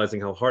it and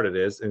realizing how hard it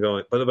is and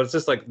going, but it's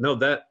just like, no,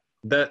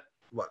 that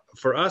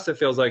for us, it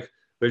feels like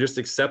we're just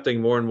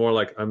accepting more and more,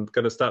 like, I'm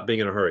going to stop being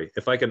in a hurry.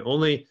 If I can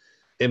only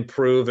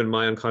improve in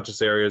my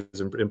unconscious areas,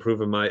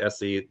 improve in my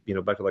SE,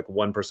 back to like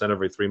 1%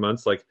 every 3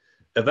 months, like,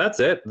 if that's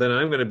it, then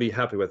I'm going to be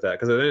happy with that.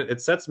 Because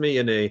it sets me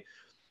in a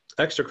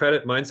extra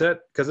credit mindset,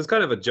 because it's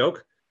kind of a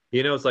joke.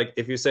 It's like,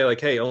 if you say like,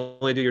 hey,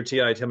 only do your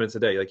TI 10 minutes a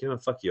day, like,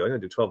 fuck you, I'm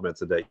going to do 12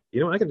 minutes a day.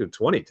 I can do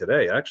 20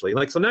 today, actually.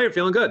 Like, so now you're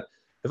feeling good.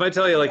 If I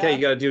tell you like, hey,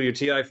 you got to do your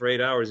TI for 8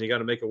 hours and you got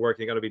to make it work,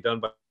 and you got to be done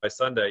by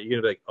Sunday, you're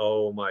going to be like,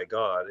 oh my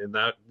God. And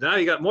now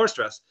you got more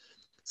stress.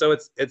 So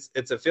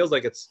it feels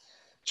like it's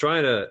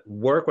trying to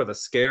work with a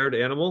scared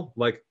animal.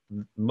 Like,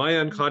 my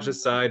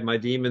unconscious side, my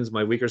demons,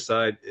 my weaker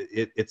side,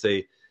 it's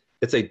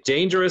a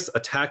dangerous,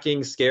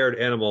 attacking, scared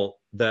animal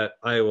that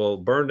I will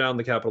burn down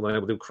the Capitol, and I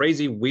will do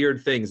crazy,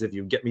 weird things if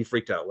you get me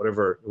freaked out,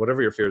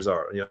 whatever your fears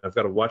are. I've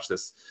got to watch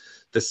this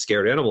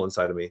scared animal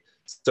inside of me.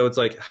 So it's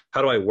like,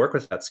 how do I work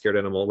with that scared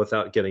animal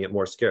without getting it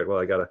more scared? Well,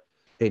 I got to,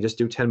 hey, just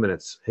do 10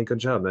 minutes. Hey, good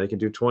job. Now you can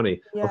do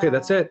 20. Yeah. Okay,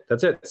 that's it.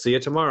 See you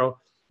tomorrow.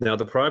 Now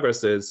the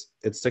progress is,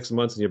 it's 6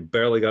 months and you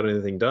barely got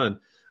anything done,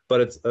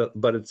 but it's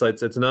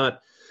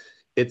not,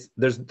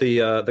 there's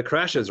the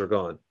crashes are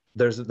gone.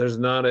 There's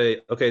not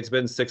okay, it's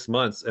been 6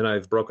 months and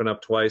I've broken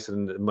up twice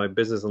and my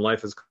business and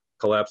life has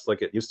collapsed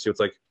like it used to. It's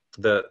like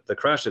the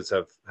crashes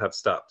have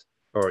stopped,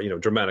 or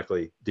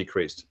dramatically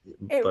decreased.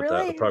 But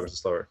really the progress is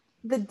slower.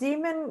 The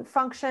demon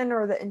function,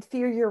 or the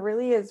inferior,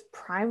 really is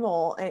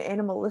primal and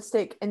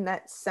animalistic in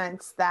that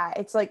sense, that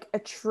it's like a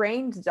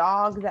trained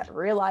dog that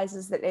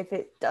realizes that if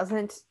it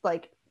doesn't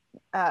like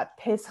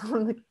piss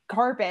on the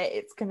carpet,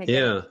 it's gonna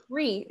get a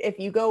treat. If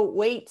you go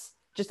wait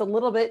just a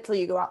little bit till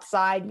you go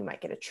outside, you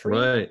might get a treat.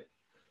 Right.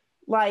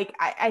 Like,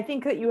 I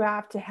think that you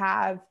have to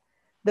have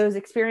those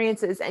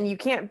experiences, and you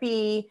can't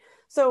be,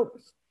 so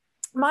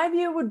my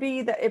view would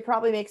be that it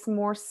probably makes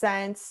more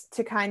sense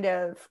to kind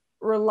of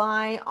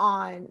rely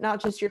on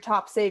not just your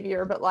top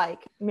savior, but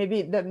like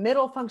maybe the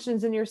middle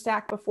functions in your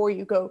stack before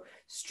you go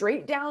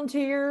straight down to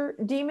your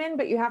demon.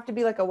 But you have to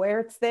be like aware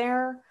it's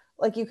there.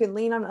 Like, you can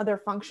lean on other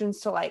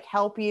functions to like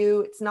help you.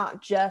 It's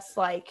not just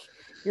like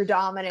your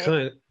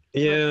dominant.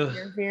 Yeah.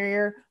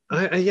 Inferior.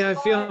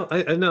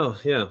 I know.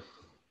 Yeah.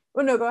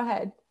 Oh no, go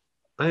ahead.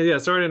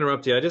 Sorry to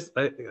interrupt you.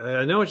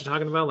 I know what you're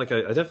talking about. Like,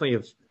 I definitely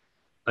have.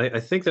 I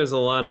think there's a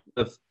lot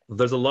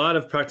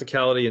of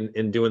practicality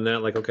in doing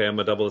that. Like, okay, I'm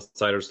a double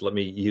decider, so let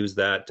me use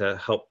that to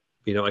help.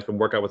 I can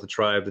work out with the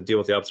tribe to deal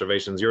with the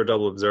observations. You're a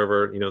double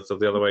observer. So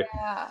the other way.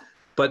 Yeah.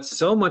 But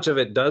so much of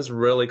it does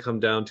really come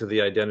down to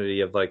the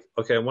identity of like,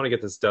 okay, I want to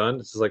get this done.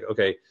 It's just like,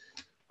 okay,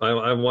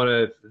 I want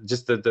to,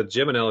 just the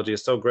gym analogy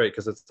is so great,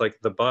 because it's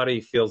like the body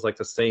feels like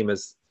the same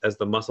as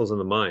the muscles in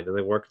the mind, and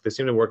they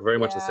seem to work very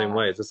much the same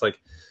way. It's just like,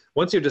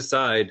 once you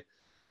decide,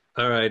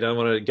 all right, I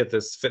want to get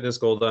this fitness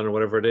goal done or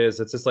whatever it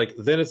is, it's just like,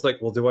 then it's like,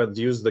 well, do I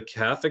use the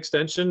calf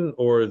extension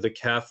or the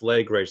calf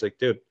leg raise? Like,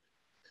 dude,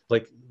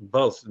 like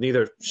both,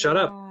 neither. Shut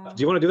up.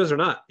 Do you want to do this or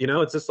not?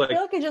 It's just like, I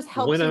feel like it just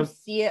helps you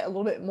see it a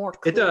little bit more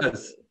clearly.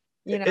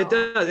 It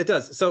does. It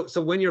does.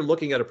 So when you're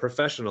looking at a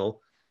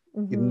professional,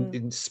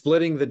 in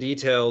splitting the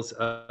details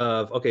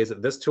of, okay, is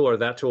it this tool or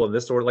that tool and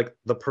this tool? Like,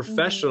 the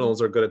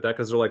professionals are good at that,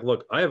 because they're like,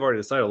 look, I have already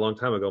decided a long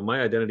time ago, my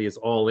identity is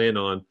all in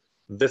on,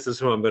 this is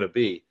who I'm going to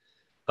be.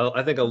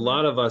 I think a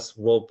lot of us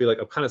will be like,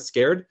 I'm kind of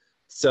scared,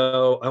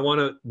 so I want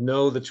to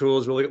know the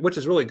tools really, which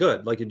is really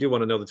good. Like, you do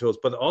want to know the tools,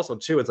 but also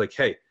too, it's like,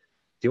 hey, do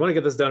you want to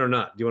get this done or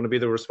not? Do you want to be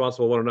the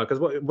responsible one or not?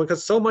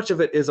 Because so much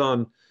of it is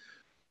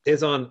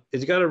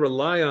you got to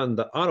rely on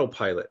the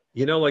autopilot.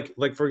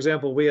 Like for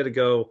example, we had to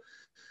go.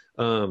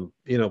 We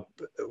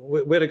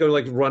had to go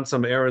like run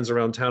some errands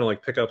around town and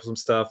like pick up some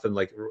stuff and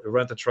like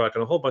rent the truck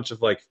and a whole bunch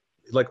of like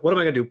like, what am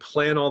I going to do?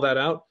 Plan all that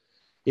out?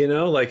 You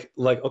know,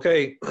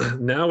 okay,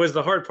 now is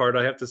the hard part.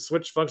 I have to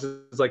switch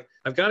functions. It's like,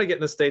 I've got to get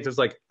in a state that's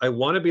like, I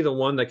want to be the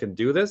one that can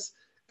do this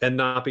and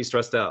not be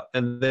stressed out.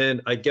 And then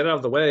I get out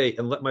of the way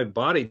and let my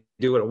body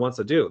do what it wants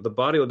to do. The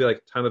body will be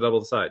like, time to double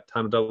decide,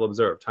 time to double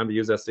observe, time to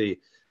use SE,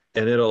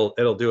 and it'll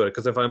do it.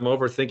 Because if I'm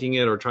overthinking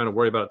it or trying to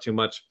worry about it too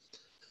much,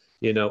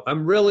 you know,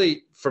 I'm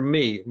really, for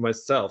me,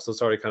 myself, so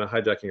sorry, kind of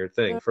hijacking your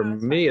thing. For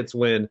me, it's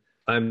when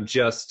I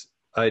just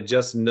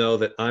know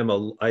that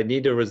I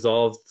need to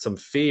resolve some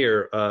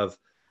fear of,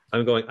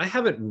 I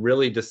haven't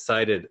really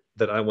decided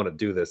that I want to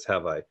do this,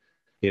 have I?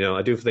 You know,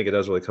 I do think it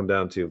does really come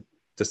down to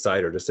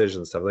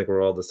decision stuff. I think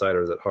we're all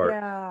deciders at heart.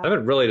 Yeah. I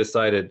haven't really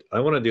decided, I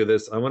want to do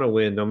this, I want to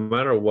win no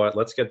matter what,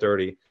 let's get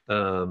dirty.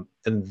 And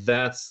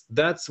that's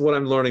what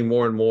I'm learning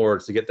more and more,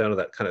 to get down to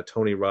that kind of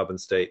Tony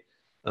Robbins state.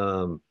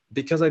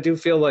 Because I do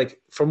feel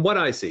like, from what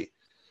I see,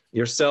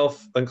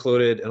 yourself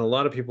included, and a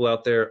lot of people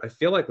out there, I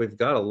feel like we've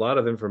got a lot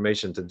of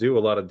information to do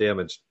a lot of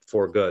damage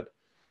for good.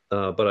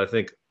 But I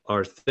think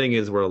our thing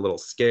is, we're a little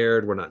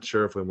scared. We're not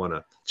sure if we want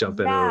to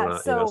jump in or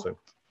not. So, you know, so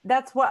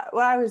that's what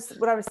I was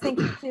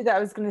thinking too, that I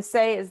was going to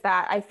say, is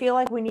that I feel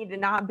like we need to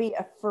not be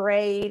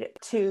afraid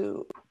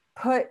to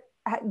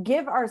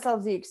give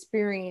ourselves the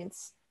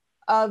experience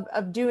of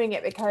doing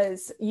it,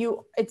 because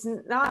it's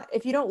not,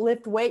 if you don't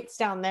lift weights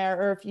down there,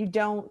 or if you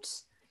don't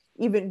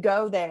even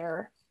go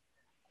there,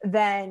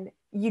 then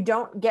you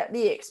don't get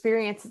the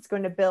experience that's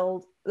going to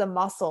build the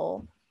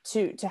muscle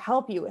to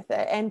help you with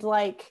it. And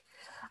like,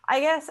 I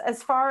guess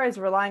as far as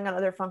relying on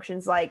other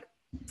functions, like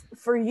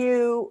for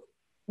you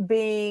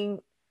being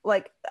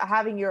like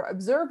having your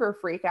observer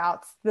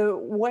freakouts, the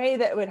way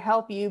that would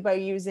help you by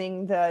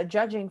using the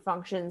judging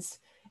functions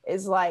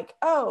is like,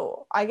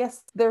 oh, I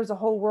guess there's a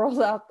whole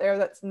world out there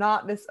that's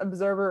not this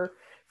observer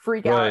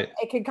freak out. Right.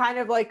 It can kind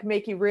of like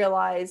make you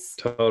realize,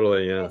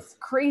 totally, yeah, this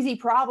crazy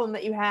problem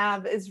that you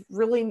have is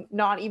really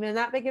not even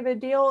that big of a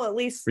deal. At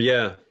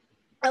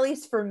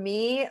least for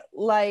me,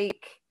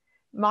 like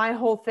my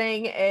whole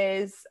thing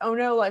is, oh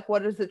no, like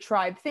what does the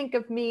tribe think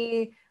of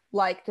me?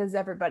 Like, does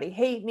everybody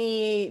hate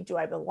me? Do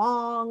I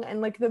belong?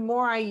 And like, the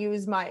more I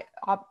use my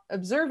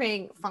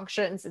observing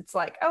functions, it's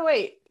like, oh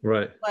wait,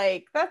 right,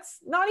 like that's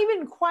not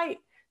even quite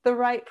the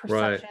right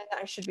perception that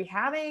I should be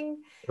having.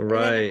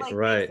 Right, it, like,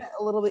 right. makes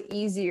it a little bit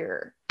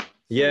easier.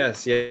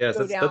 Yes.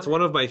 That's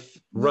one of my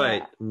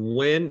right.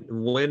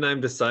 When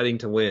I'm deciding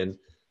to win,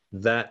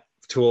 that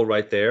tool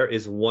right there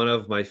is one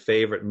of my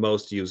favorite,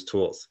 most used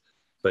tools.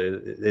 But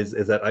is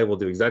that I will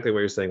do exactly what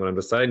you're saying. When I'm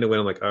deciding to win,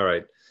 I'm like, all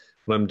right,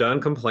 when I'm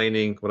done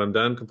complaining about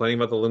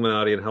the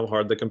Illuminati and how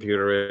hard the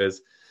computer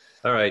is,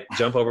 all right,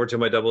 jump over to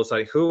my double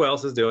side. Who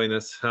else is doing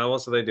this? How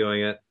else are they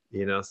doing it?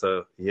 You know,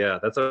 so yeah,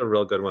 that's a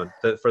real good one.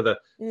 For the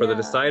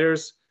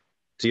deciders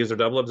to use their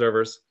double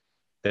observers,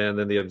 and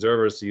then the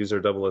observers to use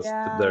their double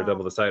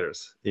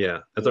deciders. Yeah,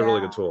 that's a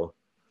really good tool.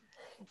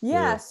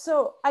 Yeah.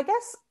 So I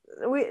guess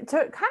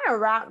to kind of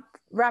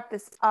wrap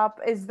this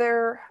up, is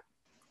there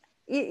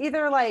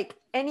either like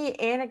any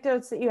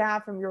anecdotes that you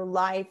have from your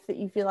life that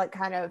you feel like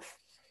kind of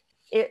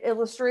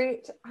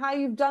illustrate how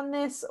you've done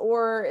this,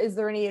 or is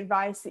there any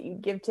advice that you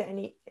give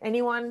to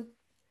anyone?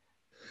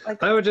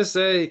 Like, I would just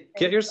say,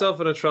 get yourself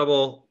into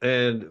trouble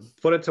and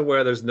put it to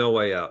where there's no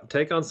way out.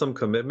 Take on some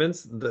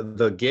commitments.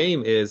 The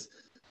game is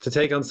to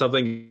take on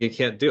something you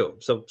can't do.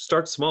 So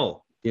start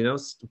small, you know,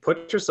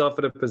 put yourself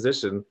in a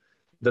position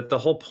that the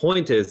whole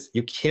point is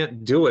you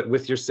can't do it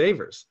with your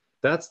savers.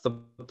 That's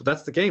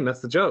the game.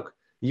 That's the joke.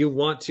 You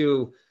want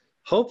to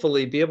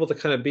hopefully be able to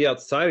kind of be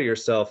outside of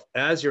yourself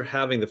as you're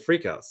having the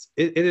freakouts.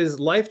 It is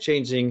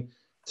life-changing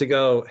to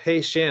go,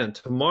 hey, Shan,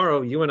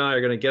 tomorrow you and I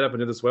are going to get up and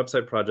do this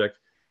website project.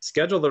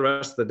 Schedule the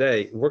rest of the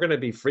day. We're going to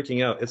be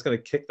freaking out. It's going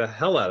to kick the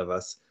hell out of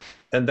us.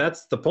 And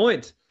that's the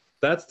point.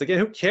 That's the game.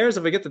 Who cares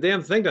if we get the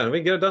damn thing done? We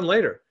can get it done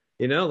later.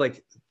 You know,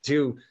 like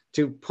to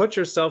put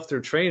yourself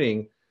through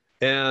training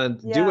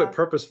and do it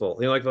purposeful.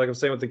 You know, like I'm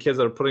saying with the kids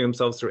that are putting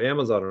themselves through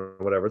Amazon or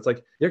whatever. It's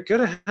like, you're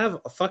going to have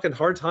fucking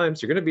hard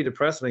times. You're going to be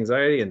depressed and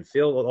anxiety and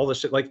feel all this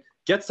shit. Like,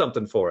 get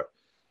something for it.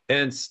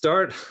 And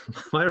start,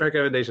 my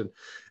recommendation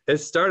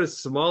is start as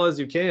small as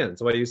you can.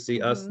 That's why you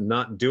see us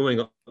not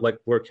doing, like,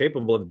 we're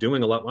capable of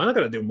doing a lot. I'm not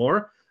going to do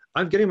more.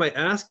 I'm getting my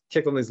ass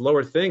kicked on these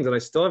lower things and I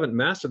still haven't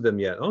mastered them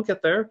yet. I'll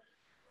get there.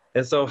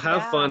 And so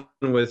have fun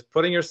with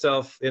putting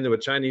yourself into a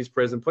Chinese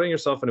prison, putting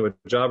yourself into a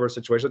job or a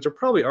situation that you're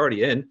probably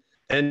already in,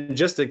 and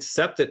just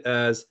accept it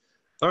as,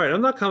 all right,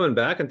 I'm not coming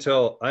back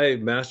until I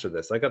master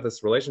this. I got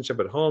this relationship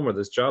at home or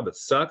this job that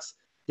sucks.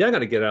 Yeah, I'm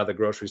going to get out of the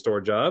grocery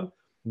store job,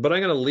 but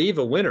I'm going to leave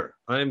a winner.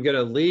 I'm going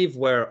to leave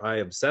where I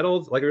am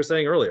settled, like you were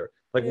saying earlier.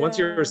 Like once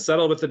you're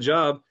settled with the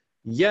job,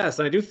 yes,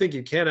 and I do think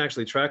you can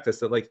actually track this,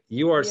 that like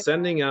you are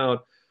sending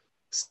out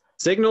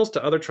signals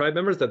to other tribe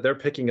members that they're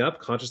picking up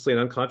consciously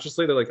and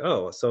unconsciously. They're like,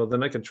 oh, so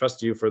then I can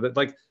trust you for that.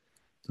 Like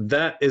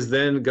that is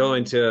then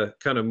going to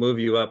kind of move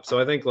you up. So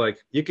I think like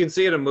you can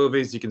see it in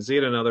movies, you can see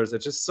it in others.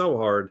 It's just so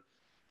hard.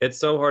 It's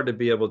so hard to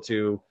be able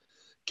to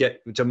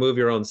get to move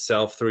your own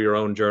self through your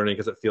own journey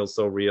because it feels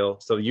so real.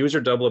 So use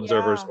your double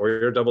observers Yeah. or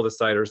your double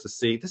deciders to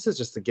see, this is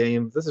just a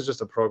game. This is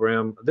just a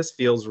program. This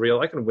feels real.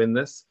 I can win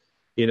this,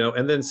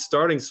 and then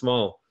starting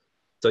small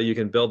so you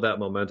can build that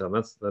momentum.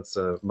 That's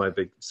my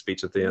big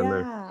speech at the end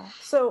there. Yeah.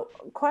 So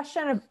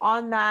question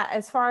on that,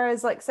 as far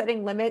as like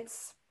setting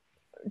limits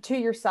to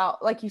yourself,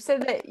 like you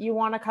said that you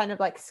want to kind of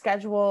like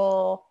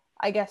schedule,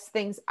 I guess,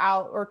 things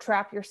out or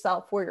trap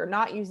yourself where you're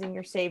not using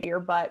your savior.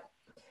 But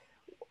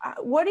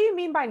what do you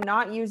mean by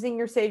not using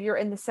your savior,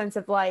 in the sense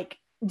of like,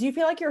 do you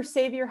feel like your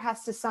savior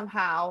has to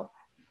somehow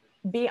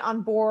be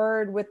on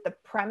board with the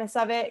premise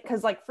of it?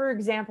 Because like, for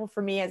example,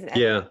 for me as an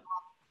Yeah.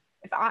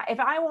 if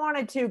I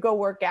wanted to go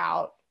work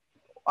out,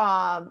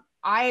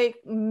 I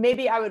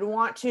would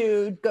want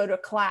to go to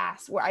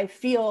class where I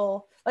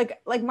feel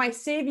like my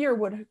savior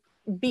would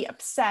be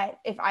upset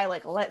if I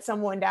like let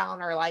someone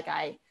down, or like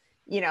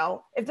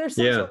if there's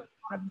some sort of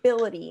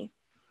accountability,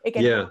 it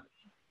can happen.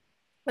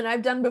 And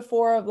I've done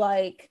before of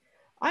like,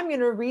 I'm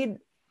gonna read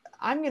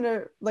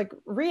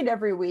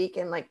every week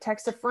and like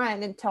text a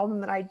friend and tell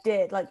them that I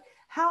did. Like,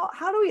 how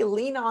do we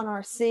lean on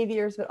our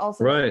saviors but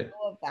also let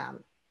go of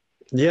them?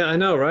 Yeah, I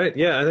know, right?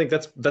 Yeah, I think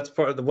that's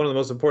one of the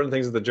most important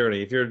things of the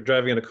journey. If you're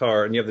driving in a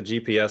car and you have the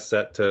GPS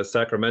set to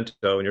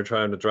Sacramento and you're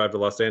trying to drive to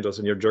Los Angeles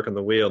and you're jerking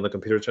the wheel and the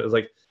computer is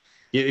like,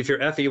 if your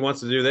FE wants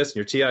to do this and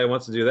your TI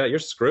wants to do that, you're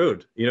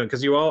screwed.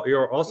 Because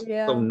you're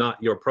also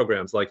not your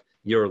programs, like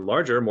your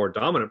larger, more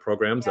dominant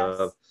programs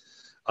of,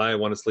 I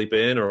want to sleep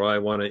in, or I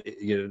want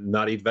to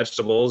not eat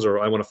vegetables, or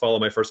I want to follow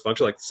my first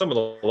function. Like some of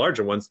the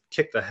larger ones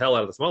kick the hell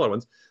out of the smaller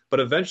ones, but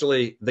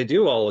eventually they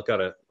do all got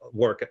to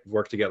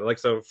work together. Like,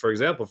 so for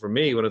example, for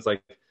me, when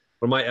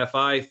my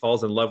FI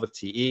falls in love with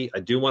TE, I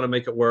do want to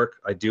make it work.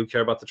 I do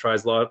care about the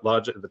tribe's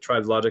logic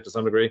to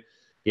some degree,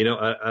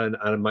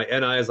 and my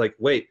NI is like,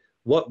 wait,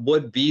 what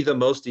would be the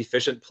most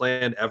efficient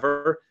plan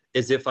ever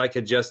is if I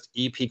could just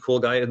EP cool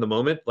guy in the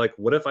moment. Like,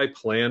 what if I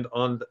planned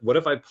on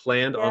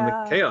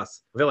the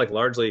chaos? I feel like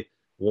largely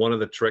one of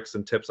the tricks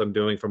and tips I'm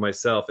doing for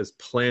myself is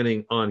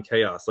planning on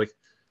chaos. Like,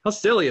 how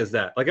silly is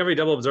that? Like, every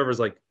double observer is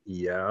like,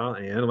 yeah,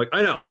 and I'm like,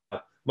 I know,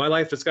 my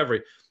life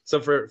discovery. So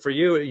for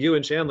you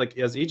and Shan, like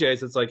as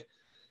EJs, it's like,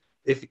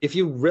 if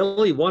you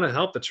really want to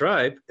help the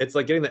tribe, it's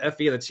like getting the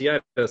FE and the TI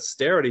to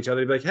stare at each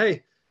other and be like,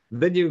 hey,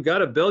 then you've got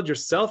to build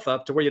yourself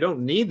up to where you don't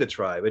need the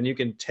tribe and you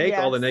can take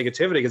all the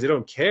negativity because you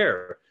don't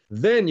care.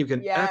 Then you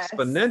can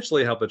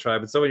exponentially help the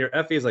tribe. And so when your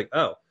FE is like,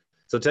 oh,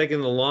 so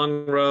taking the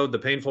long road, the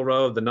painful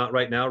road, the not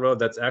right now road,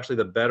 that's actually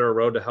the better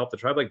road to help the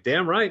tribe. Like,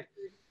 damn right.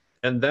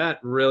 And that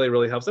really,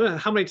 really helps. And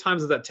how many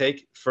times does that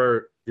take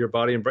for your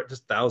body and brain?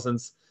 Just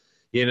thousands.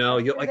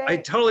 You're like, I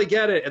totally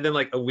get it. And then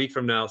like a week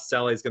from now,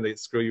 Sally's going to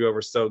screw you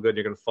over so good.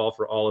 You're going to fall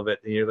for all of it.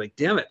 And you're like,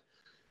 damn it.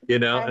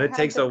 And it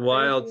takes a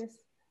while.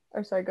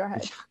 Oh, sorry, go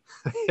ahead.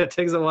 It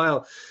takes a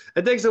while.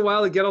 It takes a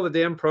while to get all the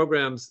damn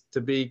programs to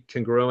be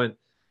congruent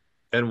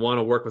and want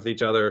to work with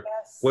each other,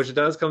 which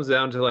comes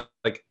down to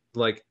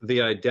like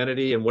the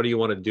identity and what do you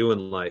want to do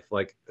in life?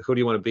 Like, who do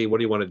you want to be? What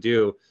do you want to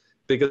do?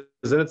 Because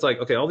then it's like,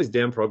 okay, all these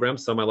damn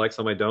programs, some I like,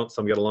 some I don't,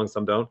 some get along,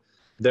 some don't.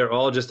 They're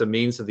all just a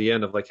means to the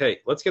end of like, hey,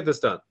 let's get this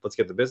done. Let's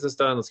get the business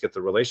done. Let's get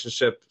the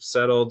relationship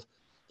settled.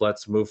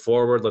 Let's move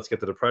forward. Let's get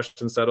the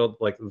depression settled.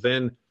 Like,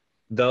 then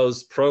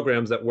those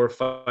programs that we're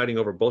fighting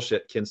over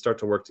bullshit can start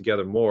to work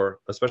together more,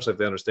 especially if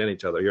they understand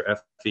each other. Your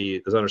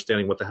FE is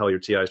understanding what the hell your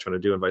TI is trying to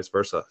do and vice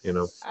versa,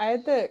 I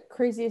had the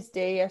craziest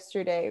day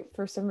yesterday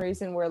for some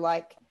reason where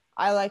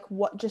I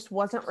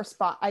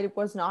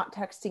was not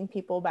texting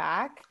people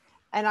back,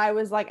 and I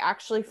was like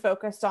actually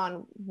focused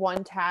on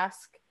one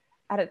task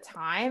at a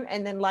time.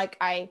 And then like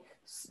I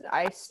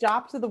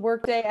stopped the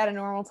workday at a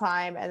normal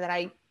time, and then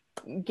I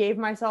gave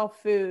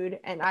myself food,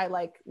 and I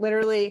like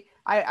literally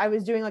I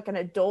was doing like an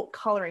adult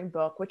coloring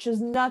book, which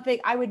is nothing.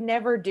 I would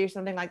never do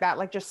something like that,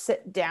 like just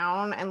sit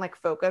down and like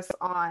focus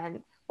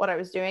on what I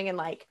was doing. And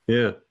like,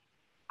 it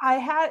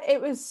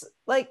was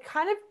like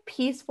kind of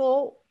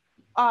peaceful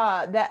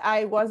that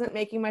I wasn't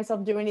making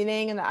myself do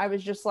anything and that I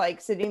was just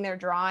like sitting there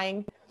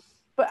drawing.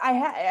 But I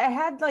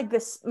had like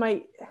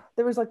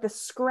there was like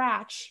this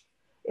scratch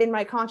in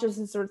my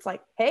consciousness where it's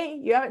like, hey,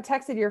 you haven't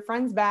texted your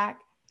friends back.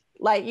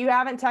 Like, you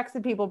haven't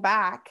texted people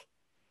back.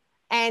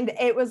 And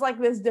it was like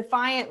this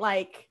defiant,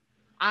 like,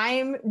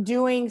 I'm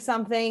doing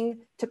something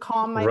to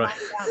calm my mind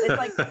down.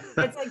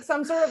 It's like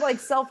some sort of like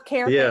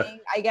self-care thing,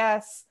 I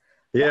guess.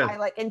 Yeah. I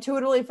like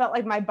intuitively felt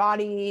like my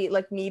body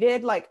like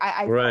needed, like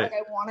I felt like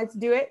I wanted to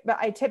do it, but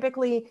I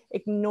typically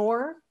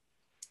ignore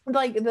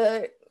like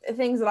the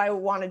things that I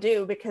want to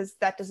do because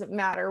that doesn't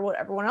matter. What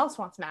everyone else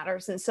wants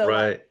matters. And so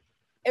like,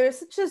 it was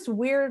such this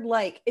weird,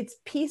 like, it's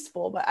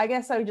peaceful, but I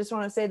guess I just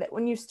want to say that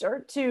when you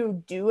start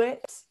to do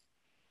it,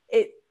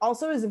 it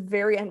also is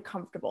very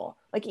uncomfortable.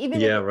 Like, even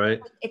if it's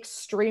like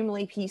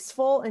extremely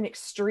peaceful and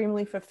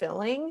extremely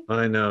fulfilling.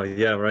 I know.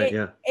 Yeah.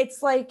 Right.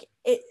 It's like,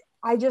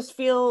 I just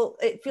feel,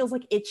 it feels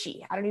like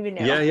itchy. I don't even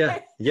know.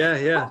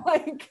 Yeah.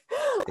 Like,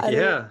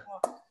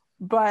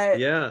 but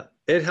yeah,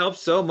 it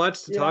helps so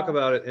much to talk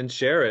about it and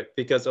share it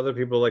because other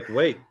people are like,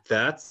 wait,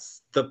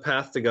 that's the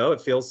path to go.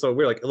 It feels so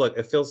weird. Like, look,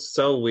 it feels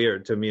so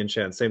weird to me and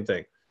Shan. Same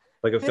thing.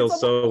 Like, it feels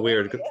so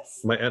weird. And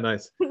it's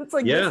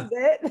like, this is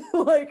it?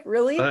 Like,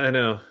 really? I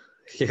know.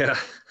 Yeah.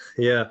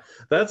 Yeah.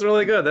 That's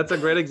really good. That's a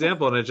great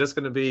example. And it's just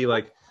going to be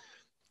like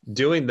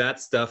doing that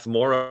stuff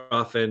more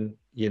often,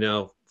 you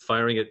know,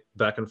 firing it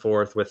back and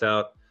forth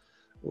without,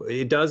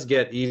 it does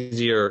get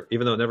easier,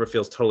 even though it never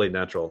feels totally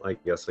natural, I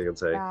guess I could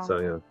say. Yeah. So,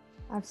 yeah.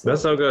 Absolutely.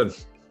 That's so good.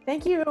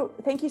 Thank you.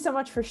 Thank you so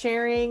much for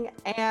sharing.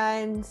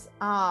 And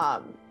yeah,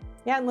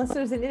 unless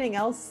there's anything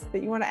else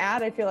that you want to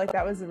add, I feel like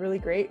that was a really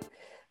great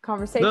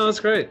conversation. No, that's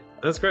great.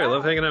 That's great. I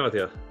love hanging out with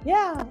you.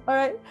 Yeah. All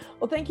right.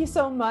 Well, thank you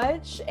so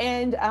much.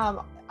 And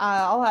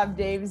I'll have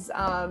Dave's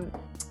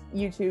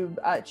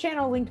YouTube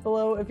channel linked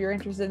below if you're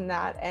interested in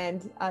that.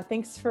 And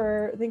thanks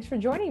for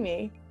joining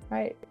me. All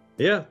right.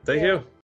 Yeah. Thank you.